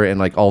whatever, and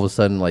like all of a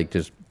sudden like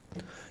just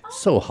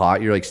so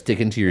hot, you're like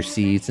sticking to your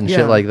seats and shit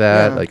Yeah, like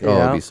that. yeah. Like,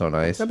 Yeah. it'd be so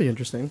nice. That'd be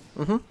interesting.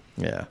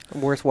 Yeah,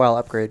 Worthwhile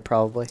upgrade,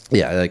 probably.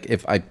 yeah. Like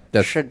if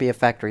that's Should be a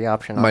factory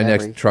option. my on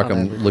next every- truck on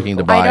I'm every looking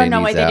to vehicle. buy. I don't know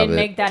why needs they to have didn't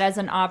it. make that as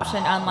an option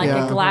on like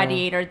Yeah. a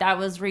Gladiator. That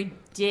was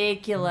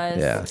ridiculous.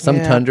 Yeah, some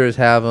Yeah. Tundras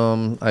have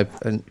them.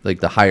 Like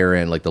the higher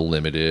end, like the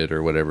Limited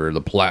or whatever,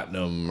 the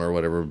Platinum or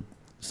whatever,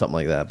 something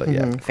like that. But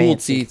yeah, cooled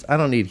Fancy. seats. I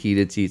don't need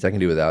heated seats. I can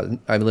do without.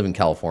 I live in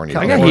California.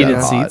 I It's got never heated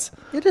that hot. seats.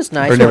 It is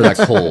nice. Or never that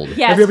cold.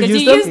 Yes, Have you ever because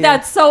used you them? use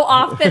that so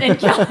often in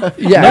California.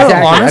 Yeah, No,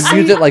 exactly. honestly- I've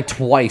used it like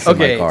twice in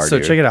Okay, my car. so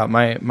dude. check it out.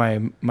 My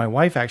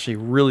wife actually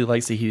really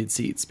likes the heated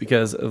seats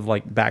because of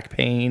like back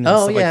pain and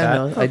Oh stuff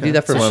yeah, like that. no, I do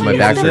that for So one of she my uses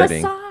back the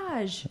hurting. massage.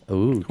 massage.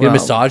 Ooh, get a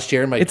massage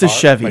chair in my It's car, a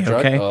Chevy, my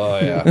truck? okay? Oh,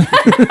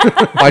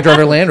 yeah. My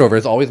driver Land Rover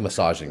is always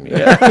massaging me.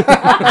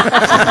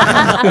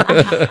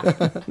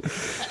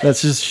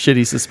 That's just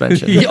shitty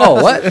suspension.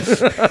 Oh, what?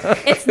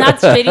 It's not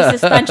shitty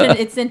suspension.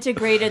 It's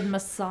integrated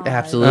massage.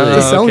 Absolutely.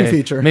 It's a selling okay.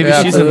 feature. Maybe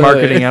Yeah, she's in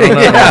absolutely. marketing. I don't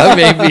know. Yeah,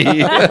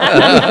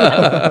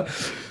 maybe.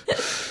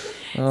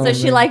 So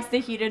she likes the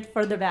heated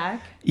for the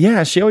back.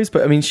 Yeah, she always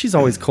put. I mean, she's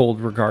always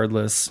cold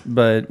regardless,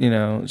 but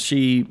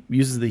she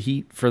uses the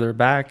heat further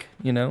back.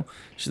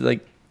 She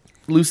like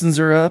loosens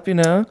her up.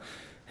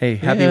 Hey,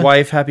 happy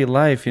wife, happy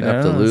life.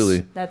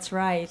 Absolutely. That's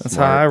right. That's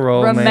how I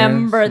roll.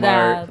 Remember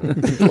man.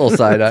 that. Little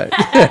side eye.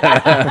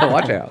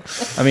 Watch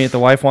out. I mean, if the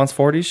wife wants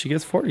 40s, she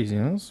gets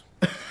 40s.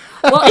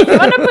 Well, if you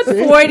want to put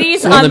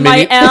 40s On on the my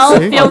mini- L,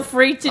 feel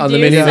free to On the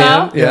do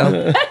minivan. so.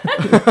 Yeah.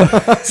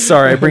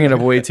 Sorry, I bring it up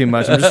way too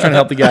much. I'm just trying to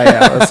help the guy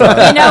out. That's all.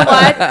 You know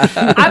what?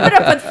 I'm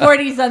going to put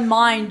 40s on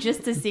mine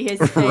just to see his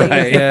face.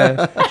 Right.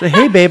 Yeah. Say,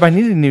 hey, babe, I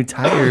needed new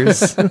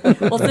tires.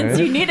 Well, since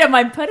you need them,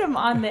 I put them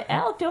on the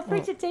L. Feel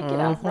free to take it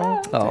off.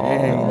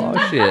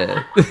 Oh,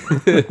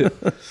 shit.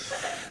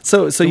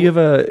 So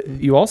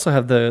you also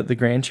have the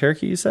Grand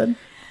Cherokee, you said?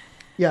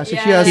 Yeah, so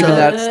Yes. she has Keeping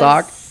that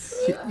stock?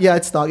 Yeah,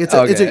 it's stock.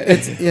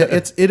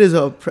 It is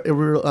a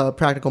real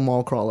practical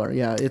mall crawler.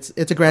 Yeah, it's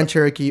a Grand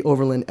Cherokee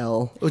Overland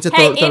L. It's a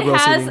Hey, third it row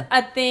has seating.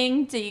 a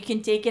thing so you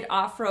can take it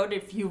off-road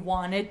if you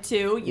wanted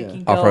to. You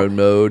can go. Off-road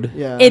mode.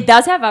 Yeah, It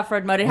does have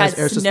off-road mode. It has has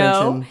air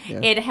snow.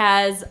 suspension, yeah. It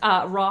has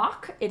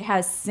rock. It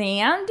has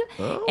sand.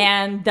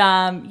 And,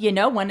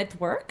 when it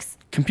works.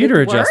 Computer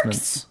it works.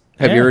 adjustments.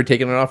 Have Yeah. you ever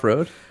taken it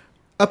off-road?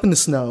 up in the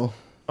snow.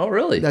 Oh,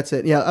 really? That's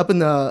it. Yeah, we're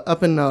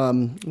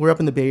up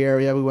in the Bay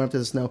Area. We went up to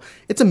the snow.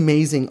 It's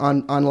amazing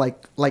on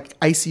like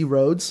icy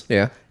roads.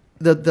 Yeah.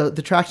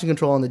 The traction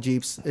control on the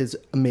Jeeps is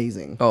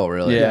amazing. Oh,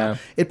 really? Yeah.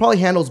 It probably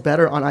handles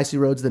better on icy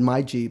roads than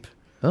my Jeep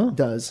Oh.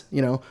 does.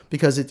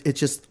 Because it's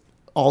just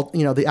all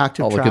the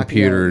active All the track,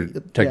 computer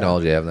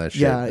technology yeah. having that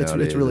shit. Yeah, it's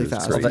nowadays really is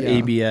fast. All crazy. the Yeah.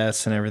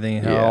 ABS and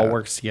everything, how it Yeah. all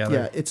works together.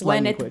 Yeah, it's When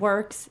lightning it quick.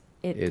 works,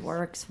 it It's-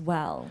 works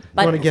well.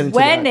 wanna But get into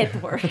when that.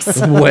 it works.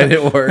 When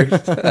it works.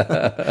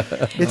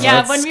 Yeah,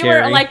 that's when we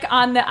scary. were like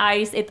on the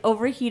ice, it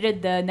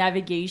overheated the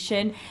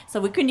navigation,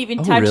 so we couldn't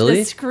even touch really?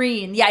 the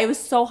screen. Yeah, it was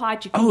so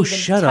hot you couldn't Oh, even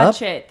shut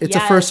touch up. it. It's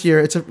Yes. a first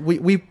year.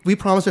 We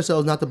promised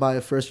ourselves not to buy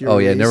a first year. Oh,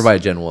 yeah. release. Never buy a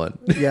Gen 1.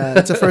 Yeah,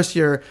 it's a first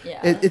year.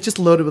 Yeah. It's just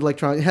loaded with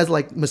electronics. It has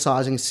like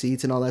massaging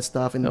seats and all that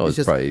stuff, and Oh, it's it's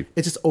just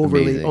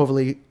probably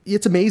overly amazing.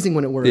 It's amazing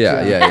when it works.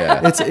 Yeah,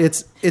 yeah.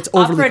 It's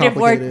overly Operative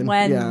work complicated.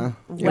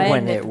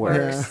 when it it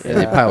works. works. Yeah,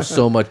 they pile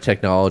so much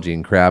technology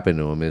and crap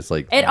into them. It's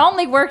like, It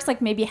only works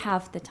like maybe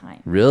half the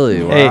time.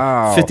 really? Hey,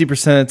 Wow.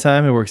 50% of the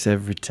time, it works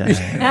every time.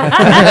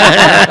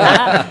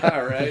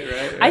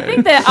 I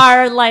think that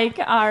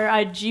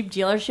our Jeep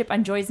dealership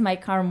enjoys my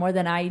car more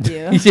than I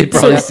do. You should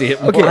probably see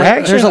it more. Okay, I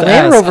actually There's a have to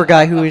Land ask- Rover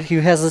guy who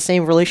has the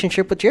same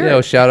relationship with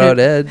Jared. Shout out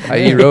Ed.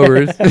 IE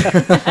Rovers.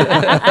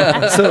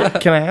 So,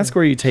 can I ask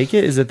where you take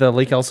it? Is it the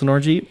Lake Elsinore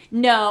Jeep?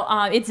 No,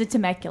 it's a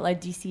Temecula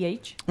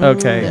DCH.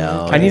 Okay.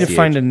 No, I need to DCH.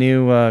 find a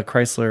new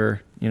Chrysler,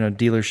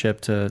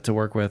 dealership to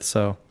work with.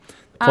 So,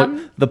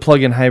 the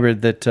plug-in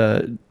hybrid that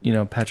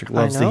Patrick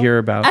loves to know. hear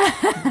about.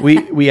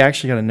 we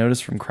actually got a notice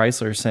from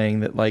Chrysler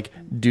saying that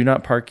do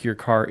not park your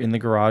car in the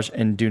garage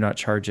and do not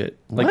charge it.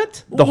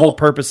 What? The whole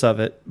purpose of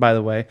it, by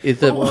the way.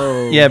 It's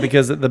a Yeah,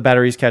 because the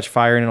batteries catch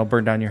fire and it'll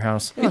burn down your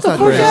house. That's not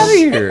fuck great. out of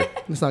here.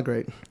 It's not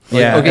great.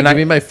 Yeah, Okay, and give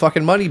me my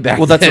fucking money back.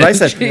 well, that's what I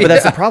then. said. But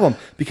that's the problem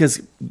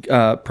because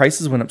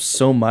prices went up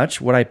so much.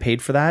 What I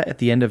paid for that at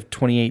the end of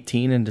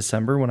 2018 in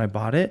December when I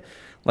bought it,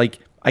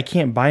 I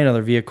can't buy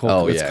another vehicle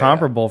Oh, that's yeah,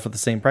 comparable for the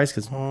same price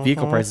because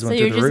vehicle prices So went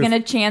you're through the just roof.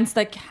 gonna chance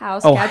the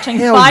house Oh, catching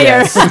hell fire.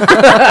 yes.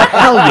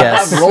 Hell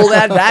yes. Roll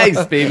that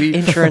dice, baby.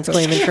 Insurance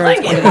claim, Like,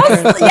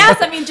 insurance claim. yes,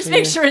 I mean, just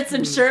make sure it's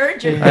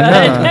insured. You're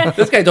good.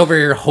 This guy's over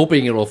here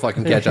hoping it'll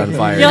fucking catch on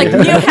fire. You're like,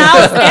 new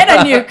house and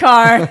a new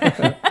car.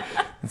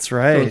 That's Throw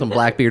right. some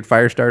Blackbeard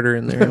fire starter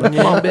in there. Like,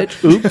 come on,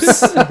 bitch.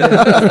 Oops.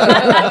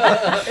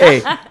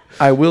 Hey,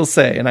 I will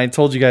say, and I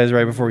told you guys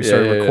right before we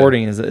started Yeah.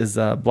 recording, is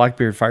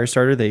Blackbeard Fire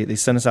Starter. They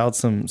sent us out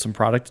some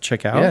product to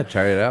check out. Yeah,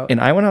 try it out. And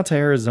I went out to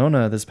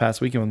Arizona this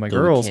past weekend with my We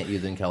girls. can't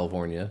use it in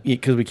California.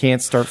 Because we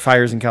can't start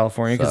fires in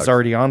California because it's Sucks.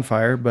 already on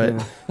fire. But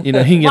you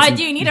can get Why some,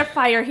 do you need a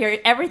fire here?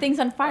 Everything's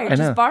on fire. I know.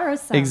 Just borrow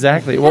some.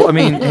 Exactly. Well, I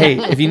mean, hey,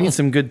 if you need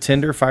some good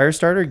Tinder fire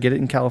starter, get it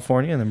in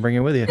California and then bring it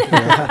with you.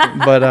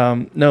 But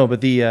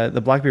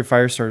the Blackbeard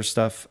fire starter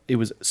stuff, it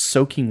was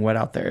soaking wet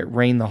out there. It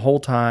rained the whole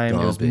time.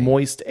 It was Dumping.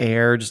 moist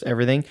air, just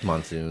everything.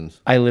 Monsoons.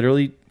 I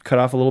literally cut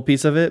off a little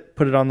piece of it,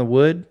 put it on the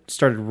wood,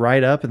 started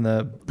right up in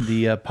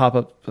the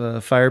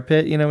pop-up fire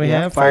pit, we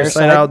have.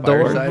 Fireside.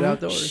 Outdoor. Fireside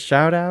Outdoors.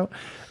 Shout out.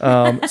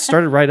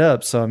 Started right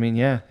up. So, I mean,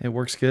 yeah, it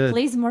works good.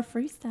 Please, more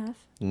free stuff.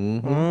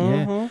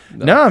 Yeah.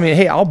 No, I mean,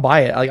 hey, I'll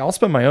buy it. I'll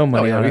spend my own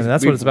money on it.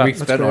 That's what it's about. We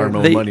spent our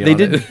own They money on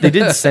did it. they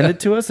did send it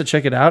to us to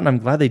check it out, and I'm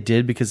glad they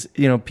did because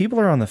people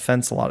are on the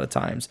fence a lot of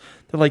times.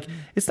 They're like,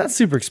 it's not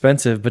super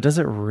expensive, but does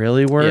it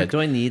really work? Yeah, do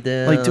I need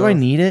that? do I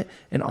need it?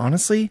 And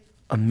honestly,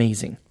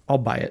 amazing. I'll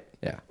buy it.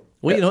 Yeah.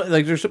 Well, you know,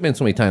 like there's been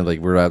so many times like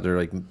we're out there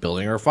like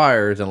building our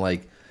fires and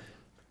like,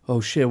 oh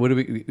shit, what do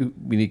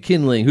we need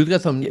kindling? Who's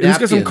got some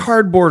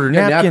cardboard or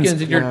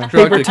napkins in your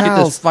truck to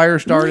get this fire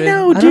started?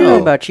 No, dude. I don't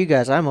know about you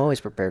guys. I'm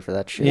always prepared for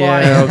that shit.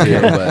 Yeah,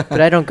 okay.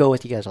 But I don't go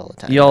with you guys all the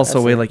time. You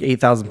also weigh like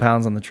 8,000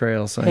 pounds on the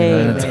trail, so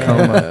hey, in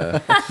Tacoma.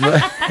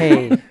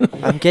 Hey,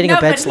 I'm getting a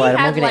bed slide.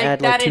 I'm going to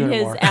add like 2 in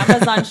his more.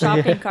 Amazon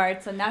shopping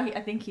cart, so now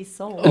I think he's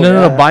sold.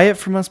 No, buy it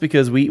from us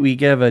because we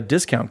give a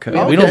discount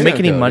code. We don't make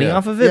any money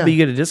off of it, but you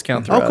get a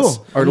discount through us.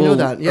 Cool. Our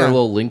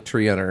little link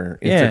tree on our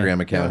Instagram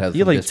account has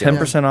you like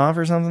 10% off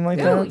or something like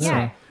that.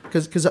 Yeah.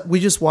 Because we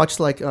just watched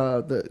like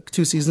the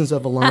 2 seasons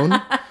of Alone.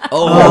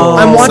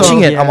 I'm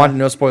watching it. I want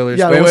no spoilers.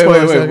 Yeah,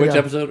 wait. Which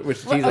episode? Which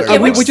season? Okay,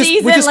 which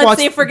season? We just Let's watched,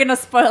 see if we're gonna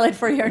spoil it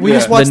for you. We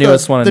just watched the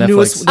newest one on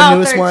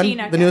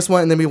Netflix. The newest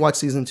one, and then we watched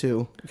season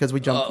 2 because we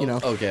jumped.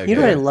 Okay. You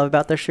know what I love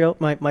about this show?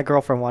 My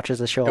girlfriend watches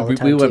the show all the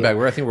time. We went back.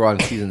 I think we're on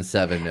season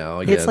 7 now.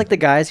 Again. It's like the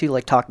guys who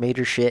like talk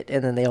major shit,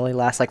 and then they only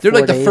last like they're 4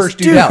 like days. the first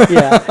dude out.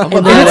 Yeah, I'm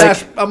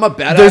a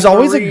badass. There's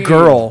always a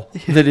girl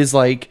that is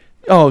like,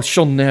 oh,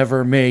 she'll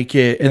never make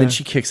it, and then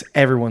she kicks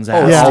everyone's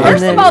ass. yeah.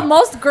 First of all,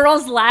 most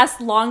girls last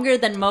longer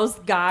than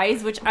most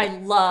guys, which I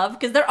love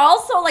because they're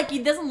also like,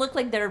 it doesn't look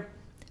like they're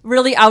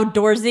really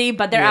outdoorsy,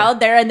 but they're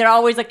out there and they're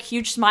always like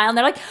huge smile and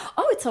they're like,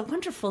 oh, it's a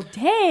wonderful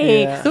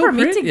day for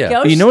me to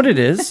go. You know what it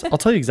is? I'll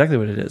tell you exactly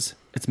what it is.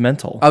 It's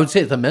mental. I would say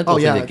it's a mental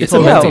thing. That it's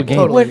a mental game.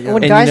 Totally,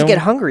 when guys get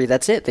hungry,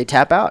 that's it. They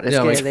tap out.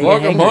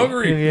 Fuck, I'm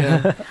hungry.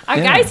 A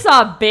guy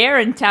saw a bear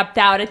and tapped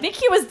out. I think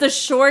he was the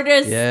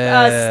shortest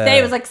stay.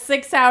 It was like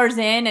 6 hours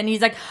in, and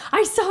he's like,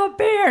 I saw a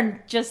bear,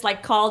 and just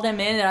like called him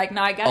in. They're like,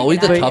 no, I got. Always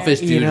the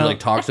toughest dude who like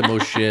talks the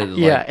most shit.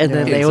 Yeah, and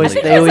then they always I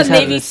think he was a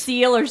Navy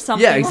SEAL or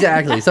something. Yeah,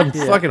 exactly. Some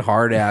fucking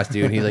hard ass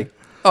dude. He's like,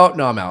 oh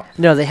no, I'm out.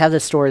 No, they have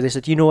this story. They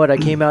said, you know what? I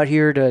came out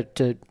here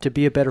to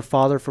be a better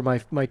father for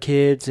my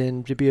kids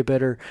and to be a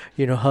better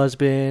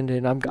husband.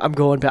 And I'm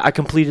going back. I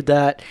completed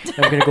that.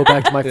 I'm gonna go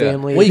back to my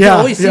family. Well, you can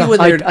always see when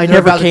they're never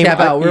about came to tap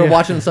out. We were yeah.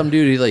 watching some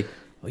dude. He's like,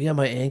 oh yeah,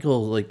 my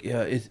ankle. Like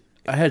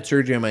I had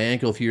surgery on my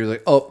ankle a few years.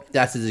 Like, oh,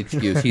 that's his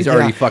excuse. He's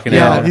already fucking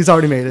out. Yeah, he's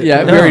already made it.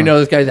 Yeah, we already know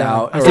this guy's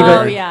out.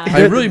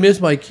 I really miss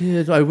my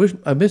kids.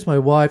 I miss my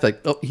wife.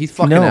 Like, oh, he's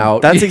fucking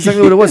out. That's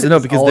exactly what it was. No,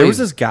 because there was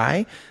this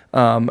guy.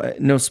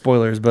 No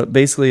spoilers, but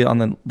basically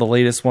on the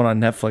latest one on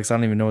Netflix, I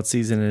don't even know what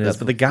season it is,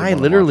 but the guy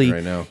literally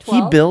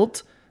he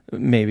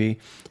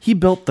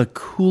built the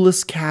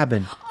coolest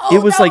cabin. Oh,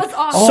 it was like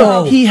awesome.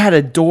 So he had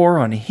a door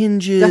on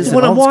hinges. That's and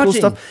what all I'm this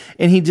watching. cool stuff,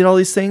 and he did all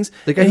these things.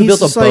 The guy who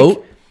built a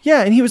boat.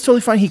 Yeah, and he was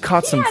totally fine. He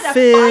caught some had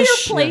fish.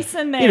 A fireplace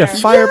in there. He had a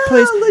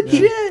fireplace.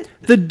 Legit.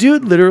 The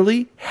dude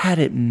literally had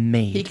it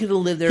made. He could have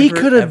lived there. He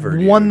could have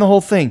won the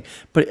whole thing.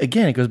 But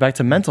again, it goes back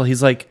to mental.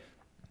 He's like,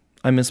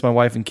 I miss my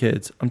wife and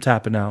kids. I'm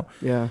tapping out.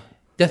 Yeah.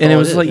 And it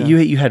was like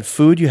you had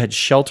food, you had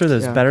shelter that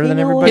was better than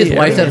everybody. His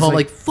wife's at home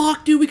like,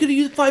 fuck, dude, we could have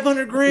used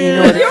 $500,000. You were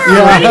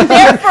already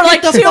there for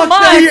like 2 months.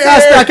 Get your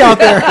ass back out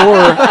there.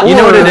 Or you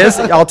know what it is?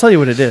 I'll tell you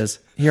what it is.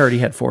 He already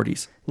had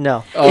 40s.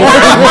 No. He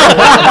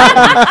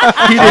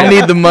didn't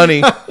need the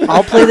money.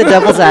 I'll play the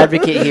devil's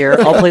advocate here.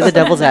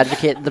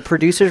 The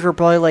producers were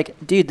probably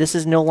like, dude, this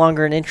is no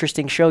longer an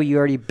interesting show. You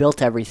already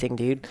built everything,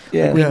 dude.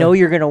 Yeah. Like, we know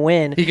you're going to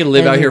win. He could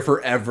live out here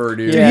forever,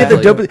 dude.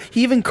 Dude,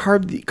 he even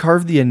carved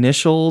the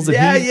initials.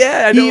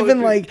 And he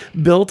even like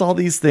built all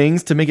these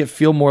things to make it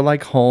feel more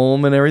like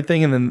home and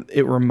everything. And then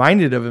it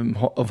reminded him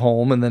of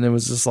home. And then it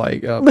was just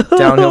like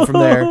downhill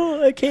from there.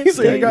 I can't He's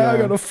like, I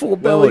got a full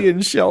belly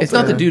and shelter. It's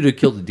not the dude who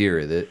killed the deer,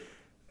 is it?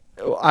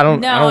 I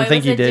don't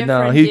think he did.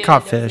 No, he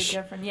caught fish.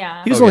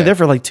 Yeah. He was only there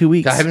for like 2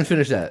 weeks. I haven't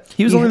finished that.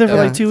 He was only there for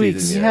like 2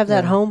 weeks. You have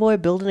that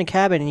homeboy building a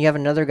cabin, and you have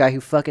another guy who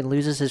fucking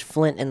loses his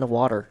flint in the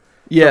water.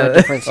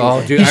 Yeah.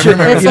 Oh, dude, I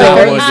remember it's that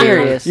very one,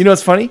 serious. You know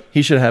what's funny?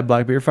 He should have had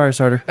Black Beer Fire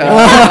Starter. Plug.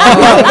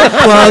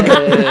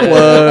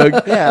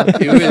 Yeah.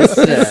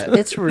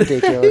 It's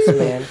ridiculous,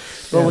 man.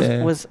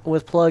 But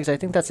with plugs, I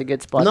think that's a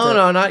good spot.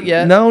 No, not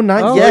yet. No,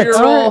 not yet.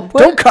 Right.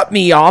 Don't cut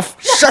me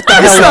off. Shut the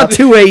hell up. It's not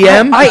 2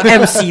 a.m. I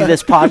MC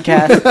this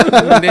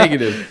podcast.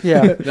 Negative.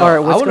 Yeah. No, all right.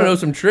 I want to know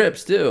some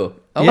trips too.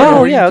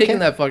 Taking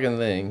that fucking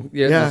thing.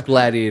 Yeah, this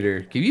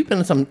Gladiator. You've been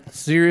on some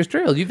serious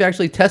trails. You've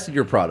actually tested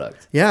your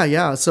product.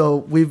 Yeah. So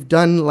we've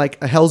done like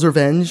a Hell's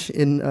Revenge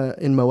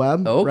in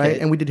Moab,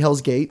 right? And we did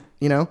Hell's Gate.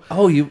 We did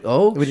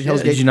Hell's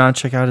Gate. Did you not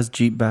check out his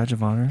Jeep badge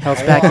of honor? Hell's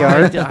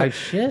Backyard.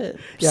 Shit.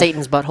 Yeah.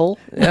 Satan's Butthole.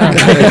 Yeah. We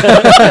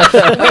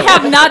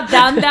have not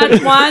done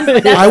that one.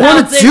 But that I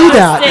want to do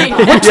that.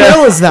 What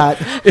trail is that?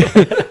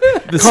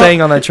 The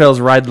saying on that trail is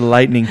 "Ride the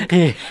lightning."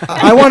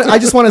 I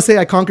just want to say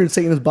I conquered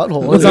Satan's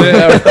butthole.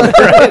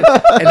 Right.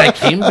 And I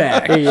came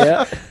back.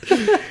 Yeah.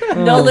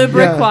 No lube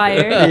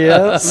required.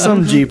 Yeah.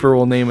 Some Jeeper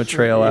will name a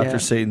trail after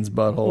Satan's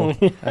butthole.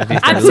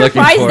 I'm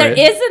surprised there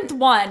isn't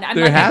one.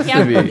 There has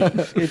to be.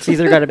 It's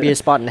either got to be a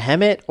spot in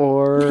Hemet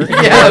or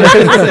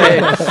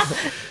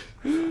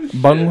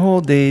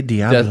Bunghole de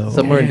Diablo.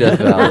 Somewhere in Death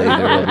Valley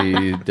there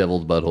will be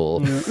Devil's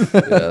Butthole.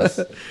 Yes.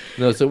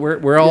 No, so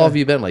where all have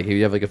you been? Like, have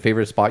you have like a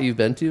favorite spot you've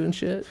been to and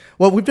shit?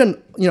 Well, we've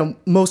done,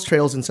 most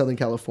trails in Southern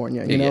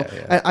California, you know.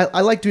 Yeah.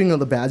 I like doing all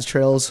the badge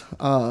trails.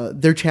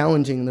 They're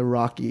challenging, they're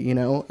rocky,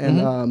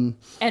 and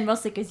and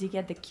mostly because you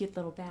get the cute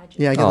little badges.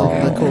 Yeah, I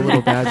get the cool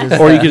little badges.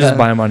 Or you could just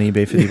buy them on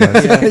eBay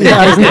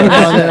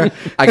 $50.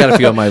 I got a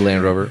few on my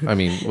Land Rover. I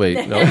mean,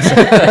 wait, no.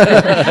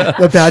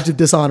 The badge of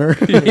dishonor.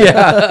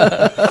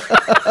 Yeah.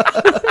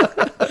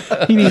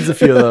 He needs a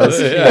few of those.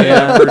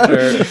 Yeah, for sure.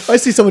 If I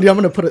see somebody, I'm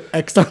going to put an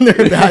X on their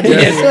badge.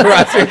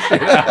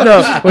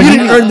 No, you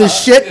didn't earn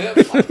this shit.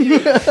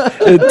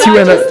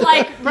 Just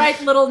like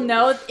write little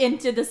note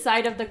into the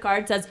side of the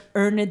card says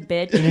 "Earn it,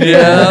 bitch."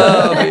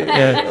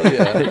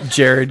 Yeah.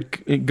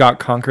 Jared got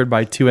conquered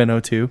by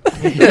 2NO2.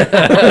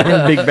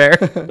 Big Bear.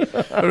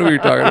 What are we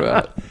talking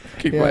about?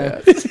 Kick my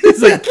ass.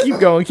 He's like, keep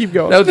going.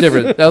 That was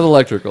different. That was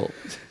electrical.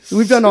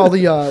 We've done all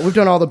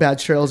the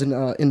badge trails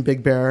in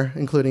Big Bear,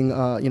 including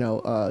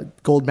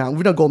Gold Mountain.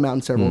 We've done Gold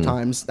Mountain several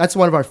times. That's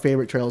one of our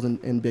favorite trails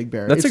in Big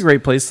Bear. That's a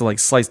great place to like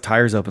slice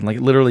tires open. Like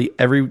literally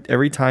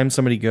every time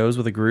somebody goes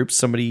with a group,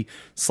 somebody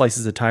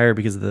slices a tire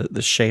because of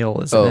the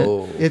shale,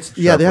 isn't it?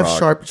 They have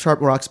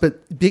sharp rocks,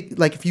 but big,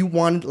 like if you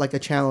wanted like a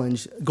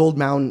challenge, Gold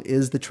Mountain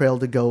is the trail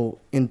to go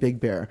in Big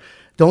Bear.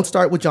 Don't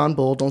start with John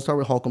Bull. Don't start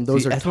with Holcomb.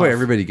 That's tough. Where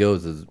everybody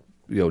goes is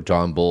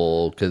John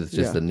Bull, because it's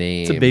just the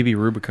name. It's a baby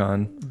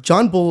Rubicon.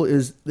 John Bull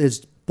is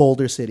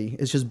Boulder City.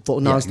 It's just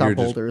nonstop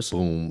boulders.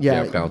 Boom,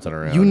 bouncing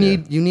around. You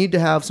need to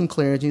have some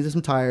clearance. You need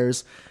some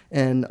tires,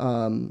 and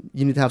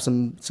you need to have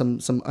some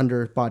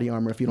underbody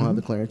armor. If you don't have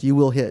the clearance, you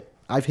will hit.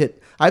 I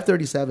have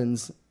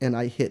 37s, and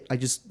I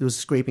was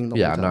scraping the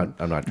whole time.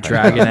 I'm not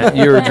dragging it.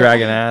 You were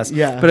dragging ass.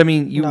 Yeah. But I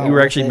mean, you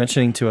were actually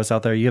mentioning to us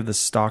out there, you have the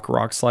stock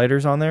rock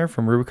sliders on there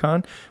from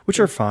Rubicon, which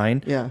are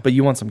fine. Yeah. But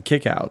you want some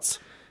kickouts.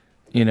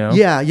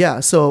 Yeah.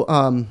 So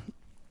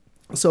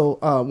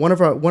one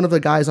of the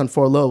guys on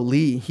 4 Low,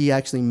 Lee, he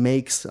actually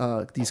makes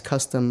these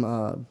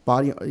custom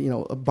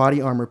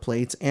body armor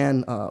plates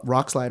and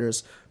rock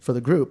sliders for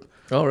the group.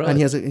 Oh, really?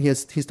 And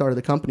he started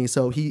the company,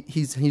 so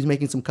he's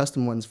making some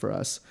custom ones for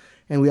us,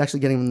 and we actually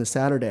get him this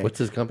Saturday. What's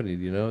his company?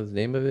 Do you know the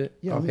name of it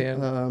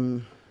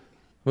offhand?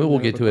 We'll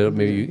get to it.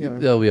 Maybe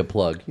that'll be a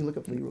plug. Can you look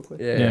up Lee real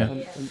quick?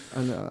 Yeah.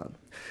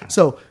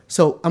 So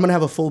I'm gonna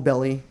have a full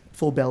belly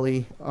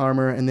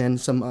armor, and then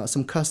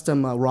some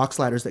custom rock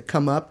sliders that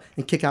come up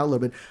and kick out a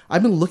little bit.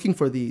 I've been looking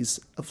for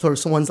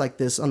some ones like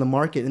this on the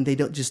market, and they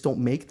don't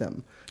make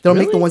them. They don't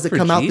make the ones that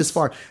come out this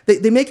far.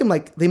 They make them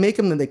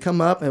and they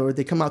come up, or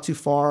they come out too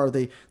far, or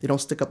they don't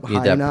stick up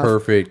high enough.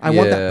 I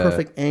want that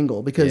perfect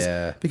angle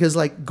because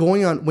like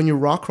going on when you're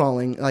rock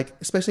crawling, like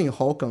especially in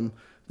Holcomb,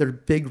 they're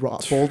big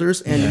rock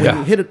boulders, and when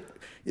you hit it.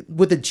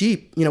 With a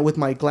Jeep, with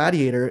my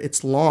Gladiator,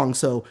 it's long,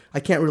 so I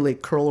can't really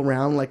curl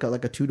around like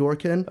a two-door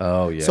can.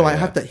 Oh yeah. So I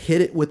have to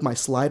hit it with my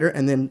slider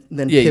and then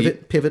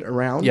pivot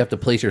around. You have to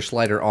place your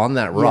slider on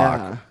that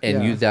rock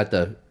and use that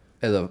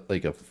as a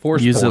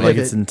force. Use point. It like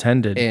it's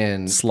intended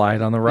and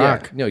slide on the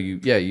rock.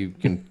 You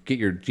can get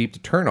your Jeep to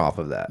turn off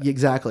of that.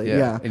 Exactly.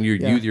 Yeah. And you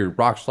use your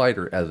rock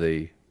slider as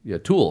a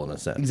tool in a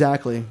sense.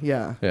 Exactly.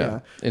 Yeah.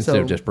 Instead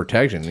of just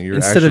protection,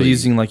 instead of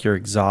using like your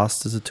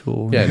exhaust as a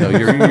tool. Yeah. No,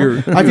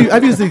 you're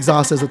I've used the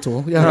exhaust as a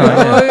tool.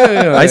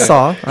 Yeah. I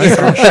saw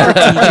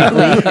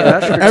strategically.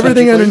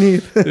 Everything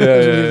underneath.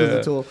 As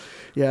a tool.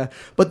 Yeah,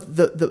 but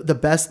the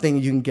best thing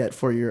you can get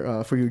for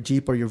your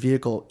Jeep or your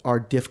vehicle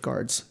are diff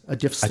guards, a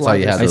diff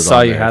slider. I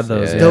saw you had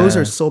those. Those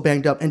are so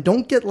banged up, and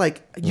don't get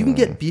you can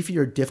get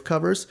beefier diff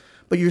covers,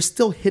 but you're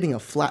still hitting a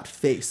flat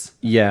face.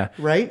 Yeah.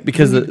 Right?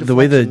 Because the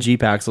way the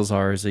Jeep axles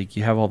are is like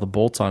you have all the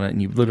bolts on it,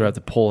 and you literally have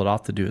to pull it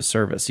off to do a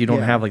service. You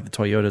don't have like the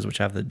Toyotas, which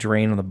have the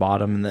drain on the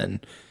bottom and then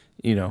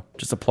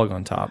just a plug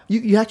on top.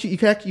 You can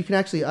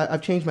actually.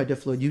 I've changed my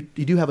diff fluid. You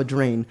do have a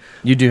drain.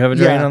 You do have a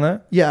drain on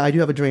that? Yeah, I do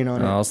have a drain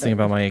on it. I was thinking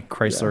about my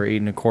Chrysler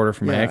 8 1/4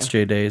 from my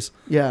XJ days.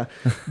 Yeah,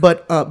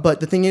 but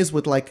the thing is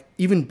with like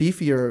even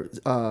beefier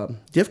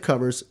diff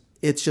covers,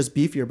 it's just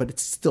beefier, but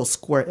it's still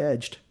square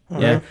edged.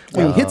 Yeah. Right?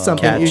 When you hit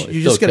something,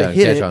 you just gotta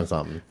hit it on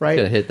something. Right. You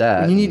gotta hit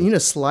that. And you need a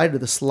slider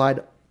to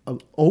slide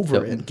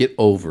over it. Get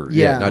over.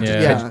 Not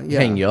just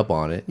hang you up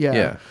on it.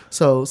 Yeah.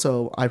 So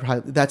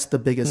that's the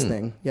biggest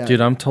thing. Yeah. Dude,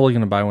 I'm totally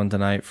gonna buy one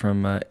tonight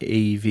from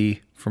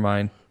AEV for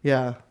mine.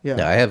 Yeah.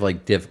 I have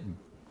like diff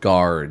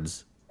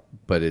guards,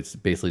 but it's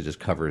basically just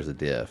covers a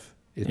diff.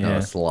 It's not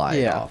a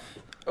slide off.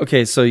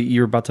 Okay, so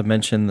you were about to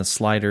mention the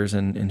sliders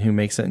and who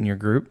makes it in your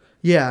group?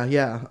 Yeah.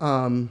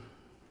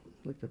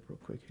 Look up real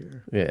quick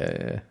here.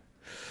 Yeah.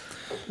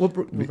 We'll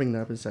bring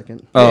that up in a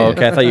second. Oh,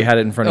 okay. I thought you had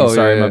it in front of you.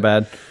 Sorry, my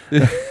bad.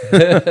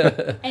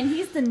 And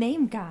he's the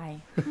name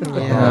guy.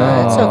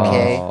 Yeah, it's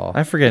okay.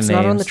 I forget it's names.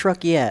 not on the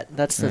truck yet.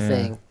 That's the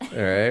thing.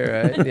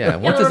 Right. Yeah.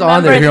 Once He'll it's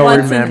on there, he'll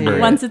remember.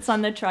 Once it's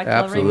on the truck,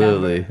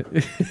 Absolutely. he'll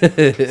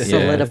remember.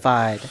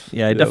 Solidified.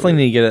 Yeah, I definitely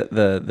need to get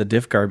the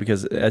diff guard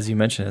because, as you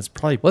mentioned, it's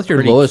probably what's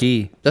your lowest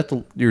key.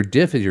 Your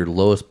diff is your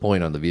lowest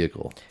point on the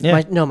vehicle.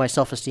 Yeah. My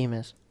self-esteem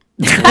is.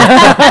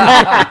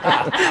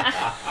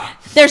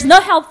 There's no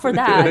help for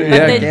that. But Yeah,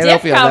 the can't diff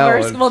help you on that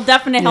covers one. will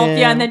definitely help you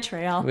Yeah. on the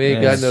trail. We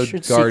ain't got no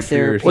Should guard seek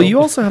here. therapy. Well, you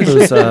also have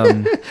those.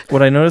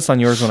 What I noticed on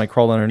yours when I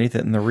crawled underneath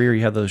it in the rear,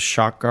 you have those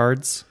shock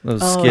guards,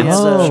 those skids.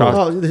 yeah.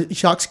 Shock. the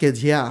shock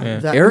skids, yeah.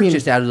 That, Eric I mean,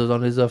 just added those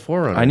on his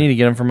Forerunner. I need to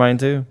get them for mine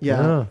too.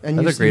 yeah. Oh, And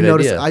that's you a great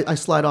notice idea. I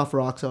slide off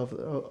rocks off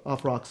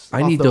rocks.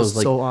 I off need those,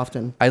 like- so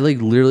often. I like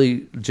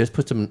literally just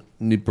put some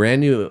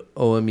brand new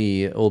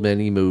OME Old Man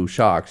Emu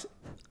shocks,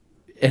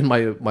 and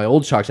my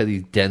old shocks had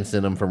these dents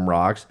in them from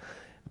rocks.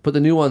 Put the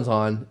new ones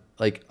on.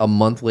 Like a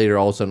month later,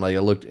 all of a sudden, like I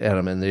looked at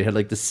them and they had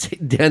like the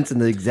same dents in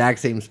the exact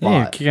same Yeah,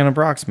 you're spot. kicking up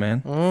rocks,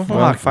 man. Fuck,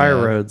 Like fire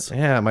man. roads.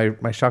 Yeah,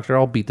 my shocks are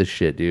all beat to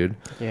shit, dude.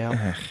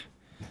 Yeah.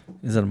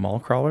 Is it a mall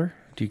crawler?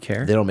 Do you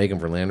care? They don't make them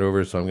for Land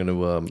Rovers, so I'm gonna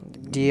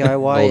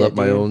DIY build it, up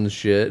my dude. own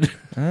shit.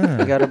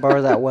 You got to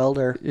borrow that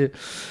welder. He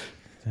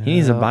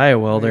needs to buy a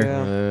welder.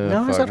 Yeah. Uh,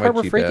 No, I was fuck at my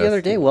Harbor cheap Freight the ass.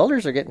 other day.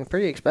 Welders are getting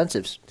pretty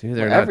expensive. Dude,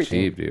 they're For not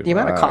cheap, dude. The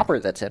amount of Wow. copper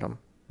that's in them.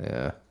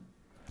 Yeah,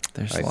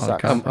 There's I a lot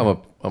suck. of copper.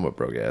 I'm a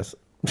broke ass.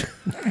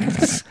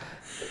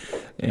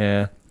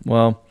 Yeah.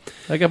 Well,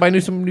 I gotta buy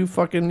some new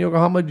fucking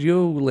Yokohama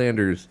Joe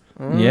landers.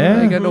 I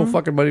yeah. ain't got no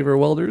fucking money for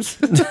welders.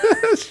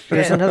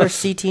 There's another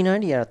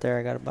CT90 out there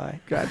I got to buy.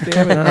 God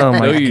damn it. Oh my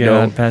No, you god,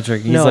 don't.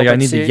 Patrick. He's No, like, I but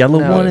need the ser- yellow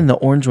no. one and the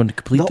orange one to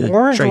complete the, The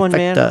orange trifecta. one,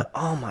 man.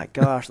 Oh my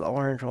gosh, the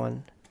orange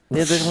one.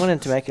 Yeah, there's one in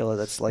Temecula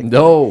that's like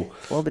No,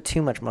 a little bit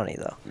too much money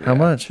though. How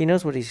much? He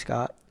knows what he's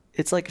got.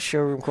 It's like a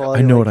showroom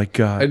quality. I know like, what I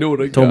got. I know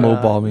what I Don't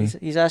got. lowball me.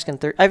 He's asking.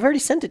 I've already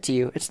sent it to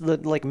you. It's the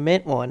like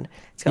mint one.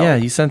 It's got Yeah,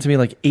 like- you sent it to me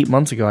like 8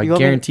 months ago. I You want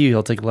me to- guarantee you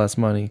he'll take less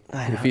money.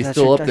 I know, if he's that's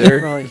still your- up that's there,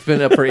 probably- he's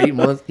been up for 8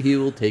 months. He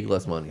will take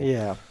less money.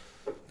 yeah.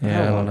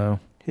 Yeah, I don't know.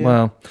 Yeah.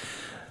 Well,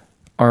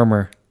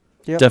 armor.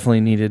 Yep.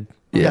 Definitely needed.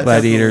 Yeah,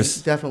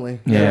 Gladiators. Definitely.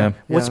 Yeah.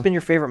 What's been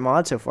your favorite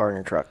mod so far in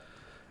your truck?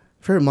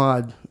 Favorite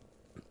mod?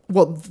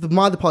 Well, the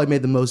mod that probably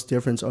made the most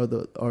difference are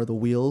the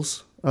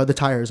wheels, the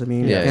tires. I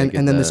mean, Yeah, you and get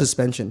then the the-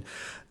 suspension.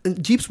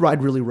 Jeeps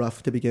ride really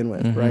rough to begin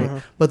with,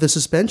 right? But the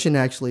suspension,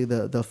 actually,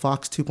 the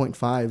Fox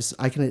 2.5s,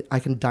 I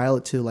can dial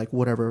it to like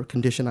whatever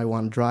condition I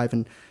want to drive,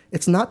 and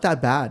it's not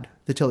that bad,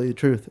 to tell you the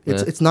truth.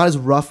 It's not as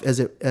rough as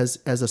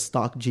a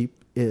stock Jeep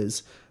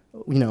is,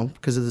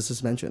 because of the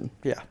suspension.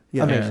 Yeah.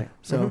 Yeah. Amazing.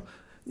 So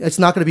it's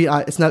not going to be.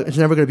 It's never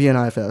going to be an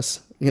IFS.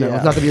 Yeah.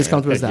 It's not going to be as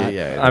comfortable as that.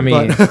 Yeah, I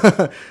mean,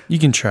 you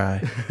can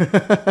try.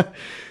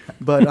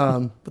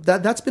 But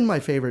that's been my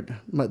favorite.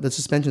 The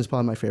suspension is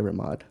probably my favorite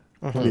mod.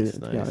 To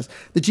be honest.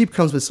 The Jeep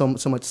comes with so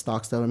much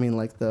stock stuff. I mean,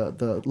 like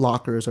the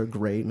lockers are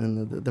great,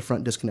 and the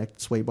front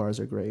disconnect sway bars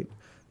are great.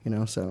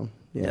 So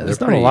yeah. they're There's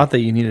not a pretty- lot that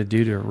you need to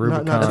do to a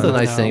Rubicon. That's the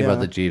nice thing Yeah. about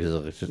the Jeeps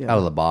is it's just Yeah. out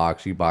of the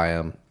box. You buy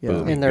them, Yeah.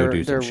 boom, And you go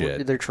do some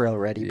shit. they're trail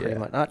ready pretty Yeah.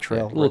 much. Not Yeah,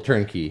 trail. a little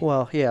turnkey.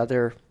 Well, yeah,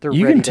 they're You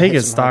ready can to take hit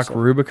a some stock hustle.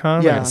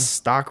 Rubicon, like Yeah. a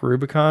stock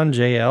Rubicon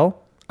JL,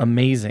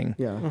 amazing.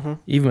 Yeah.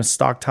 Even with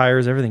stock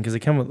tires, everything, because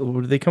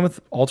do they come with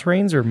all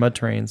terrains or mud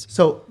terrains?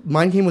 So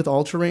mine came with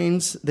all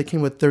terrains. They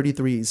came with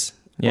 33s.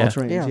 Yeah. All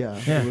terrains. Yeah. Yeah.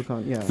 Yeah.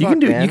 Rubicon, yeah. You Fuck, can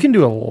do man. you can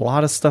do a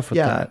lot of stuff with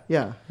Yeah. that.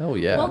 Yeah. Oh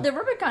yeah. Well, the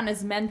Rubicon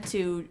is meant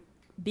to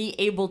be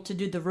able to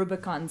do the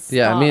Rubicon stock.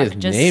 Yeah, I mean, it's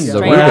just named the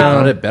straight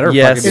Rubicon. up. It better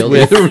Yes, fucking be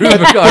able to do the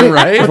Rubicon,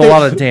 right? With a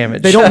lot of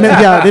damage. They don't.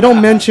 They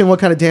don't mention what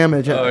kind of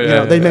damage.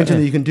 They mention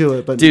that you can do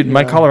it, but Dude,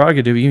 my yeah. Colorado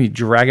could do it. You be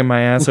dragging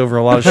my ass over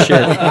a lot of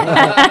shit.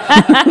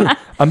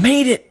 I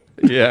made it.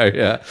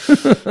 Yeah.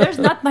 There's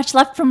not much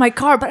left from my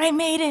car, but I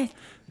made it.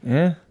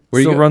 Yeah.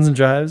 Where you Still go- runs and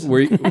drives.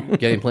 Where you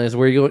getting plans?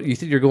 Where you going? You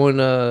said you're going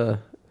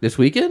this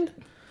weekend?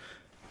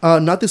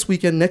 Not this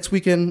weekend. Next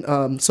weekend.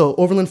 So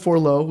Overland 4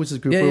 Low, which is a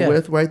group Yeah, we're yeah.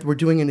 with, right? We're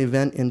doing an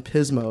event in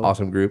Pismo.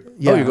 Awesome group.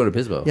 Yeah. Oh, you're going to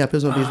Pismo. Yeah,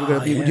 Pismo Beach. We're going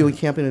to be doing a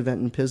camping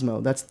event in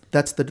Pismo.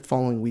 That's the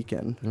following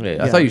weekend. Okay,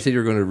 I thought you said you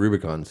were going to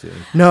Rubicon soon.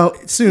 No,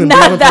 soon. Not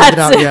We haven't that planned it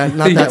out soon. yet.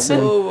 Not Yeah, that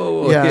soon.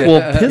 whoa. Yeah. Well,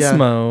 Yeah.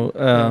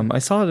 Pismo, I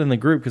saw it in the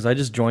group because I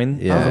just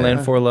joined Yeah.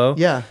 Overland 4 Low.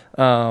 Yeah.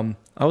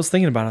 I was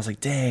thinking about it. I was like,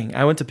 dang,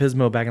 I went to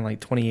Pismo back in like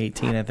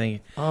 2018, I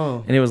think.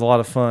 Oh. And it was a lot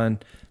of fun.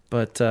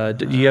 But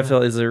do you have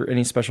to, is there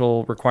any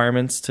special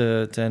requirements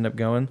to end up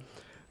going?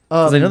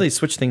 Because I know they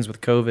switched things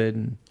with COVID.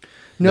 And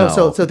No,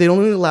 No. so they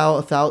only allow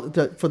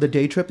 1,000 for the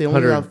day trip. They only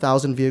 100. allow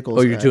 1,000 vehicles.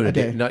 Oh, you're doing a a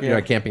day. You're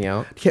not camping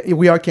out.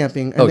 We are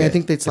camping, and Okay. I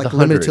think it's It's like 100.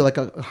 limited to like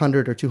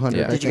 100 or 200.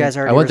 Yeah. I Did you think. guys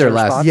already I went there reserve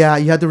last- spots? Yeah,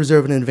 you had to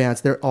reserve in advance.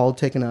 They're all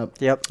taken up.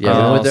 Yep. Yeah,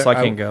 Oh, I went there. so I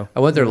can't go.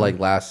 I went there like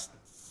last.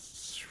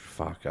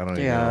 Fuck, I don't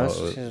even Yeah, know.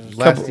 it was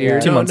Last year,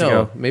 2 months no,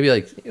 ago. maybe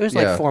like It was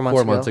like 4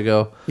 months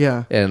ago.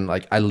 Yeah. And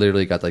like I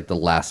literally got like the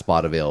last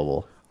spot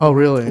available, Oh,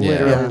 really? Yeah.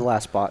 Literally the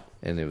last spot.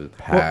 and it was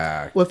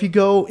packed. Well, if you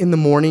go in the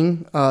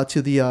morning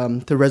to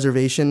the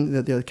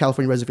reservation, the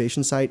California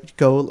reservation site,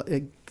 go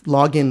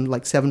log in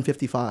like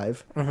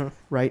 7:55,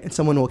 right? And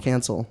someone will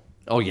cancel.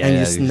 Oh yeah, and yeah,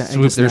 you you sna- and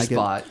swoop you their snag it.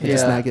 spot. You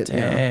snag it.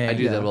 Yeah. Dang. I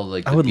do that all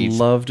like. I the would beach-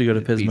 love to go to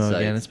the beach Pismo sites.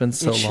 again. It's been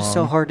so It's long. just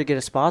so hard to get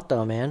a spot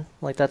though, man.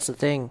 Like that's the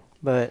thing.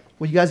 But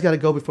Well, you guys got to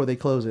go before they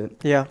close it.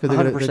 Yeah, because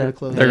they're going to 100%.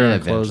 close They're it.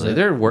 gonna close it.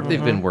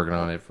 They've been working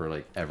on it for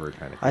like ever,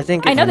 kind of. I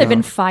think I know they've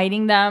been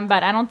fighting them,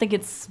 but I don't think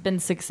it's been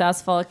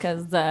successful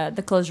because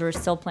the closure is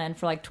still planned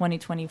for like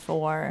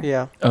 2024.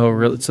 Yeah. Oh,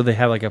 really? So they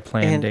have like a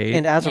planned date.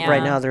 And as of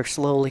right Yeah. now, they're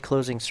slowly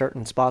closing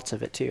certain spots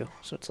of it too.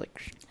 So it's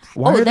like,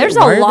 Why Oh, are there's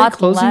they, a why are lot they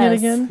closing less. it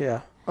again?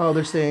 yeah, Oh,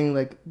 they're saying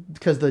like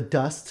because the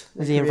dust. it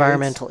the creates-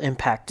 environmental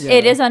impact. Yeah.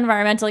 It is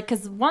environmental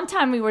because one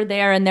time we were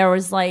there and there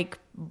was like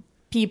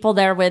people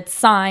there with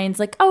signs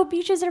like, "Oh,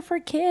 beaches are for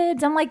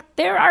kids." I'm like,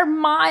 there are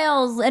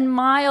miles and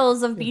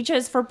miles of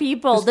beaches for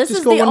people. Just, this just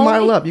is go the 1 only.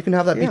 mile up. You can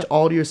have that beach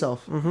all to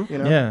yourself. You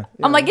know? Yeah.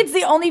 I'm like, it's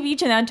the only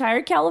beach in the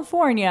entire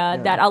California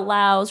that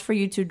allows for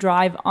you to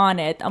drive on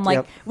it. I'm like,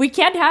 Yep. we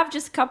can't have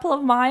just a couple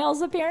of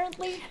miles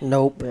apparently.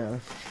 Nope. Yeah.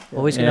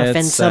 Always Yeah, gonna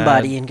offend it's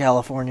somebody sad. in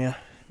California.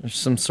 There's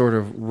some sort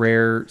of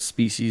rare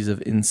species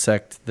of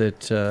insect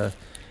that I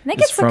think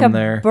is it's like from a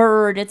there.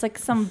 bird. It's like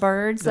some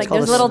birds. It's Like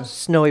called there's a little.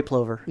 snowy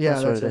plover. Yeah,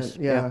 what that's it is.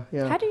 it. Yeah,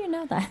 yeah. How do you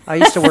know that? I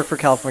used to work for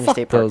California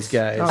State those Parks.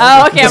 guys.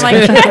 Oh, okay. I'm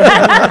like,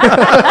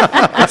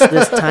 It's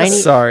this tiny,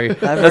 Sorry,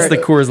 that's heard- the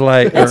Coors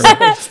Light. Or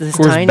it's this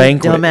Coors tiny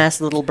Banquet.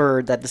 dumbass little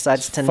bird that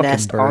decides to Fucking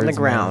nest on the birds, man.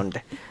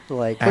 ground.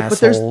 Like,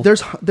 But Asshole.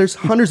 there's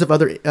hundreds of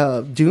other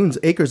dunes,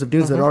 acres of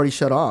dunes that are already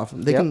shut off.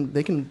 They Yep.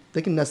 they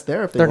can nest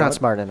there if they they're want. not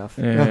smart enough.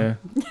 Yeah.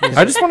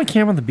 I just want to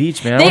camp on the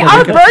beach, man. I they wanna are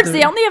wake up- birds.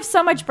 They only have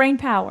so much brain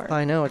power.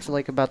 I know, it's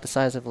like about the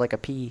size of like a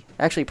pea.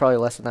 Actually, probably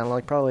less than that.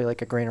 Like probably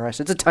like a grain of rice.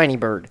 It's a tiny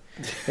bird.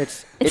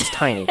 It's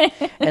tiny,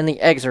 and the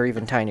eggs are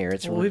even tinier.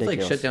 It's Well, we've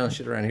ridiculous. like shut down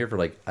shit around here for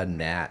like a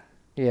gnat,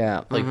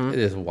 Yeah, like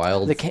this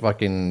wild The ca-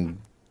 fucking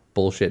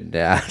bullshit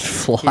gnat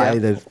fly Yeah.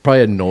 that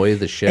probably annoys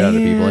the shit out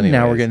of people. And Anyways.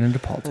 now we're getting into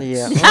politics.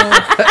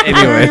 yeah.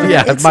 anyway,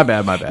 yeah, my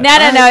bad.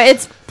 No.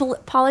 It's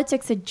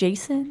politics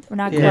adjacent. We're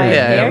not Yeah. quite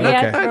Yeah, there okay.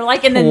 yet. We're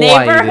like in the Quite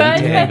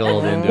neighborhood.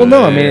 entangled into Well,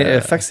 no, it. I mean it Yeah.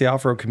 affects the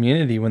off-road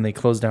community when they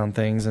close down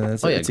things, and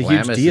it's, Oh yeah, it's a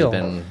Glamis huge deal.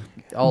 Has been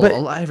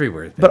all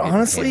everywhere. It's been But getting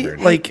honestly,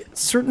 hammered. like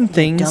certain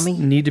things dummy.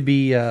 need to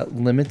be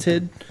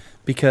limited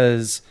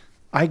because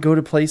I go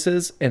to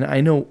places and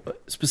I know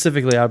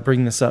specifically, I'll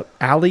bring this up.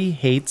 Allie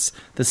hates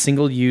the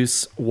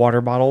single-use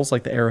water bottles,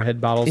 like the Arrowhead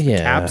bottles, the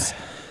Yeah. caps.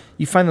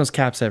 You find those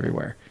caps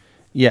everywhere.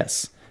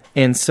 Yes.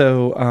 And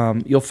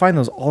so you'll find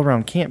those all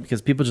around camp because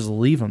people just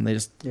leave them. They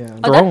just Yeah.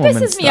 throw Oh, them that and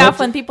pisses me stuff. off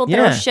when people throw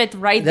Yeah. shit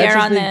right That's there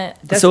just on been-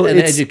 the. That's So an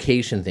it's-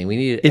 education thing. We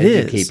need to It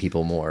educate is.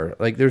 people more.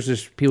 Like, there's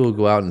just people who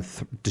go out and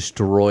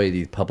destroy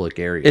these public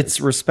areas.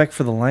 It's respect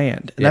for the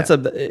land. And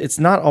Yeah. it's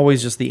not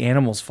always just the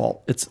animal's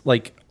fault. It's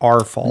like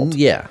our fault.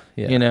 yeah.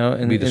 You know,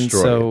 and, we and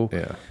destroy so it.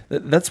 Yeah.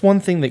 that's one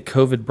thing that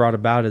COVID brought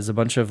about is a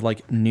bunch of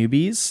like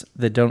newbies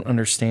that don't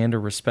understand or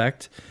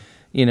respect,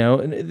 you know,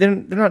 and they're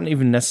not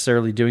even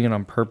necessarily doing it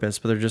on purpose,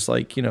 but they're just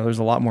like, you know, there's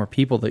a lot more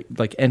people that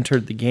like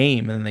entered the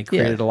game and they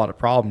created a lot of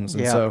problems.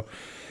 And Yeah. so,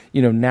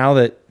 you know, now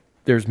that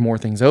there's more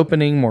things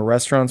opening, more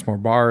restaurants, more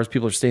bars,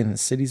 people are staying in the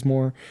cities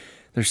more.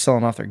 They're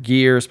selling off their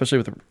gear, especially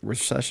with the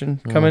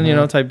recession coming, you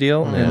know, type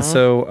deal. And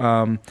so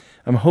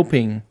I'm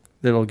hoping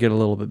that it'll get a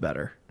little bit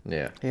better.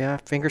 Yeah. Yeah,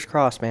 fingers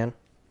crossed, man.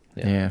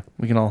 Yeah,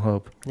 we can all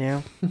hope.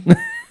 Yeah.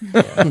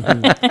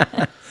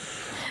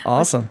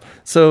 Awesome.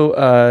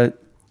 So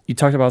you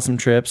talked about some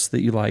trips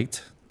that you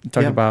liked. You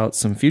talked Yeah. about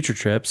some future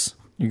trips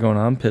you're going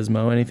on.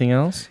 Pismo. Anything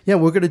else? Yeah,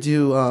 we're gonna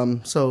do.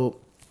 So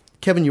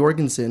Kevin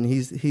Jorgensen,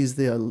 he's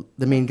the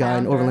main guy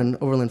in Founder.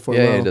 Overland 4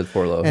 Yeah, Low. he does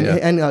 4 Low, and yeah.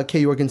 and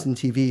K Jorgensen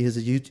TV, his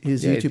Yeah,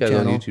 he's YouTube got his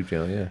own channel. YouTube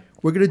channel. Yeah.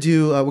 We're gonna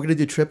do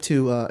a trip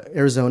to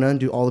Arizona and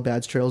do all the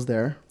badge trails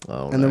there.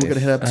 Oh, and then we're nice. gonna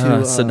head up to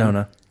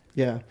Sedona.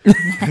 Yeah,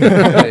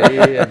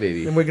 yeah,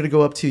 baby. and we're gonna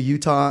go up to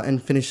Utah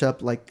and finish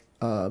up like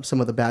some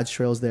of the badge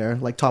trails there,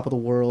 like Top of the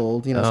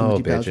World, you know, some Oh,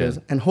 of the badge bitchin'. trails.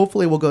 And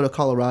hopefully we'll go to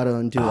Colorado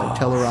and do like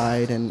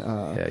Telluride and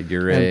Yeah,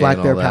 Uray and Black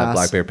and Bear all that. Pass.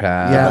 Black Bear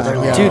Pass.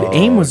 Yeah, yeah. Dude,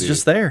 AIM was dude.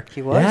 just there.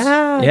 He was?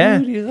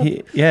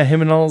 Yeah,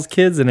 him and all his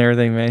kids and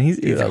everything, man. He's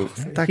He's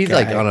that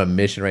like guy. on a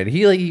mission, right?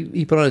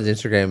 He put on his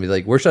Instagram. He's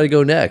like, "Where should I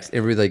go next?"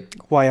 Everybody's like,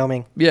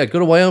 Wyoming. "Yeah, go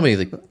to Wyoming."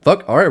 He's like,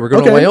 "Fuck, all right, we're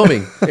going to Okay.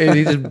 Wyoming." And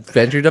he just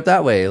ventured up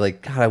that way.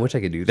 Like, God, I wish I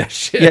could do that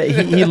shit. Yeah,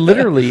 he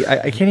literally.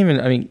 I can't even.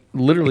 I mean,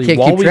 literally, I can't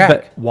while keep we've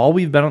track. while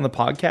we've been on the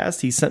podcast,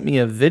 he sent me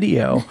a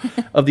video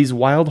of these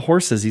wild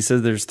horses. He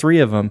says there's 3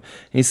 of them.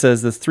 He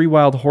says the 3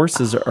 wild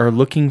horses are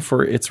looking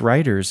for its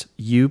riders.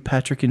 You,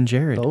 Patrick, and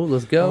Jared. Oh,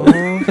 let's go.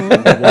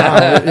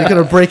 wow, you're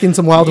gonna break in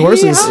some wild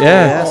horses.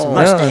 Yeah, Yes, no.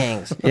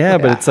 Mustangs. Yeah,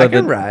 but it's I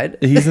can ride.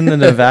 He's in the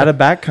Nevada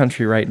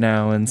backcountry right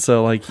now, and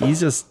so like he's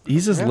just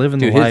living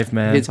Dude, the life,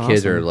 man. His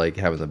kids awesome. are like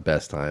having the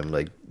best time.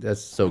 Like,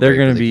 that's so They're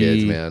great gonna for the be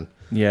kids, man.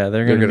 Yeah,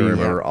 they're They're gonna gonna be.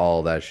 remember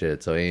all that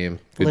shit. So AIM,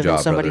 good Living job,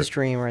 somebody's brother.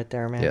 dream right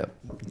there, man. Yeah,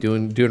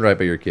 doing right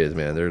by your kids,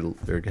 man.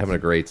 They're having a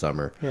great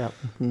summer. Yeah.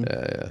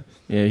 Yeah.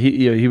 Yeah,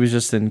 he was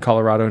just in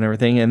Colorado and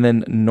everything, and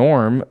then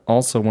Norm,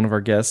 also one of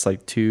our guests,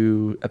 like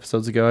 2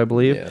 episodes ago, I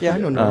believe. Yeah. Yeah, I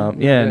know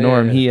Norm. Yeah,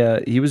 Norm. yeah.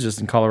 He was just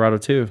in Colorado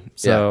too.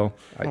 So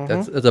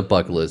That's a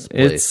bucket list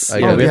place. It's- I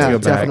yeah, gotta we have to yeah, go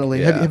back.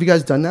 definitely. Yeah. Have you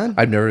guys done that?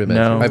 I've never been.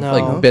 No. I've No.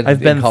 like been. I've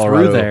been in through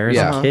Colorado, there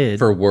as a kid.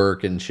 for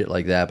work and shit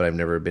like that, but I've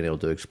never been able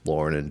to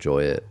explore and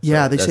enjoy it. So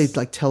Yeah, they say that's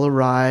like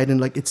Telluride, and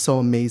like it's so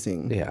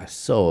amazing. Yeah,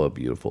 so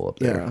beautiful up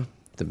there.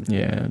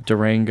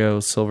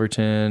 Durango,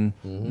 Silverton,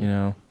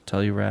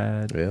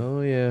 Telluride.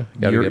 Oh yeah,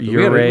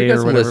 we got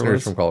some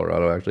listeners from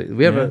Colorado. Actually,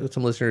 we have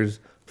some listeners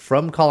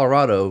from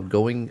Colorado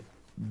doing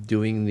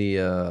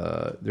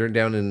the. They're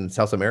down in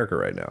South America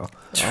right now.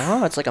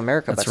 Oh, it's like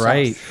America. That's but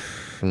right.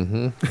 South.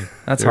 Mm-hmm.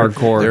 That's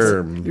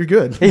hardcore. You're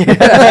good.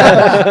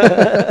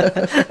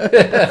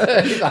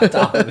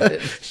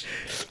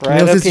 Right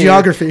knows his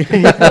geography.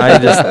 I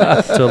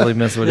just totally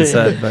missed what he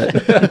said, but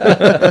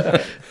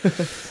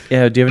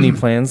yeah. Do you have any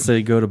plans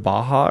to go to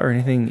Baja or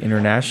anything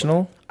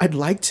international? I'd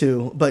like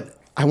to, but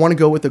I want to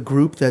go with a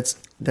group that's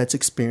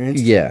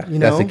experienced. Yeah,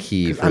 that's the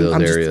key for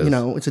those areas.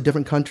 It's a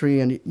different country,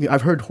 and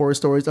I've heard horror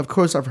stories. Of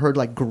course, I've heard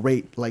like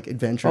great like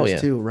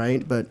adventures too,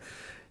 right? But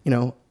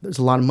there's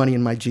a lot of money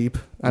in my Jeep.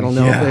 I don't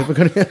know if we're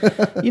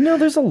gonna.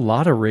 There's a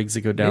lot of rigs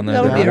that go down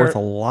there that are worth a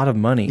lot of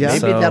money. Yeah.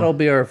 Maybe that'll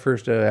be our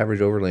first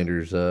average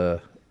Overlanders,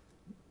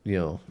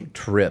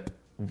 trip.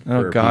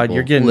 Oh God, people.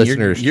 you're getting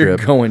you're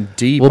going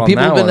deep. Well, on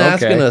people that have been one.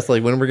 asking us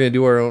like when we're going to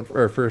do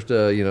our first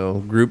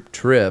group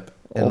trip,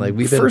 and like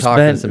we've been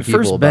talking to some people.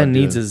 First, Ben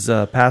needs his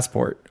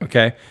passport.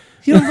 Okay.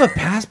 You don't have a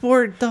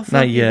passport? The fuck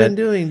Not you yet. been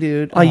doing,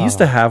 dude? I used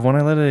to have one.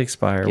 I let it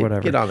expire. Whatever.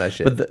 Get on that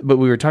shit. But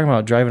we were talking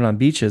about driving on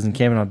beaches and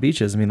camping on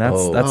beaches. I mean,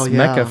 that's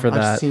Mecca for that.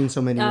 I've seen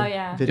so many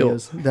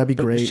videos. That'd be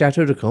great.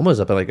 Chateau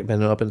Tacoma's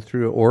been up and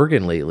through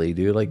Oregon lately,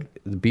 dude. Like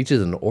the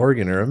beaches in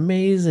Oregon are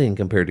amazing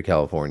compared to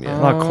California. A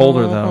lot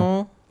colder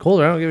though.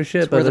 Colder, I don't give a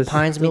shit. It's but where the it's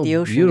pines meet still the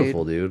ocean,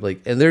 beautiful, dude.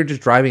 Like, and they're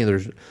just driving.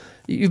 And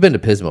you've been to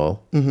Pismo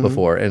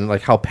before, and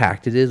like how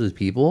packed it is with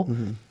people.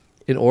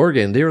 In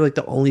Oregon, they were like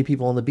the only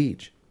people on the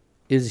beach.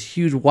 It's a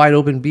huge, wide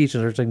open beach,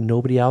 and there's like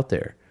nobody out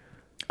there.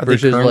 Are they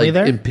currently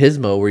there? In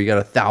Pismo, where you got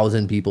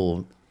 1,000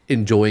 people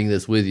enjoying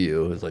this with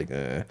you, it's like,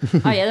 Oh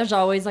yeah, there's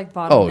always like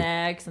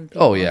bottlenecks and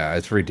people. Oh yeah,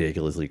 it's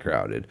ridiculously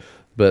crowded.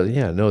 But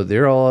yeah, no,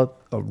 they're all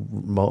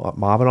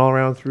mobbing all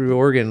around through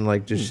Oregon,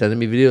 like just sending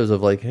me videos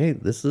of like, hey,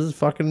 this is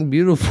fucking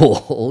beautiful.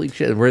 Holy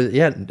shit!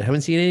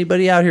 Haven't seen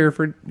anybody out here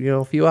for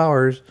a few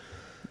hours.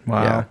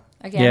 Wow. Yeah.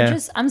 Okay,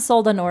 I'm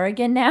sold on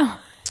Oregon now.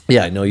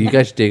 Yeah, no, you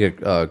guys should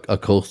take a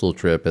coastal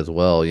trip as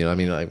well. I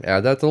mean, like,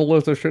 add that to the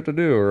list of shit to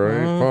do,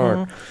 right?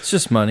 Fuck. It's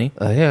just money.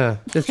 Yeah,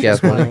 just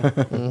gas money.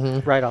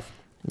 Right off.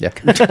 Yeah,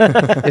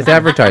 it's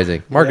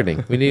advertising,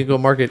 marketing. We need to go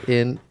market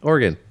in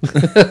Oregon. We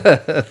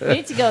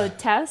need to go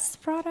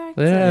test products.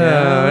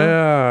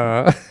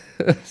 Yeah.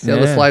 See how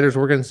the sliders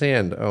work in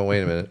sand. Oh,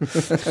 wait a minute.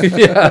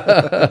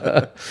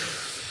 Yeah.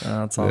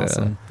 That's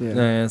awesome.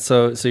 Yeah.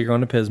 So you're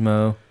going to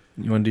Pismo.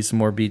 You want to do some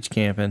more beach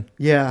camping?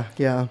 Yeah,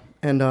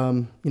 and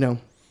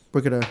we're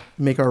gonna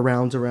make our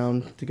rounds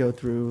around to go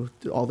through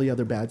all the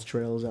other badge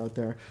trails out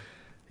there.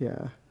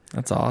 Yeah.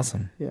 That's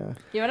awesome. Yeah.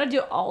 You want to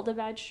do all the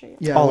badge trails?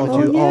 Yeah, I want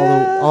to do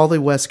all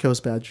the West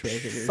Coast badge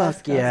trails.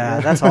 Fuck yeah,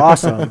 that's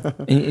awesome.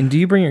 And do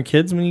you bring your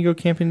kids when you go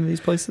camping to these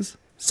places?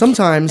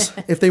 Sometimes,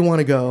 if they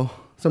want to go.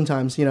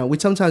 Sometimes, we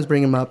sometimes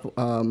bring them up.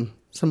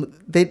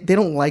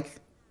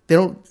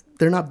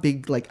 They're not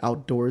big like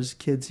outdoors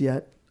kids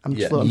yet. I'm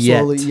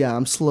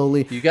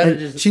slowly. You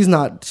gotta she's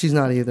not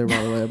either,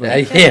 by the way.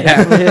 But.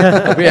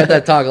 Yeah. We had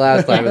that talk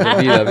last time with the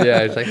meetup. Yeah,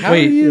 it's like,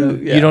 wait,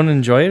 you don't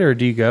enjoy it, or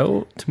do you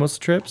go to most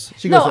trips?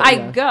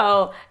 I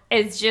go.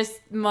 It's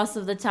just most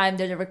of the time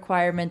the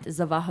requirement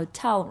is of a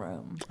hotel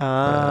room.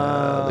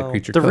 The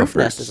creature the roof comforts.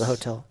 nest is a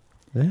hotel.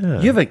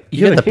 Yeah. You have a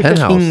the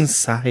penthouse.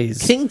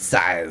 king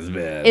size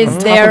bed. Is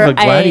there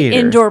a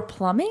indoor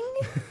plumbing?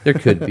 There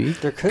could be.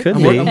 There could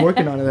be. I'm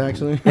working on it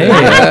actually.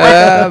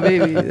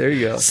 Baby, there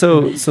you go.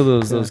 So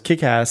those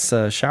kick-ass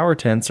shower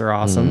tents are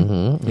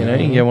awesome. You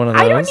can get one of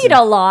those. I don't need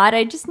a lot.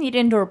 I just need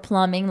indoor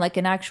plumbing, like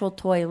an actual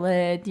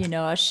toilet,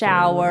 a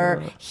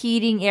shower,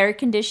 heating, air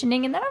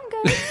conditioning, and then I'm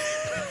good.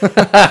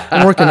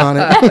 I'm working on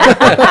it.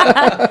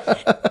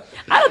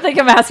 I don't think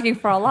I'm asking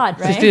for a lot,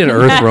 right? Just need an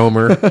earth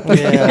roamer.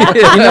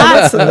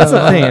 That's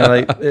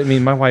the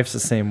thing. My wife's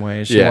the same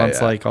way. She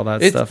wants like all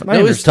that stuff.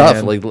 And it's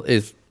tough. Like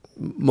it's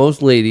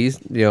most ladies,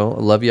 I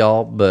love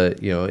y'all,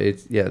 but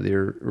they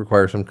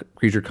require some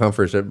creature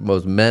comforts that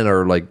most men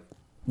are like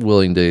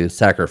willing to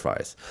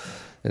sacrifice.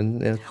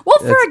 And for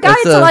a guy,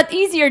 it's a lot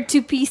easier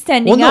to pee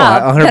standing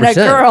up 100%. than a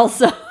girl.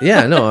 So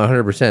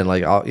 100%.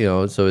 Like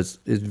so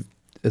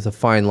it's a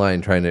fine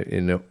line trying to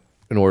in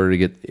order to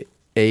get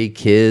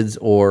kids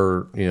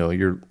or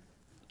your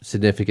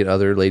significant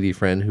other lady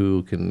friend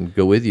who can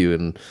go with you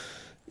and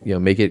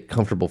make it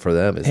comfortable for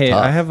them. It's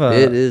tough.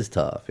 It is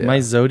tough. Yeah. My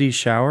Zodi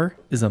shower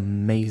is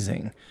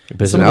amazing.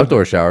 But it's an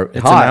outdoor shower.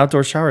 It's an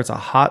outdoor shower. It's a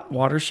hot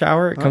water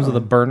shower. It comes with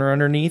a burner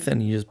underneath,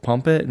 and you just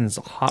pump it, and it's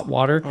hot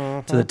water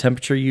to the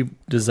temperature you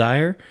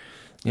desire.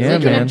 So you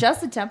can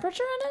adjust the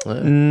temperature in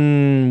it?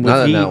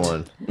 Not in that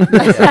one.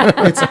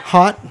 It's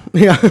hot.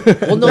 Yeah.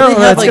 Well, no,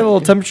 that's got a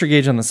little temperature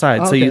gauge on the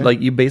side. So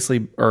you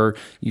basically, or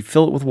you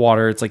fill it with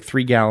water. It's like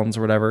 3 gallons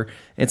or whatever.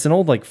 It's an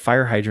old like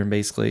fire hydrant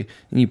basically,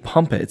 and you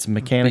pump it. It's a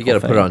mechanical. You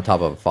got to put it on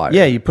top of a fire.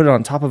 Yeah, you put it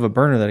on top of a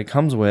burner that it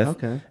comes with.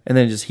 Okay. And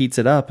then it just heats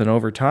it up, and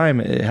over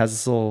time, it has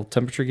this little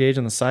temperature gauge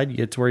on the side. You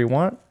get to where you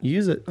want, you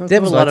use it. They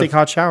have a lot of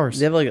hot showers.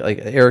 They have like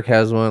Eric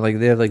has one. Like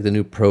they have like the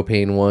new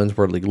propane ones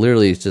where like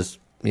literally it's just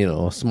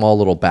a small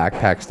little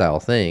backpack style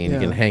thing, and you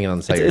can hang it on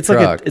the side of your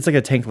truck. It's like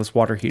a tankless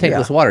water heater.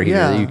 Tankless water heater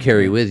that you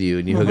carry with you,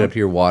 and you hook it up to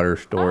your water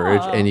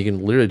storage, and you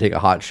can literally take a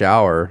hot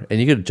shower, and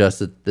you can adjust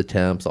the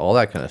temps, all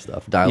that kind of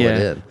stuff, dial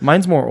it in.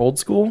 Mine's more old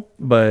school,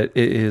 but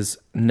it is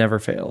never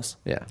fails.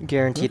 Yeah,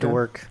 Guaranteed to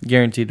work.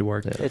 Guaranteed to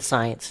work. It's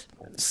science.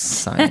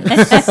 Science.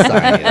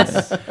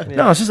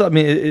 No, it's just, I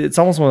mean, it's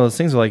almost one of those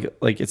things where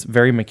like it's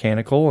very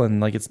mechanical, and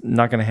like it's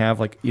not going to have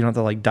like, you don't have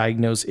to like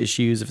diagnose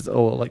issues if it's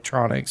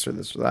electronics or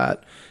this or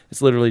that.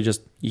 It's literally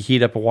just you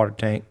heat up a water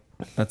tank.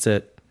 That's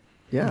it.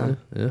 Yeah.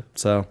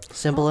 So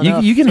simple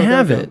enough. You can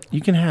have it. You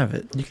can have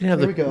it. You can have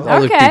There we go. all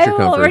the Okay, creature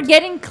well, we're comforts.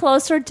 getting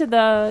closer to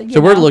the. So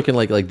we're looking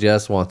like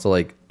Jess wants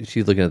to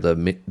she's looking at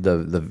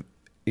the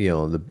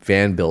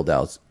van build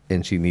outs,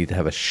 and she needs to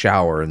have a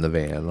shower in the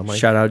van. I'm like,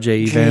 Shout out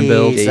J.E. Van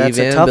Build. Jeez, that's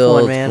a Van tough Build.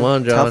 one, man. Come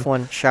on, John. Tough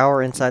one.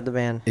 Shower inside the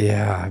van.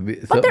 yeah,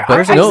 But there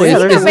are no, actually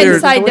it's- some it's-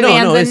 inside the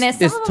vans, and it's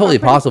some of them totally are pretty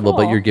possible,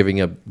 but cool. you're giving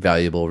up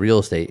valuable real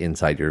estate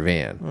inside your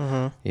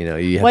van. You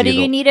have What to do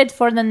get you need it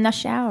for the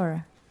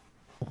shower?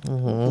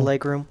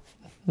 Leg room.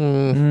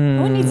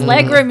 Who needs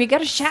leg room? You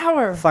got a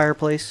shower.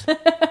 Fireplace.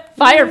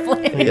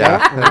 Fireplace.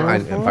 Yeah,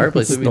 and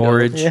fireplace would be dope.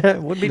 Storage. Yeah,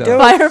 would be dope.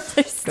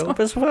 Fireplace. Dope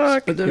as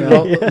fuck. But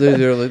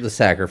they're like the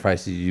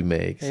sacrifices you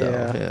make. So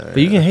Yeah. But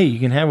you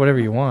can have whatever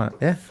you want.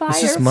 yeah.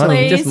 Fireplace. just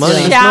money. Just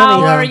money.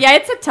 Shower. Yeah,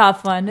 it's a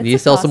tough one. It's You a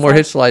sell some more toss-up.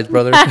 hitch slides,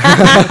 brother.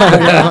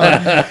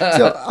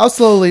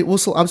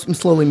 So I'm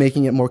slowly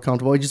making it more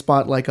comfortable. I just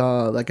bought like a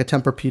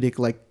Tempur-Pedic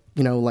like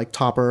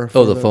topper.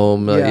 Oh, the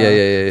foam.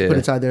 Yeah. Put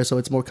inside there so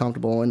it's more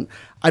comfortable, and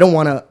I don't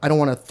want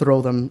to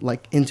throw them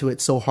like into it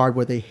so hard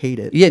where they hate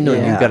it. Yeah, no,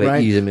 Yeah. you've got to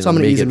Right? ease them in. So I'm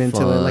gonna make ease them it into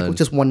fun. it like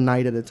just one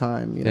night at a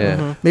time.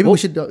 Yeah. Maybe Well, we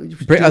should.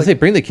 I'd say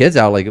bring the kids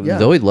out. Like Yeah.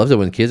 Zoe loves it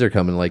when kids are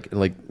coming. Like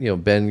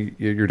Ben,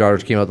 your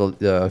daughters came out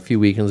a few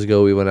weekends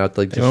ago. We went out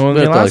to went with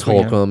me like last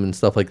weekend. Holcomb and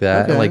stuff like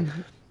that. Okay. And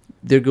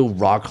they go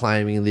rock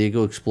climbing. They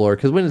go explore.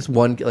 Because when it's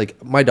one,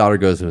 like my daughter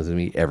goes with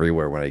me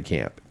everywhere when I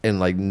camp, and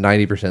like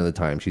 90% of the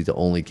time she's the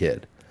only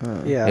kid.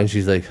 Yeah. And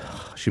she's like,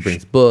 she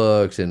brings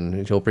books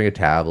and she'll bring a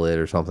tablet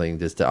or something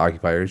just to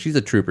occupy her. She's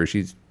a trooper.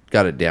 She's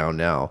got it down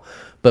now.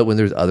 But when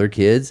there's other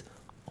kids,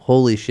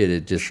 holy shit,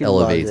 it just She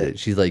elevates loves it. it.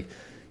 She's like,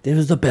 it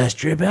was the best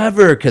trip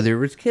ever because there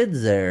was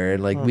kids there.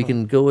 And we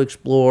can go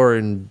explore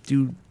and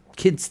do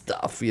kid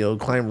stuff,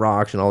 climb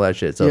rocks and all that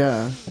shit. So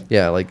Yeah.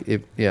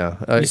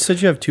 You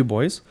said you have 2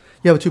 boys.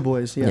 Yeah, with 2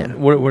 boys. Yeah.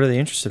 What are they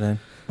interested in?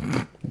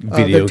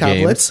 video their games.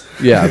 tablets.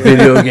 Yeah,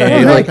 video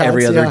games like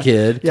every iPads, other yeah.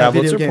 kid. Yeah,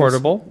 Tablets video are games.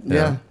 portable.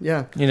 Yeah.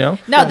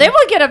 No, they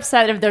will get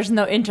upset if there's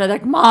no internet.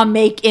 Like, Mom,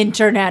 make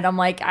internet. I'm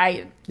like,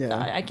 I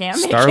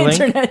can't make Starlink?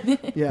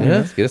 internet. Yeah. Yeah,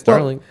 let's get a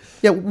Starlink.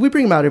 Yeah, we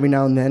bring them out every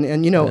now and then,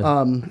 and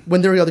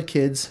when there are other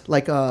kids,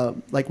 like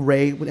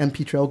Ray with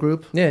MP Trail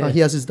Group, he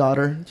has his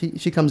daughter.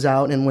 She comes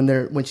out, and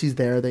when she's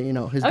there, his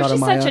Oh, daughter she's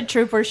Maya. such a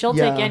trooper. She'll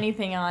Yeah. take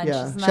anything on.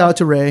 Yeah, She's shout not- out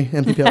to Ray,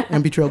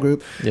 MP Trail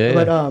Group. Yeah,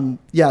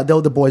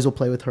 But the boys will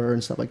play with her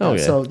and stuff like that. Oh,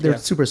 yeah. So they're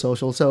super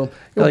social. So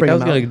we'll Like bring I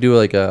was them gonna out. do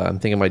I'm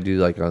thinking I might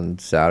do on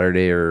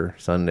Saturday or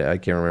Sunday. I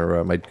can't remember.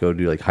 I might go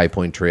do High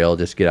Point Trail,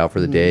 just get out for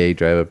the day,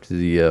 drive up to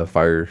the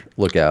fire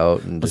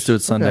lookout, and Let's just do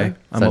it Sunday. Okay.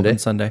 I'm open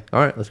Sunday. All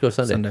right, let's go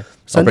Sunday. Sunday.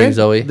 I'll bring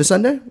Zoe. This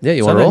Sunday? Yeah,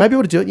 you want to Sunday. roll? Might be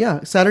able to do it. Yeah,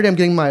 Saturday I'm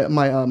getting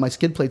my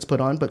skid plates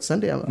put on, but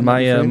Sunday I'm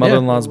My free.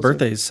 mother-in-law's We'll see.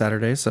 birthday is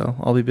Saturday, so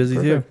I'll be busy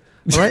too.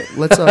 All right,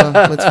 let's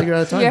figure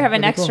out a time. You have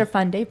an That'd be extra cool.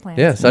 fun day planned.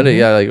 Yeah, Sunday.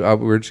 Yeah,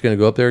 we're just gonna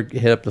go up there,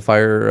 hit up the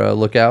fire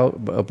lookout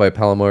up by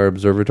Palomar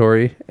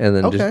Observatory, and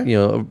then just Okay.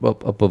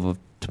 up above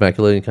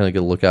Temecula and kind of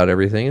get a look out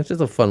everything. It's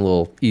just a fun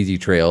little easy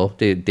trail,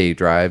 day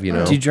drive. Do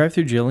you drive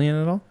through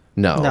Jillian at all?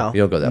 No, you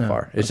don't go that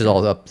far. It's just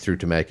all up through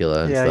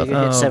Temecula and Yeah, stuff. you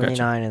hit Oh,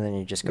 79 and then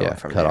you just go up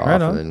from cut there. off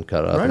Right on. and then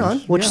cut up. Right and on.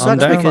 just- Which Yeah, sucks I'm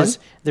down. because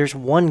there's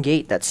one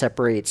gate that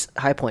separates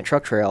High Point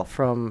Truck Trail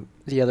from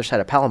the other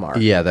side of Palomar.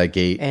 Yeah, that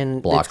gate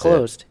And blocks it's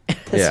closed.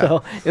 Yeah.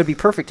 So it would be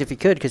perfect if you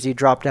could because you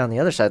drop down the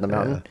other side of the Yeah.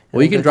 mountain.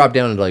 Well, you can drop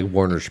down into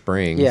Warner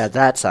Springs. Yeah,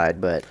 that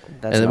side, but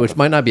that's and not which the-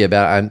 might not be a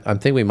bad. I'm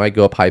thinking we might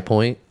go up High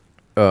Point,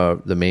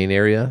 the main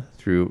area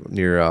through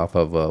near off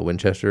of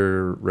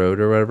Winchester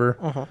Road or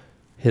whatever.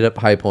 Hit up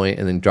High Point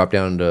and then drop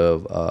down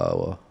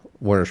to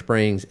Warner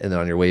Springs, and then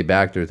on your way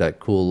back, there's that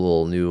cool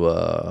little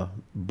new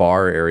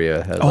bar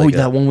area. Has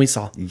That one we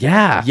saw.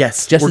 Yeah.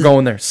 Yes, Just we're as-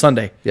 going there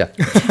Sunday. Yeah.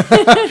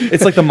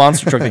 It's like the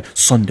monster truck thing.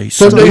 Sunday.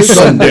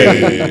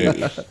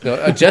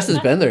 No, Jess has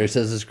been there. He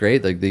says it's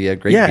great. Like the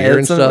great Yeah, beer and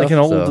it's stuff. like an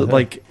old so,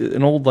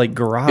 yeah. like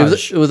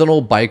garage. It was an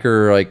old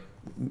biker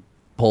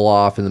pull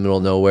off in the middle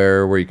of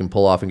nowhere where you can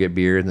pull off and get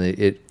beer, and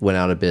it went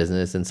out of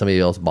business, and somebody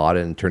else bought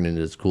it and turned it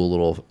into this cool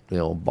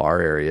little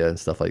bar area and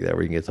stuff like that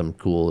where you can get some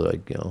cool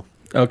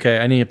Okay,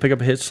 I need to pick up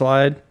a hitch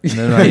slide. And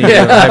then I need to do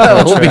a high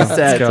we'll point be trail.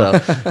 set.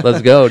 Let's go. So,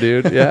 let's go,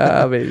 dude.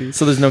 Yeah, baby.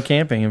 So there's no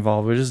camping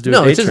involved. We just do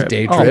No, a day it's just trip. a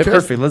day Oh, trip.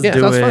 perfect. Let's do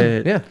sounds fun.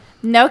 it. Yeah,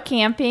 No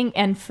camping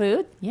and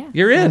food. Yeah.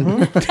 you're in.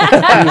 That's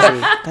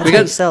how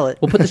you sell it.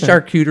 We'll put the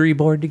charcuterie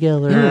board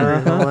together.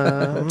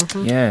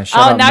 Yeah.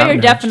 Oh, now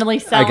you're definitely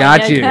selling I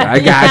got it. you. I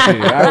got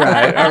you.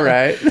 All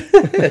right.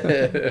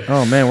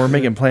 Oh man, we're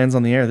making plans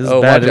on the air. This is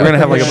Oh, bad. watch We're gonna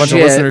out. have like a bunch Shit.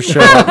 of listeners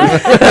show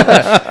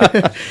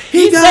up.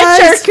 He said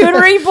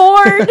charcuterie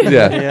board.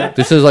 Yeah.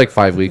 This is like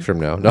 5 weeks from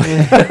now. No.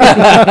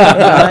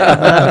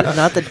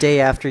 Not the day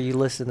after you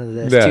listen to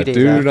this. Yeah, 2 days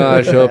do after.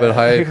 not show up at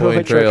High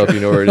Point Trail if you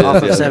know where it is. Off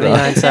of Yeah.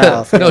 79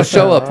 South. No,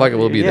 show up. Fuck it,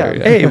 we'll be Yeah. there.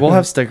 Yeah. Hey, we'll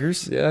have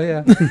stickers.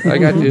 Yeah. I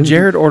got you.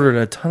 Jared ordered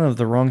a ton of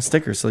the wrong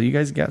stickers, so you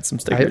guys got some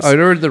I stickers.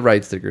 ordered the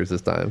right stickers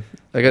this time.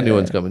 I got new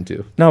ones coming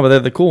too. No, but they're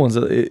the cool ones.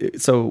 So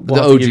we'll The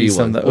have to give OG you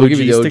some ones. of the We'll OG give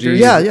you the OG. stickers.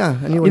 Yeah.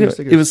 Anyone You know, with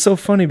stickers. it was so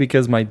funny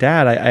because my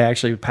dad, I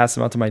actually passed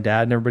them out to my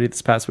dad and everybody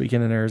this past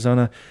weekend in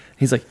Arizona.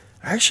 He's like,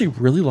 I actually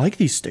really like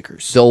these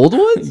stickers. The old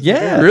ones?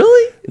 Yeah.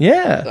 Really?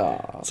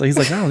 Yeah. So he's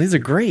like, oh, these are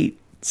great.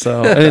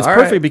 So and it's All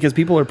perfect right. because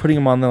people are putting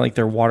them on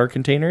their water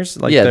containers,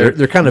 like Yeah, their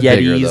they're kind of Yetis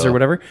bigger, though. or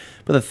whatever.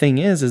 But the thing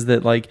is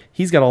that like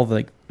he's got all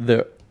the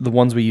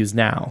ones we use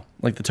now,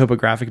 like the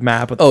topographic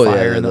map with the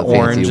fire and the fancy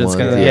orange. It's ones.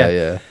 kind of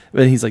Yeah.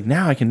 But he's like,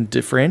 now I can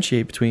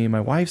differentiate between my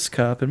wife's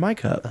cup and my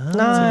cup.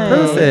 Nice.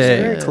 Perfect.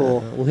 Very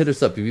cool. Well, hit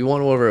us up. If you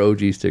want one of our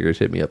OG stickers,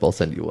 hit me up. I'll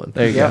send you one.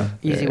 There you Yeah.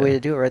 go. Easy way to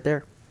do it right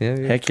there. Yeah.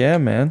 Heck yeah,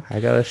 man. I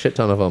got a shit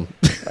ton of them.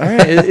 All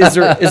right. Is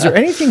there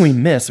anything we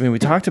missed? I mean, we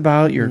talked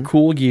about your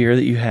cool gear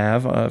that you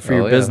have for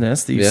your yeah.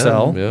 business that you Yeah,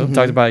 sell. yeah. We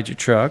talked about your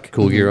truck.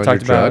 Cool gear We on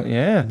talked your truck. about,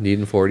 yeah.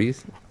 Needing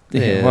 40s.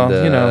 Yeah, And, well,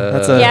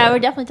 that's a Yeah, we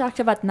definitely talked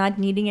about not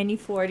needing any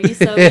 40,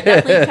 so we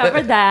definitely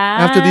covered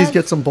that. After these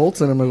get some bolts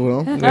in them, I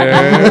will. Be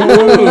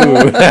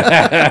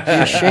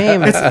a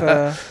shame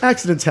if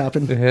Accidents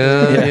happen.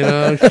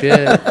 Yeah,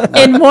 shit.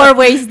 in more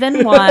ways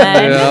than one.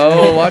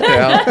 Oh, watch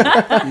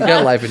out. You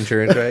got life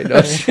insurance, right?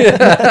 No, shit.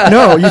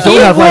 No, you He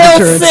don't have life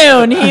will insurance.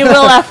 soon. He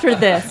will after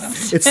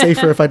this. It's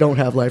safer if I don't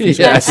have life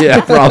insurance.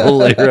 Yeah,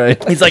 probably,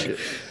 right. He's like,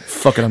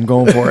 fuck it, I'm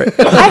going for it.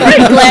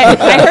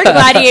 I heard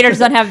gladiators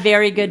don't have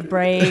very good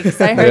brakes.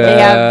 I heard they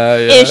have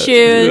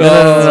issues.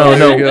 Oh, there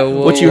No. you go.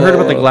 Whoa, What you heard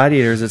about the whoa.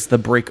 gladiators, it's the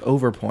break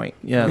over point.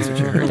 Yeah, that's what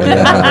you heard.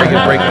 Yeah. Very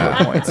good break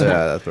over points. Yeah,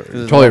 that's right.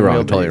 Because it's Totally long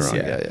wrong. Totally wheelbase, wrong.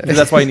 Yeah, yeah. Because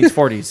that's why he needs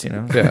 40s, you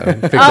know? Yeah,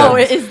 fix Oh,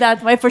 that. is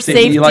that why for See,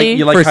 safety? You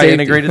like For how I safety.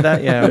 integrated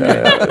that? Yeah.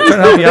 Okay. I'm trying to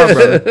help you out,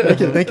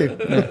 brother. Thank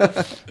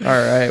you. All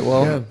right.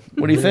 Well,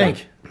 what do you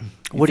think?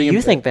 what do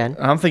you think, Ben?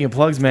 I'm thinking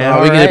plugs, man.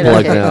 Oh, we All can right, get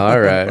plugged okay. now. All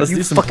right. Let's do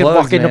You some fucking plugs,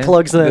 walk into man.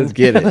 plugs then. Let's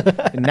get it.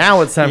 And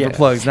now it's time for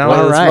plugs. Now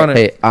Well, let's all run it.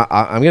 Hey,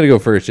 I'm gonna go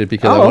first just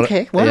because I Oh, wanna,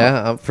 okay. Wow.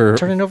 Yeah, for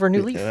Turning over a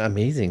new leaf.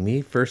 Amazing.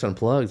 Me first on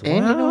plugs. And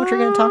you know what you're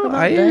gonna talk about?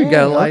 I even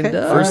got it lined Okay.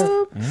 up. First,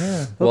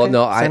 Well, Okay,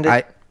 no, send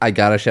it. I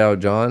gotta shout out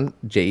John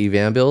J.E.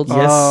 Van Builds.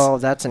 Yes. Oh,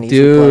 that's an easy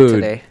plug Dude,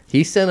 today.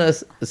 he sent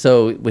us.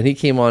 So when he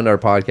came on our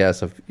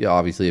podcast,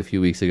 obviously a few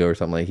weeks ago or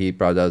something, like he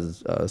brought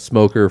us a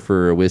smoker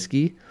for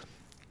whiskey.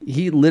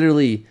 He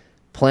literally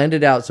planned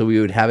it out so we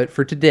would have it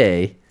for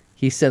today.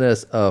 He sent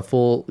us a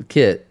full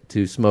kit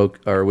to smoke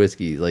our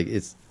whiskey. Like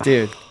it's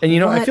dude. And you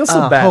know, I What feel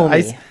so a bad.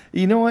 homie.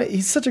 You know what?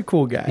 He's such a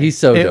cool guy. He's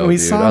so And dope, we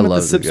dude. saw I him at the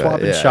love sip this guy. swap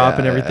and Yeah, shop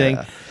and yeah, everything.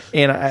 yeah.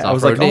 And I Soft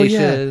was like, oh yeah,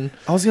 Nation.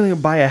 I was gonna go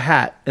buy a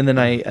hat, and then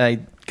I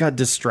got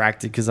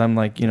distracted because I'm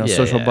like,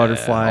 social Yeah,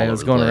 butterfly. all I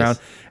was over the going place. around,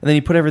 and then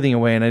he put everything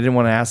away, and I didn't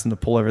want to ask him to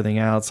pull everything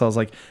out, so I was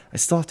like, I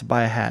still have to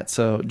buy a hat.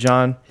 So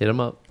John, hit him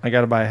up. I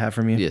got to buy a hat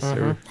from you. Yes,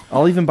 sir.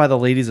 I'll even buy the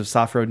ladies of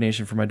Soft Road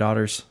Nation for my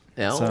daughters.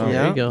 Yeah, So,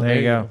 there you go. there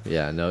you go.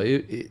 Yeah, no,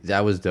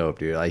 that was dope,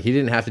 dude. Like he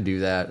didn't have to do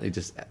that. It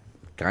just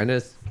kind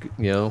of,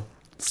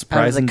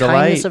 Surprise Out of and the delight.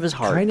 kindness of his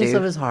heart, kindness dude.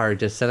 of his heart,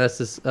 just sent us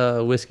this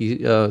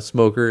whiskey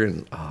smoker,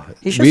 and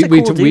He's just a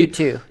cool dude,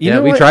 too. You Yeah,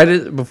 know we what? tried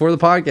it before the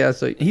podcast.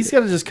 So He's got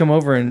to just come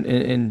over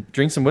and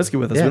drink some whiskey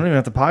with us. Yeah. We don't even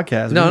have to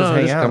podcast. We no, can no,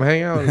 hang just out. come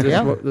hang out. And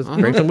Yeah. just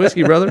drink some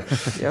whiskey, brother.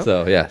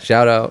 So yeah,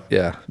 shout out,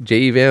 yeah,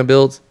 J.E. Van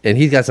Builds, and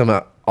he's got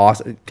some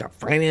awesome got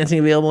financing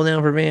available now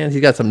for vans.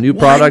 He's got some new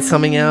products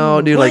coming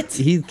out, dude. Like What?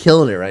 he's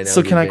killing it right now.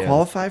 So with can I vans.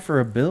 qualify for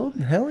a build?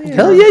 Hell yeah.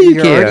 Hell yeah, you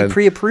You're can. already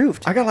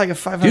pre-approved. I got like a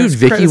 500. Dude,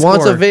 Vicky credit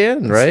wants score. a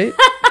van, right?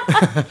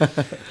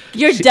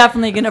 You're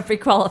definitely gonna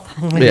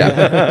pre-qualify.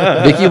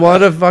 Yeah. Vicky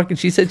wanted a fucking.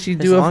 She said she'd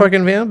do a long-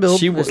 fucking van build.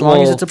 She- As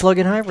long as well, it's a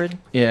plug-in hybrid.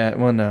 Yeah,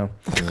 well, no.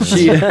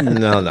 She,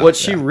 no. what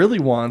she really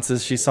wants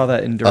is she saw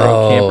that Enduro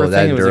Oh, camper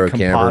that thing. It was Enduro a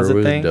camper composite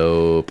was thing.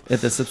 dope.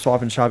 At the Sip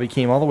Swap and Shop, he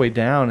came all the way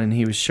down and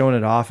he was showing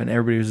it off, and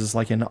everybody was just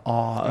like in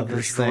awe of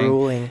this thing.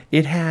 drooling.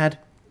 It had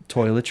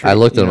toiletry. I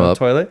looked them up.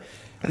 Toilet.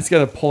 It's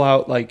got a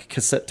pull-out like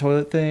cassette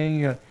toilet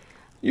thing.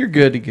 You're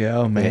good to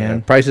go, man. Yeah.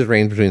 Prices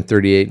range between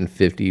 38 and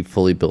 50,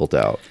 fully built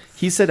out.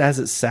 He said as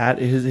it sat,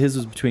 his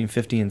was between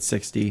 50 and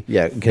 60.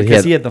 Yeah,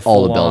 because he had the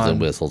all the full bells on-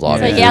 and whistles. Yeah. So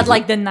Obviously, he had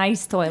like the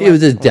nice toilet. it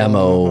was a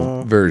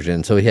demo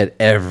version, so he had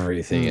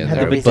everything in Had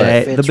there. the but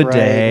bidet, Fits the right,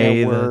 bidet,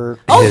 it the-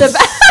 works. oh, his-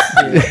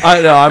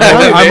 I know. I'm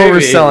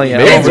overselling it.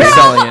 I'm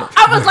overselling it.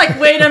 I was like,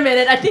 wait a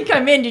minute. I think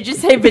I'm in. Did you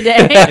say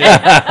bidet?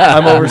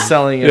 I'm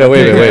overselling it. Yeah,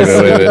 wait a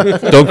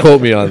minute. Don't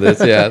quote me on this.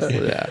 Yes.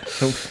 Yeah.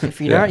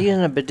 If you're not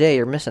using a bidet,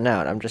 you're missing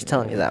out. I'm just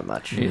telling you that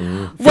much.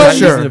 Mm-hmm. Well,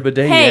 sure. using a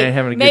bidet, you ain't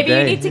having a good maybe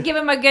day. you need to give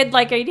him a good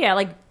idea.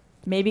 Like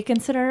maybe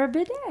consider a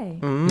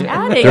bidet.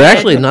 They're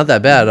actually not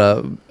that bad.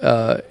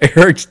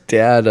 Eric's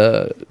dad,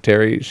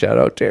 Terry, shout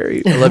out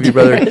Terry. I love you,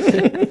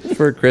 brother.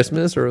 For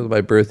Christmas or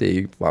my birthday,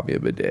 you bought me a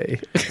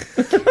bidet.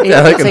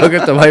 I can hook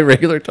it to my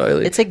regular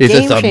toilet. It's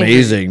just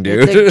amazing,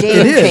 dude. It's a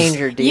game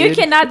changer, dude. You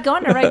cannot go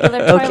on a regular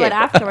toilet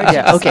afterwards.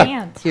 Yeah, you okay.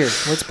 can't. Here,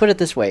 let's put it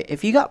this way.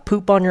 If you got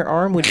poop on your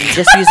arm, would you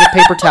just use a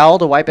paper towel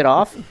to wipe it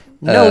off?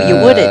 No, you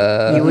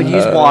wouldn't. You would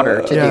use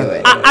water to do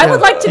it. I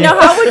would like to know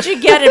how would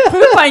you get a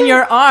poop on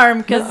your arm?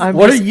 Because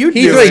What are you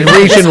He's doing? like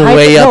reaching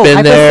way up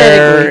in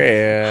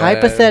there.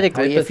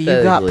 Hypothetically, if you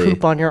got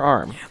poop on your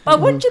arm.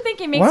 but wouldn't you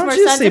think it makes Why don't more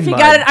you sense say if you mud?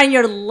 got it on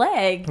your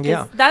leg? 'Cause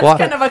Yeah. that's Well,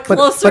 kind of a But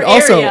closer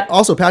also, area.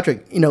 also,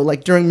 Patrick,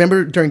 like during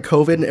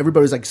COVID, and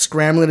everybody was like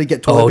scrambling to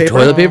get toilet paper.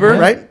 toilet paper?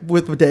 Right?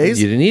 With bidets.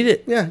 You didn't need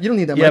it. Yeah, you don't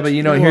need that much. Yeah, but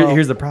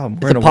here's the problem.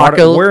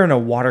 We're in a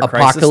water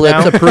crisis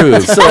Apocalypse now.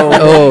 approved.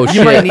 So shit.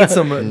 you might need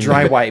some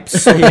dry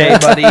wipes, okay,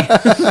 buddy?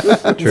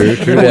 True.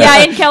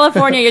 Yeah, in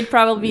California, you'd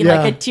probably be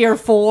like Yeah. a tier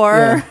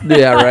 4.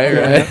 Yeah,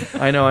 right.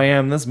 I know I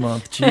am this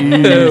month.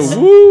 Jeez.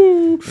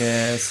 Woo.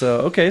 Yeah.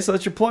 So so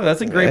that's your plug.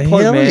 That's a great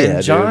plug, Hell man. yeah,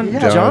 dude. John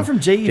Yeah. John from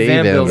J.E. J.E.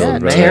 Van Van Build's Build, the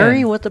bro. man.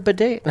 Terry with the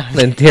bidet.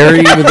 And Terry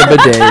with the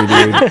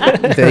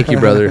bidet, dude. Thank you,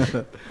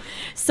 brother.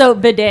 So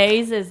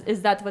bidets,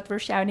 is that what we're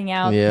shouting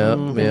out? Yeah,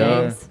 Bidets.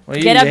 yeah. Well,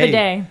 Get a hey.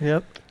 bidet.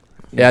 Yep.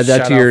 Add that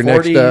Shout to out your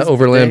next 40s,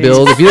 overland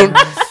bidets. build.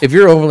 If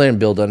your overland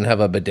build doesn't have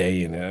a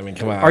bidet in it, I mean,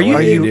 come on. Are you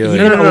doing?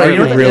 No. Are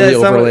you really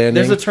that's not what- overlanding?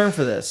 There's a term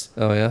for this.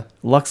 Oh yeah,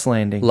 Lux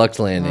landing. Lux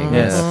landing.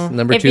 Yes. Yes.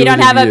 Number If two. you don't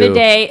is have a you.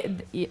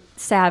 bidet,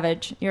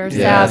 savage. You're a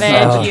Yes.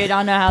 savage. Oh. You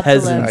don't know how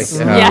Peasants.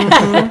 to live.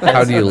 Yeah.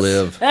 How do you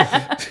live?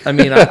 I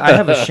mean, I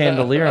have a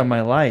chandelier on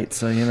my light,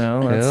 so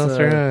that's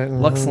right.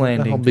 Lux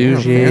landing. How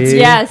bougie.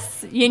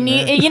 Yes, you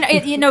need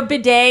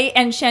bidet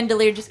and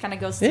chandelier just kind of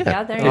goes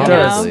together. it you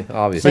does. know?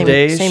 Obviously.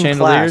 Bidets, Same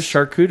chandeliers,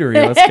 class. charcuterie.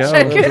 Let's go.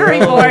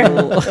 Charcuterie board.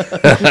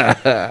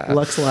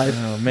 Lux Live.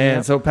 Oh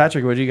man. So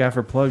Patrick, what do you got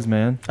for plugs,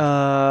 man?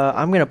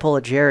 I'm going to pull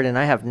a Jared, and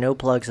I have no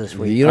plugs this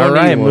week. You don't All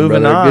right, need one,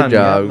 moving brother. on. Good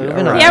job. Yeah,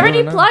 moving All on. He right.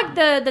 already plugged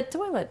the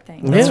toilet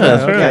thing. Yeah, that's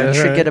Yeah, right. you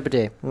should get a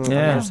bidet.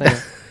 Yeah. I'm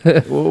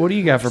saying. What do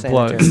you got for Saying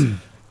plugs? it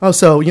Oh,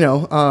 so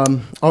our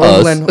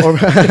Overland.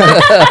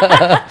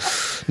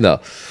 No.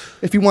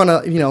 If you want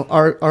to,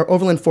 our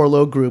Overland 4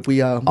 Low group, we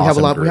have a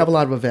Awesome lot. We group. have a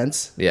lot of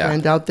events. Yeah.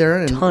 planned out there,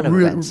 and Ton of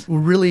events.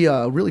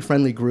 really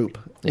friendly group.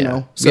 You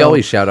know, we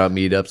always shout out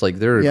meetups. Like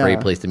they're a Yeah.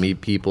 great place to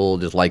meet people,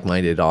 just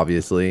like-minded,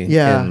 obviously.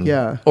 Yeah, and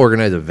yeah.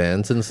 Organize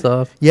events and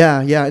stuff. Yeah,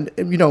 and,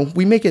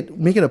 we make it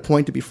a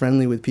point to be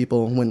friendly with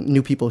people when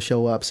new people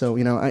show up. So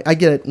I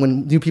get it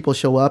when new people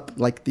show up,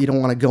 like you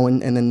don't want to go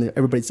in and then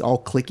everybody's all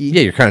cliquey.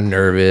 Yeah, you're kind of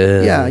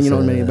nervous. Yeah, you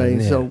don't know anybody.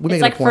 Yeah. So we make It's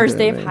it like a point first to-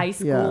 day of high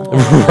school.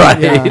 Yeah.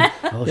 Right. Yeah.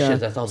 Oh Yeah. shit,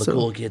 that's all the So-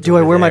 cool kids. Do I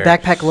over wear my there.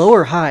 backpack low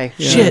or high?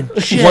 Shit.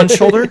 One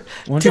shoulder?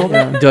 One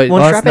shoulder? Do I,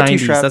 One Oh, strap that's at two 90s.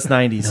 strap. That's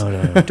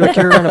 90s. no. Do I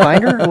carry around a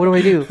binder, or what do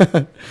I do?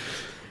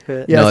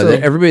 Yeah, no, so-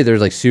 everybody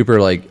there's like super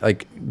like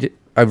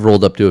I've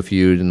rolled up to a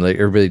few and like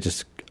everybody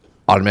just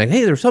automatic.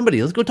 Hey, there's somebody.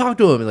 Let's go talk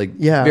to him. And, like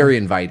Yeah. very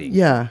inviting.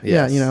 Yeah,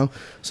 Yes.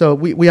 So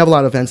we have a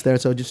lot of events there.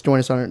 So just join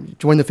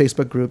the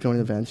Facebook group, join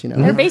the events.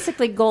 They're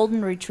basically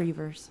golden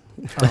retrievers.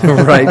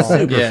 Right.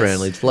 Super Yes.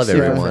 friendly. Just love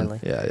Super everyone. friendly.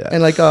 Yeah.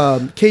 And like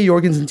Kay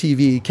Jorgensen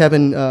TV,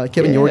 Kevin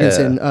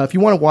Jorgensen. If you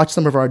want to watch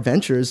some of our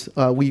adventures,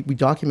 we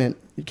document.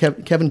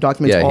 Kevin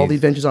documents Yeah, all he's- the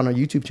adventures on our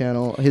YouTube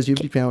channel, his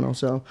YouTube channel.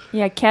 So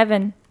Yeah,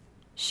 Kevin.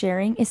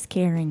 Sharing is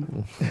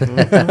caring. He's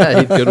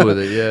good with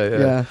it.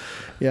 Yeah.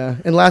 yeah.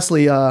 And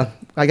lastly, I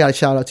got a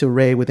shout out to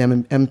Ray with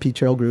MP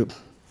Trail Group.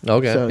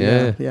 Okay. So,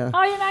 yeah.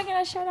 Oh, you're not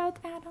gonna shout out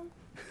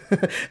Adam?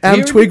 Adam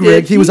He Twig did.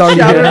 Rig, he was already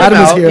shouted here. him Adam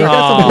was out. here.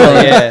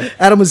 Oh, yeah.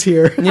 Adam was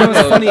here. You know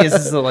what's funny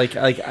is that like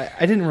I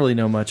didn't really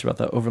know much about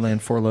the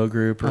Overland 4 Low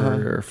group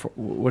or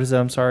what is that?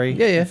 I'm sorry.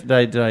 Yeah.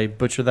 Did I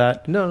butcher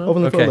that? No.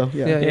 Overland Okay. Photo,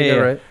 yeah. Yeah.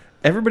 Right.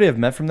 Everybody I've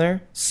met from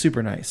there,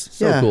 super nice.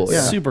 So Yeah, cool. yeah.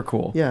 Super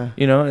cool. Yeah.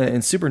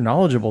 And super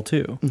knowledgeable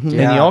too. And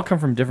Yeah. you all come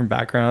from different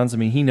backgrounds. I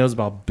mean, he knows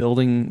about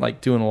building, like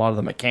doing a lot of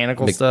the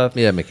mechanical stuff.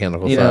 Yeah,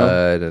 mechanical You know,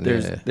 side. And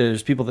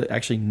there's people that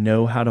actually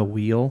know how to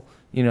wheel.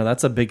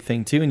 That's a big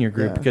thing too in your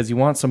group Yeah. because you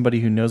want somebody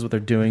who knows what they're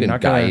doing. can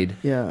Not gonna- guide.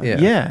 Yeah.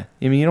 Yeah.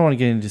 I mean, you don't want to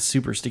get into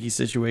super sticky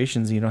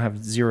situations and you don't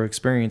have zero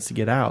experience to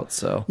get out.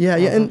 So Yeah,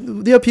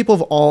 and there are people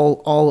of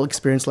all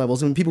experience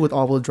levels, and people with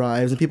all-wheel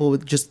drives, and people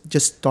with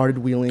just started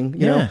wheeling,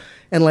 you know.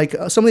 And like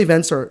some of the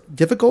events are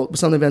difficult, but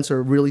some of the events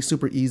are really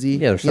super easy.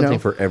 Yeah, there's something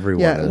for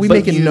everyone. Yeah, we But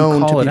make it you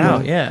known call to it people.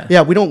 out, yeah.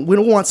 Yeah, we don't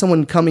want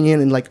someone coming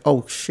in and like,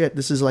 oh shit,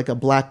 this is like a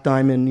Black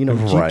Diamond,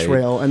 Jeep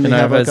Trail, and they I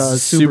have have like a a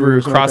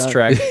Subaru Subaru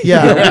Crosstrek.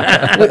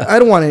 Yeah,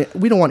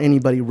 we don't want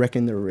anybody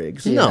wrecking their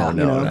rigs.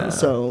 No.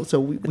 So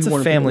we It's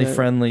want a family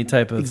friendly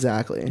type of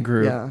exactly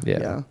group.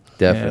 Yeah.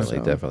 Definitely,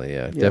 So, definitely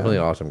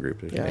an awesome group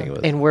to hang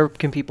with. And where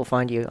can people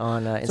find you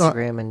on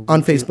Instagram and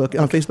on Facebook?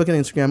 On Facebook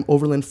and Instagram,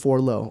 Overland 4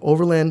 Low,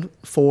 Overland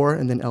 4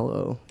 and then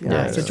LO.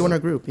 Yeah, so join our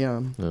group. Yeah.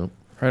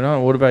 Right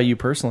on. What about you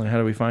personally? How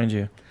do we find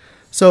you?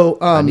 So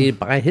I need to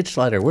buy a hitch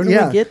slider. Where do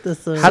I get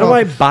this? How do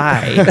I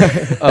buy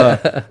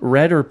a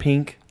red or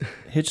pink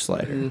hitch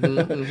slider?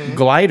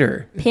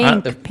 Glider.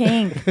 Pink.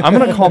 I'm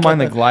going to call mine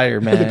the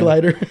glider, man. the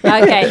glider.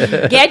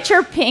 Okay, get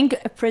your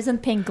prison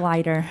pink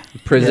glider.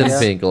 Prison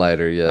pink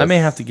glider, yes. I may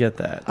have to get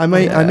that. I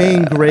may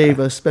engrave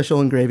a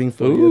special engraving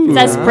for you.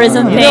 That's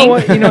prison You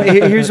pink. know what?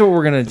 Here's what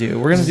we're going to do.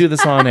 We're going to do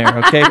this on air,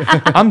 okay?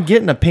 I'm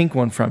getting a pink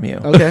one from you.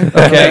 Okay.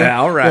 Okay?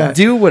 all right.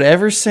 Do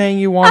whatever saying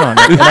you want on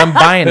it, and I'm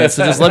buying it.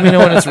 So just let me know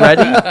when it's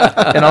ready,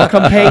 and I'll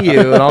come pay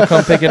you, and I'll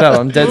come pick it up.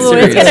 I'm dead Ooh,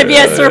 serious. it's gonna be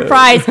a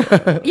surprise.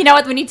 You know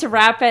what? We need to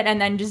wrap it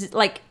and then just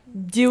like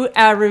do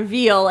a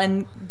reveal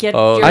and get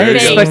your I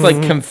face. expect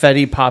like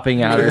confetti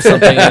popping out or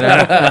something.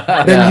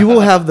 Then you will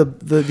have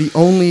the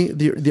only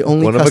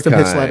One of a custom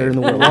hitch kind. slider in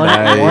the world.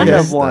 one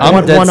of one?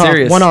 I'm dead one-off,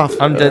 serious. one-off.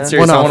 I'm dead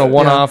serious. I One-off, want a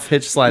one-off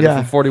hitch slider Yeah.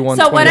 from 41.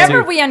 So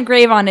whatever we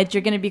engrave on it,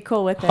 you're gonna be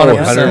cool with it. Oh,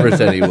 100%.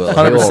 100% he will.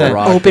 100%. He will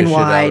rock the Open shit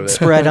out of wide, it.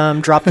 spread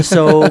them, drop the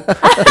soap.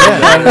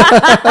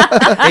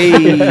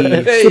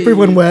 Hey, Slippery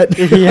when wet.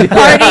 Party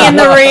in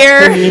the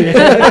rear.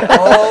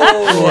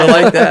 Oh, I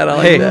like that. I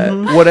like hey,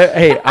 that.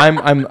 hey!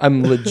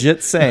 I'm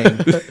legit saying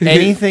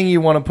anything you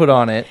want to put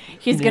on it,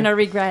 He's gonna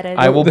regret it.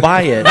 I will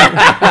buy it.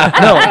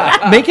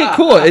 No, make it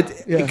cool.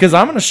 Because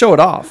I'm gonna show it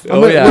off.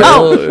 Oh, yeah.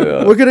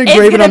 Oh. We're gonna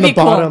engrave it gonna on the be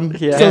cool. bottom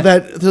Yeah. so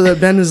that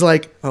Ben is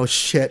like, oh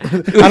shit, I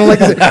don't like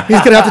this.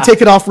 He's gonna have to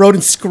take it off road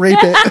and scrape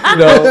it.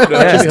 No,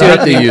 Yeah, just do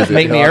it to use it.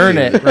 Make me Not earn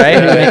use it,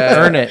 right?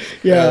 Earn it.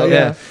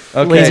 Yeah.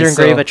 Okay, Laser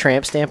so- engrave a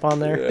tramp stamp on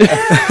there.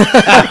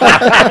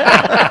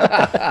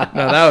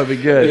 No, that would be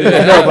good.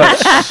 No,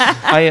 but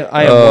I am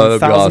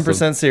that'd be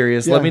 1,000%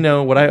 serious. Let Yeah. me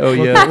know what I owe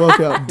you. Woke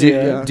up.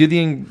 Do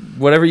the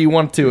whatever you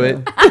want to it.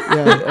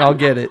 Yeah. I'll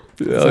get it.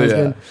 Sounds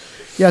good.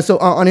 Yeah, so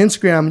on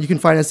Instagram, you can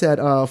find us at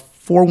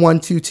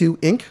 4122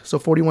 Inc. So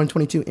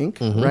 4122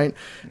 Inc. Right?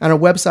 And our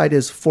website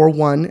is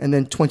 41 and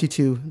then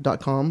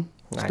 22.com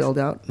spelled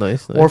out.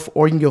 Nice.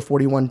 Or you can go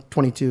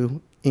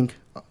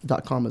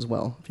 4122inc.com as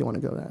well if you want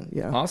to go that.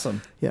 Yeah.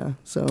 Awesome. Yeah.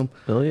 So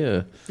Oh,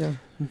 yeah. yeah.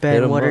 Hit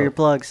Ben, 'em what are up. your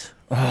plugs?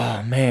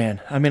 Oh man,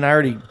 I mean, I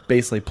already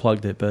basically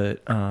plugged it, but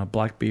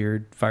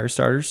Blackbeard fire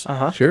starters.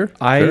 Sure.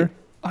 I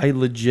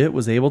legit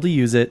was able to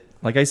use it,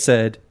 like I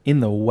said, in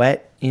the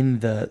wet,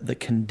 in the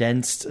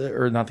condensed,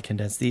 or not the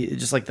condensed,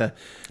 just like the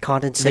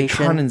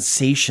Condensation.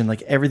 condensation,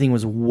 like everything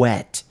was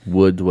wet.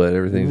 Wood's wet.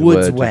 Everything's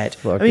Wood's wet.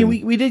 wet. I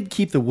mean, we did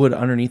keep the wood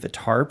underneath the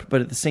tarp,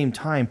 but at the same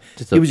time,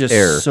 Just it was just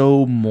air.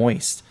 so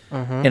moist.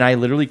 And I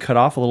literally cut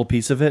off a little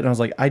piece of it, and I was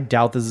like, I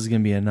doubt this is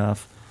going to be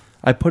enough.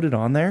 I put it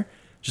on there,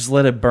 just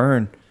let it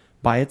burn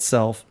by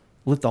itself,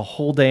 lit the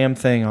whole damn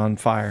thing on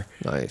fire.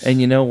 Nice. And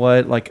you know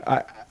what? Like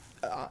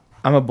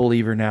I'm a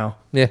believer now.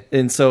 Yeah.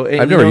 And so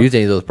I've never used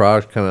any of those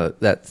products. Kind of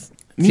that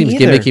Me seems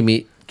either.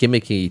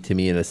 gimmicky to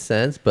me in a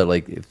sense, but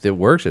like if it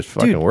works, it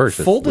fucking works.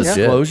 It's Full legit.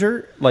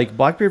 disclosure, like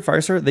Blackbeard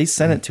Firestarter, they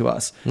sent it to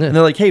us, Yeah. and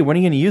they're like, "Hey, when are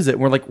you going to use it?"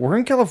 And we're like, "We're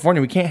in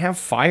California, we can't have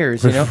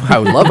fires, you know." I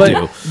would love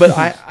to. But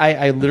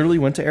I literally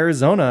went to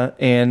Arizona,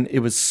 and it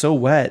was so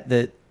wet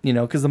that, you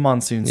know, because the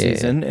monsoon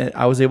season, and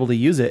I was able to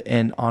use it.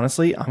 And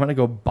honestly, I'm gonna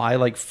go buy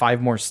like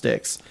 5 more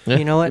sticks.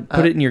 You know what?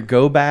 Put it in your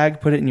go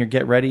bag. Put it in your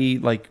get ready,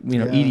 like, you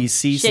know,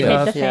 EDC Shit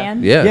stuff. hit the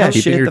fan. Yeah. Shit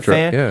keep it in hit your the truck.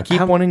 fan. Yeah.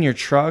 Keep one in your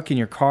truck, in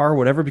your car,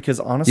 whatever. Because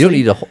honestly, You don't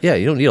need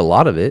you don't need a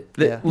lot of it.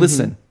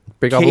 Listen,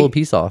 Break off a little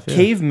piece off. Yeah.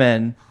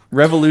 Cavemen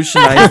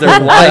revolutionized their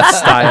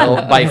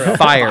lifestyle by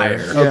fire.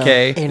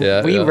 Okay.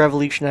 And we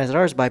revolutionized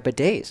ours by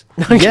bidets.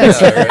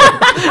 Yes.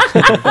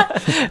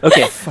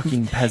 Okay.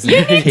 Fucking peasant.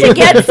 You need to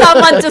get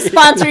someone to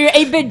sponsor you,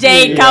 a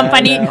bidet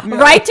company.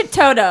 Right to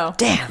Toto.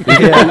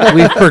 Damn.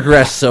 We've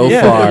progressed so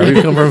Yeah. far.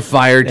 We've come from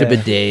fire to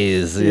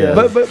bidets. Yeah.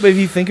 But if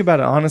you think about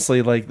it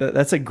honestly, like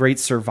that's a great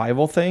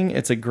survival thing.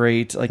 It's a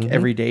great like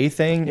everyday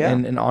thing, Yeah.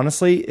 and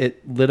honestly,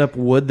 it lit up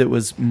wood that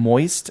was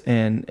moist.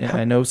 And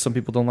I know some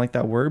people don't like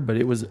that word, but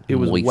it was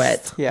Moist.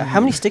 wet. Yeah. How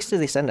many sticks did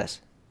they send us?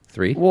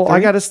 3. Well, I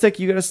got a stick,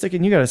 you got a stick,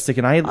 and you got a stick,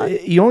 and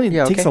you only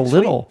takes a okay,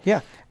 little.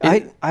 sweet. Yeah.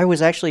 I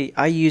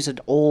use an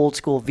old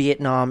school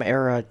Vietnam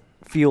era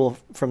fuel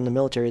from the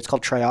military. It's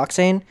called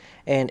trioxane,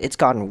 and it's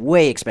gotten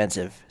way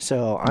expensive.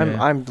 So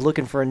I'm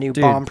looking for a new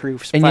Dude,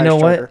 bomb-proof. And you fire know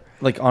starter. what?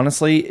 Like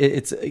honestly,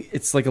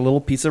 it's like a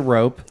little piece of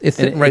rope. It's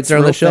and sitting right there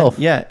on the real thin. shelf.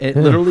 Yeah, it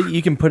literally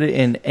you can put it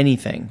in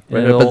anything.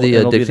 Right and up at the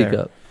it'll be Dixie there.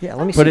 cup. Yeah.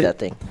 Let me Put see it- that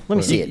thing. Let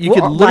me see it. You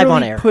could live literally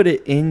on air. put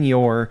it in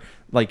your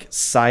like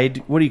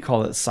side. What do you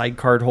call it? Side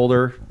card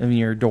holder in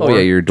your door. Oh,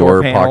 yeah, your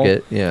door panel.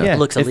 pocket. Yeah. yeah,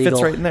 Looks it fits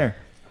illegal. right in there.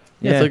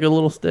 Yeah, it's like a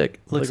little stick.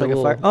 Looks like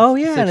a fire. Oh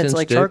yeah, and it's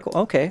like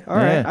charcoal. Okay, all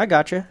right, I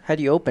gotcha. How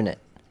do you open it?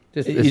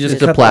 It's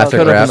just a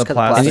plastic wrap.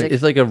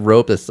 It's like a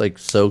rope that's like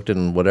soaked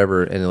in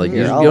whatever, and like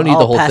you don't need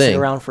the whole pass thing. It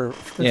around for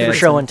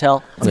show and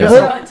tell.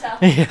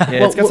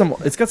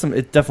 It's got some.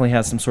 It definitely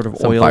has some sort of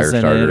oils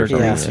in it or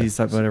grease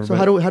type whatever. So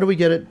how do we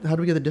get it? How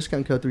do we get the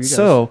discount code through you guys?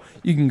 So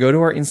you can go to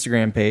our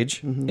Instagram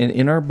page, and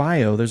in our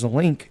bio, there's a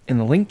link in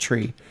the link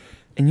tree,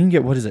 and you can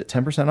get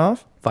 10%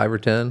 off. 5 or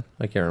 10,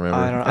 I can't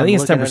remember. I think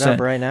it's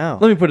 10% right now.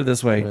 Let me put it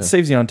this way: it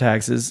saves you on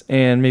taxes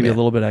and maybe a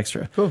little bit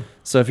extra. Cool.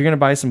 So if you're gonna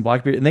buy some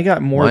Blackberry, and they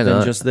got more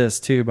than just this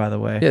too, by the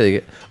way. Yeah, they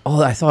get.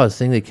 Oh, I saw a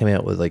thing they came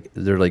out with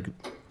they're like,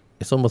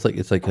 it's almost like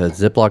it's like a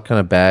Ziploc kind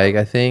of bag,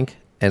 I think,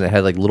 and it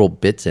had like little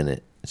bits in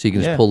it, so you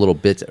can just pull little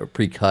bits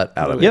pre-cut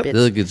out of it.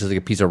 It's just like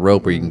a piece of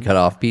rope where you can cut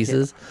off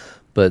pieces.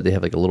 But they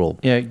have like a little.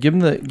 Yeah, give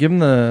them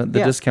the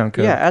discount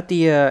code. Yeah, at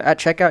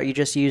checkout you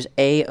just use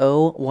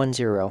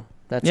AO10.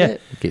 That's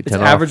it. Okay, it's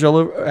average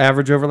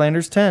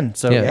Overlanders 10.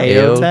 So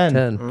AO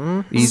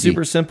 10. Easy.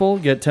 Super simple.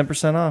 Get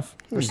 10% off.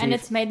 And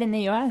it's made in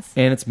the U.S.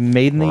 And it's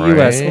made in the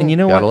U.S. And you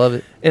know Gotta what? love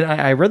it. And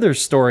I read their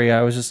story.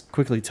 I was just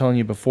quickly telling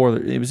you before.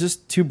 It was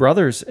just two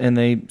brothers, and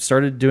they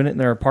started doing it in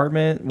their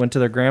apartment. Went to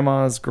their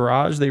grandma's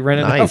garage. They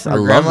rented it out from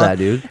their grandma. I love that,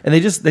 dude. And they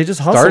just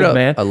hustled,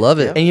 man. I love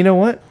it. And you know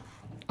what?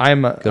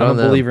 I'm a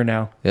believer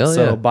now.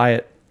 So buy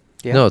it.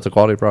 Yeah. No, it's a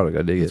quality product.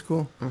 I dig it. It's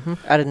cool.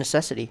 Out of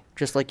necessity,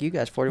 just like you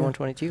guys,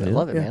 4122. I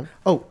love it, man.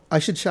 Oh, I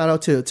should shout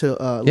out to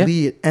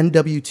Lee at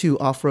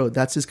NW2 Off-Road.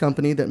 That's his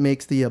company that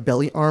makes the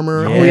belly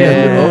armor.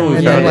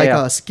 And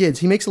then skids.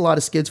 He makes a lot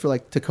of skids for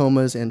like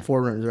Tacomas and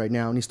 4Runners right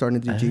now, and he's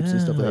starting to do Jeeps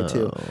and stuff like that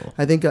too.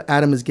 I think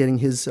Adam is getting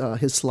his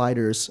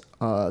sliders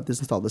this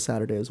installed this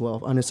Saturday as well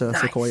on his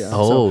Sequoia.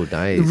 Oh, so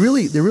nice.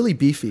 They're really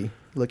beefy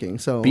looking.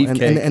 So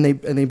and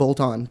they bolt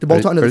on. They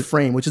bolt onto the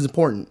frame, which is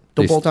important.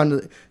 Don't bolt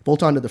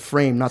onto the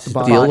frame, not the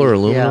body. Steel or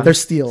aluminum? Yeah. They're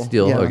steel.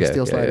 Okay.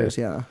 Steel sliders.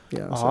 Yeah.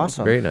 Awesome.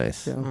 So, very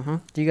nice. Yeah.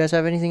 Do you guys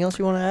have anything else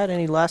you want to add?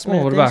 Any last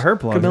minute? What about her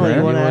plugs? Camilla,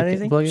 you want to add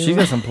anything? She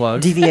got some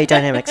plugs. DV8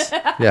 Dynamics.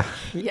 Yeah.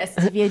 Yes,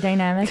 DV8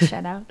 Dynamics.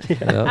 Shout out.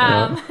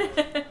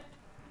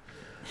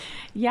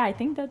 Yeah, I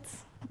think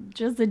that's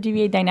just the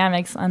DV8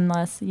 Dynamics,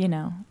 unless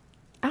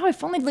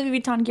if only Louis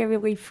Vuitton gave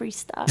away free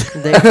stuff.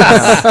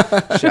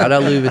 Shout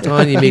out Louis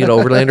Vuitton. You make an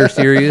Overlander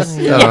series.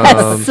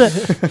 Yes.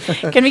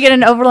 Can we get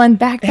an Overland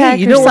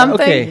backpack or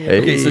something?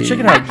 Okay, so check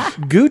it out.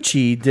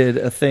 Gucci did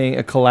a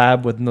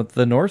collab with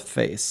the North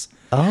Face.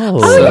 Yeah,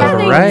 they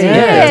right. did.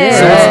 Yeah.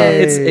 So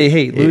it's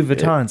Louis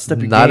Vuitton, step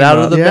your not game out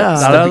up. of the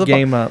best. Not out of the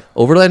game up.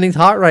 Overlanding's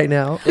hot right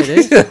now. It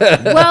is.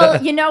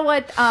 Well, you know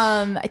what?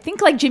 I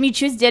think like Jimmy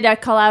Choo's did a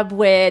collab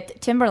with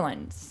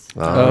Timberlands.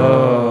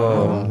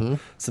 Some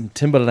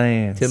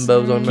Timberlands.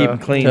 Timbos on keep them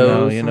clean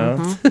toes.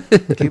 though,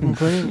 Keep them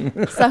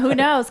clean. So who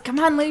knows? Come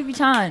on, Louis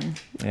Vuitton.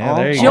 Yeah,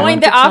 there you Join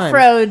go. the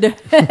off-road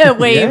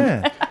wave.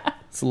 Yeah.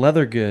 It's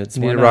leather goods.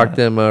 You need to rock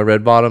them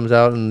red bottoms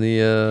out in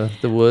the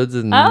woods.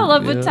 And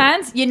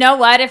Louboutins. You know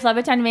what? If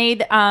Louboutin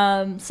made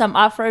some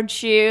off-road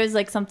shoes,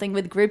 like something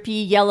with grippy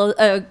yellow,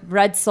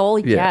 red sole,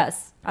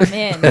 yes. I'm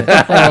in.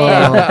 That's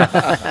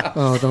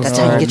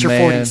how you get your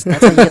 40s.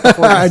 That's how you get the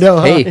 40s. I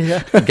know. Hey,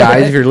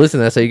 guys, if you're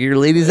listening, that's how you get your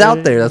ladies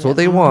out there. That's what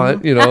they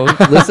want.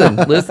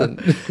 Listen.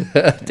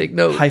 Take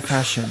note. High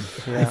fashion.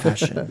 Yes.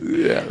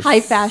 High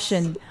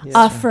fashion. Yes.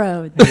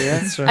 Off-road. Yeah,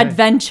 that's right.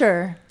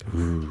 Adventure.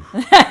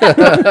 It's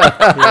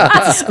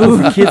a school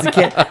for kids that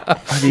can't. Are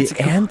the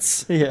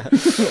ants? Yeah.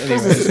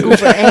 School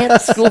for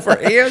ants. School for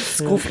ants.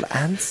 School for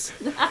ants.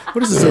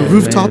 What is this? A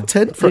rooftop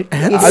tent for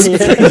ants?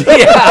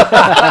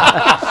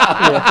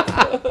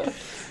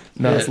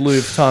 No, it's a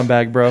Louis Vuitton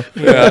bag, bro.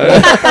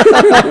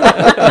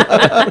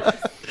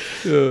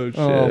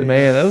 Oh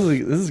man,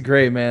 this is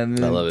great,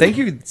 man. I love it. Thank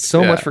you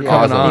so much for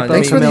coming on.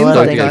 Thanks for the Camilla.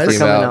 invite, Thank you guys. for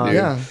coming on.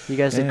 Yeah. You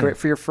guys did great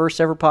for your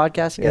first ever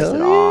podcast. You guys did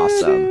Yeah.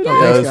 awesome.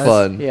 That was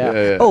fun.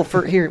 Yeah. Oh,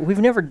 we've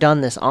never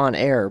done this on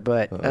air,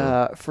 but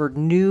for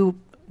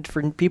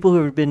people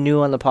who have been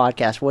new on the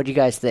podcast, what do you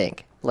guys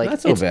think? Like,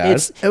 Not so bad.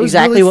 It's It was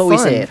exactly really what we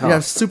fun. say at home.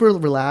 Yeah, super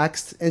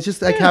relaxed. It's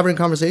just like having a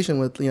conversation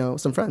with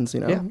some friends.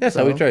 Yeah. That's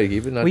how we try to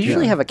keep it. We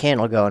usually have a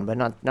candle going, but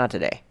not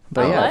today.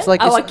 But it's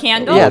like a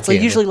candle? Yeah, it's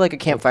like usually like a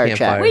campfire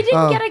chat. We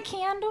didn't get a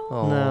candle.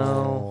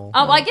 No.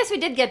 Oh, well, I guess we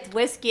did get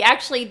whiskey.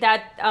 Actually,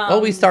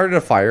 that. we started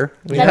a fire.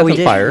 We Yeah, had we some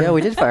did. fire. Yeah,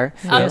 we did fire.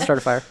 Yeah, start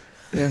a fire.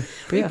 Yeah.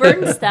 we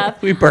burned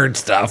stuff. We burned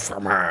stuff.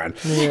 Come on.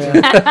 But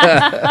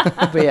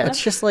yeah,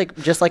 it's just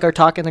like our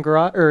talk in the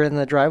garage or in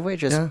the driveway.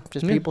 Just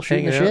people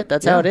shooting the Hanging shit. out.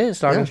 That's how it is.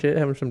 Talking shit,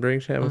 having some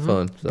drinks, having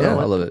fun. So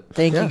I love it.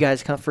 Thank you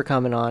guys for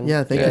coming on.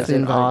 Yeah, thank you for the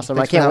invite. Awesome.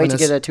 Thanks I can't for wait to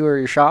having get a tour of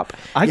your shop.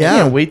 I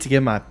can't wait to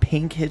get my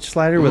pink hitch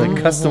slider with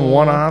a custom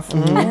one-off. Oh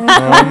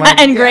my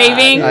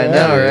Engraving. I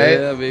know,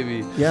 right? Yeah,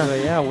 baby.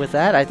 Yeah. With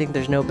that, I think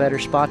there's no better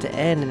spot to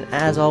end. And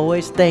as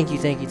always, thank you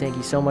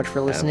so much for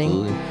listening.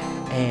 Absolutely.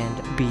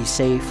 And be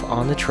safe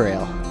on the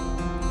trail.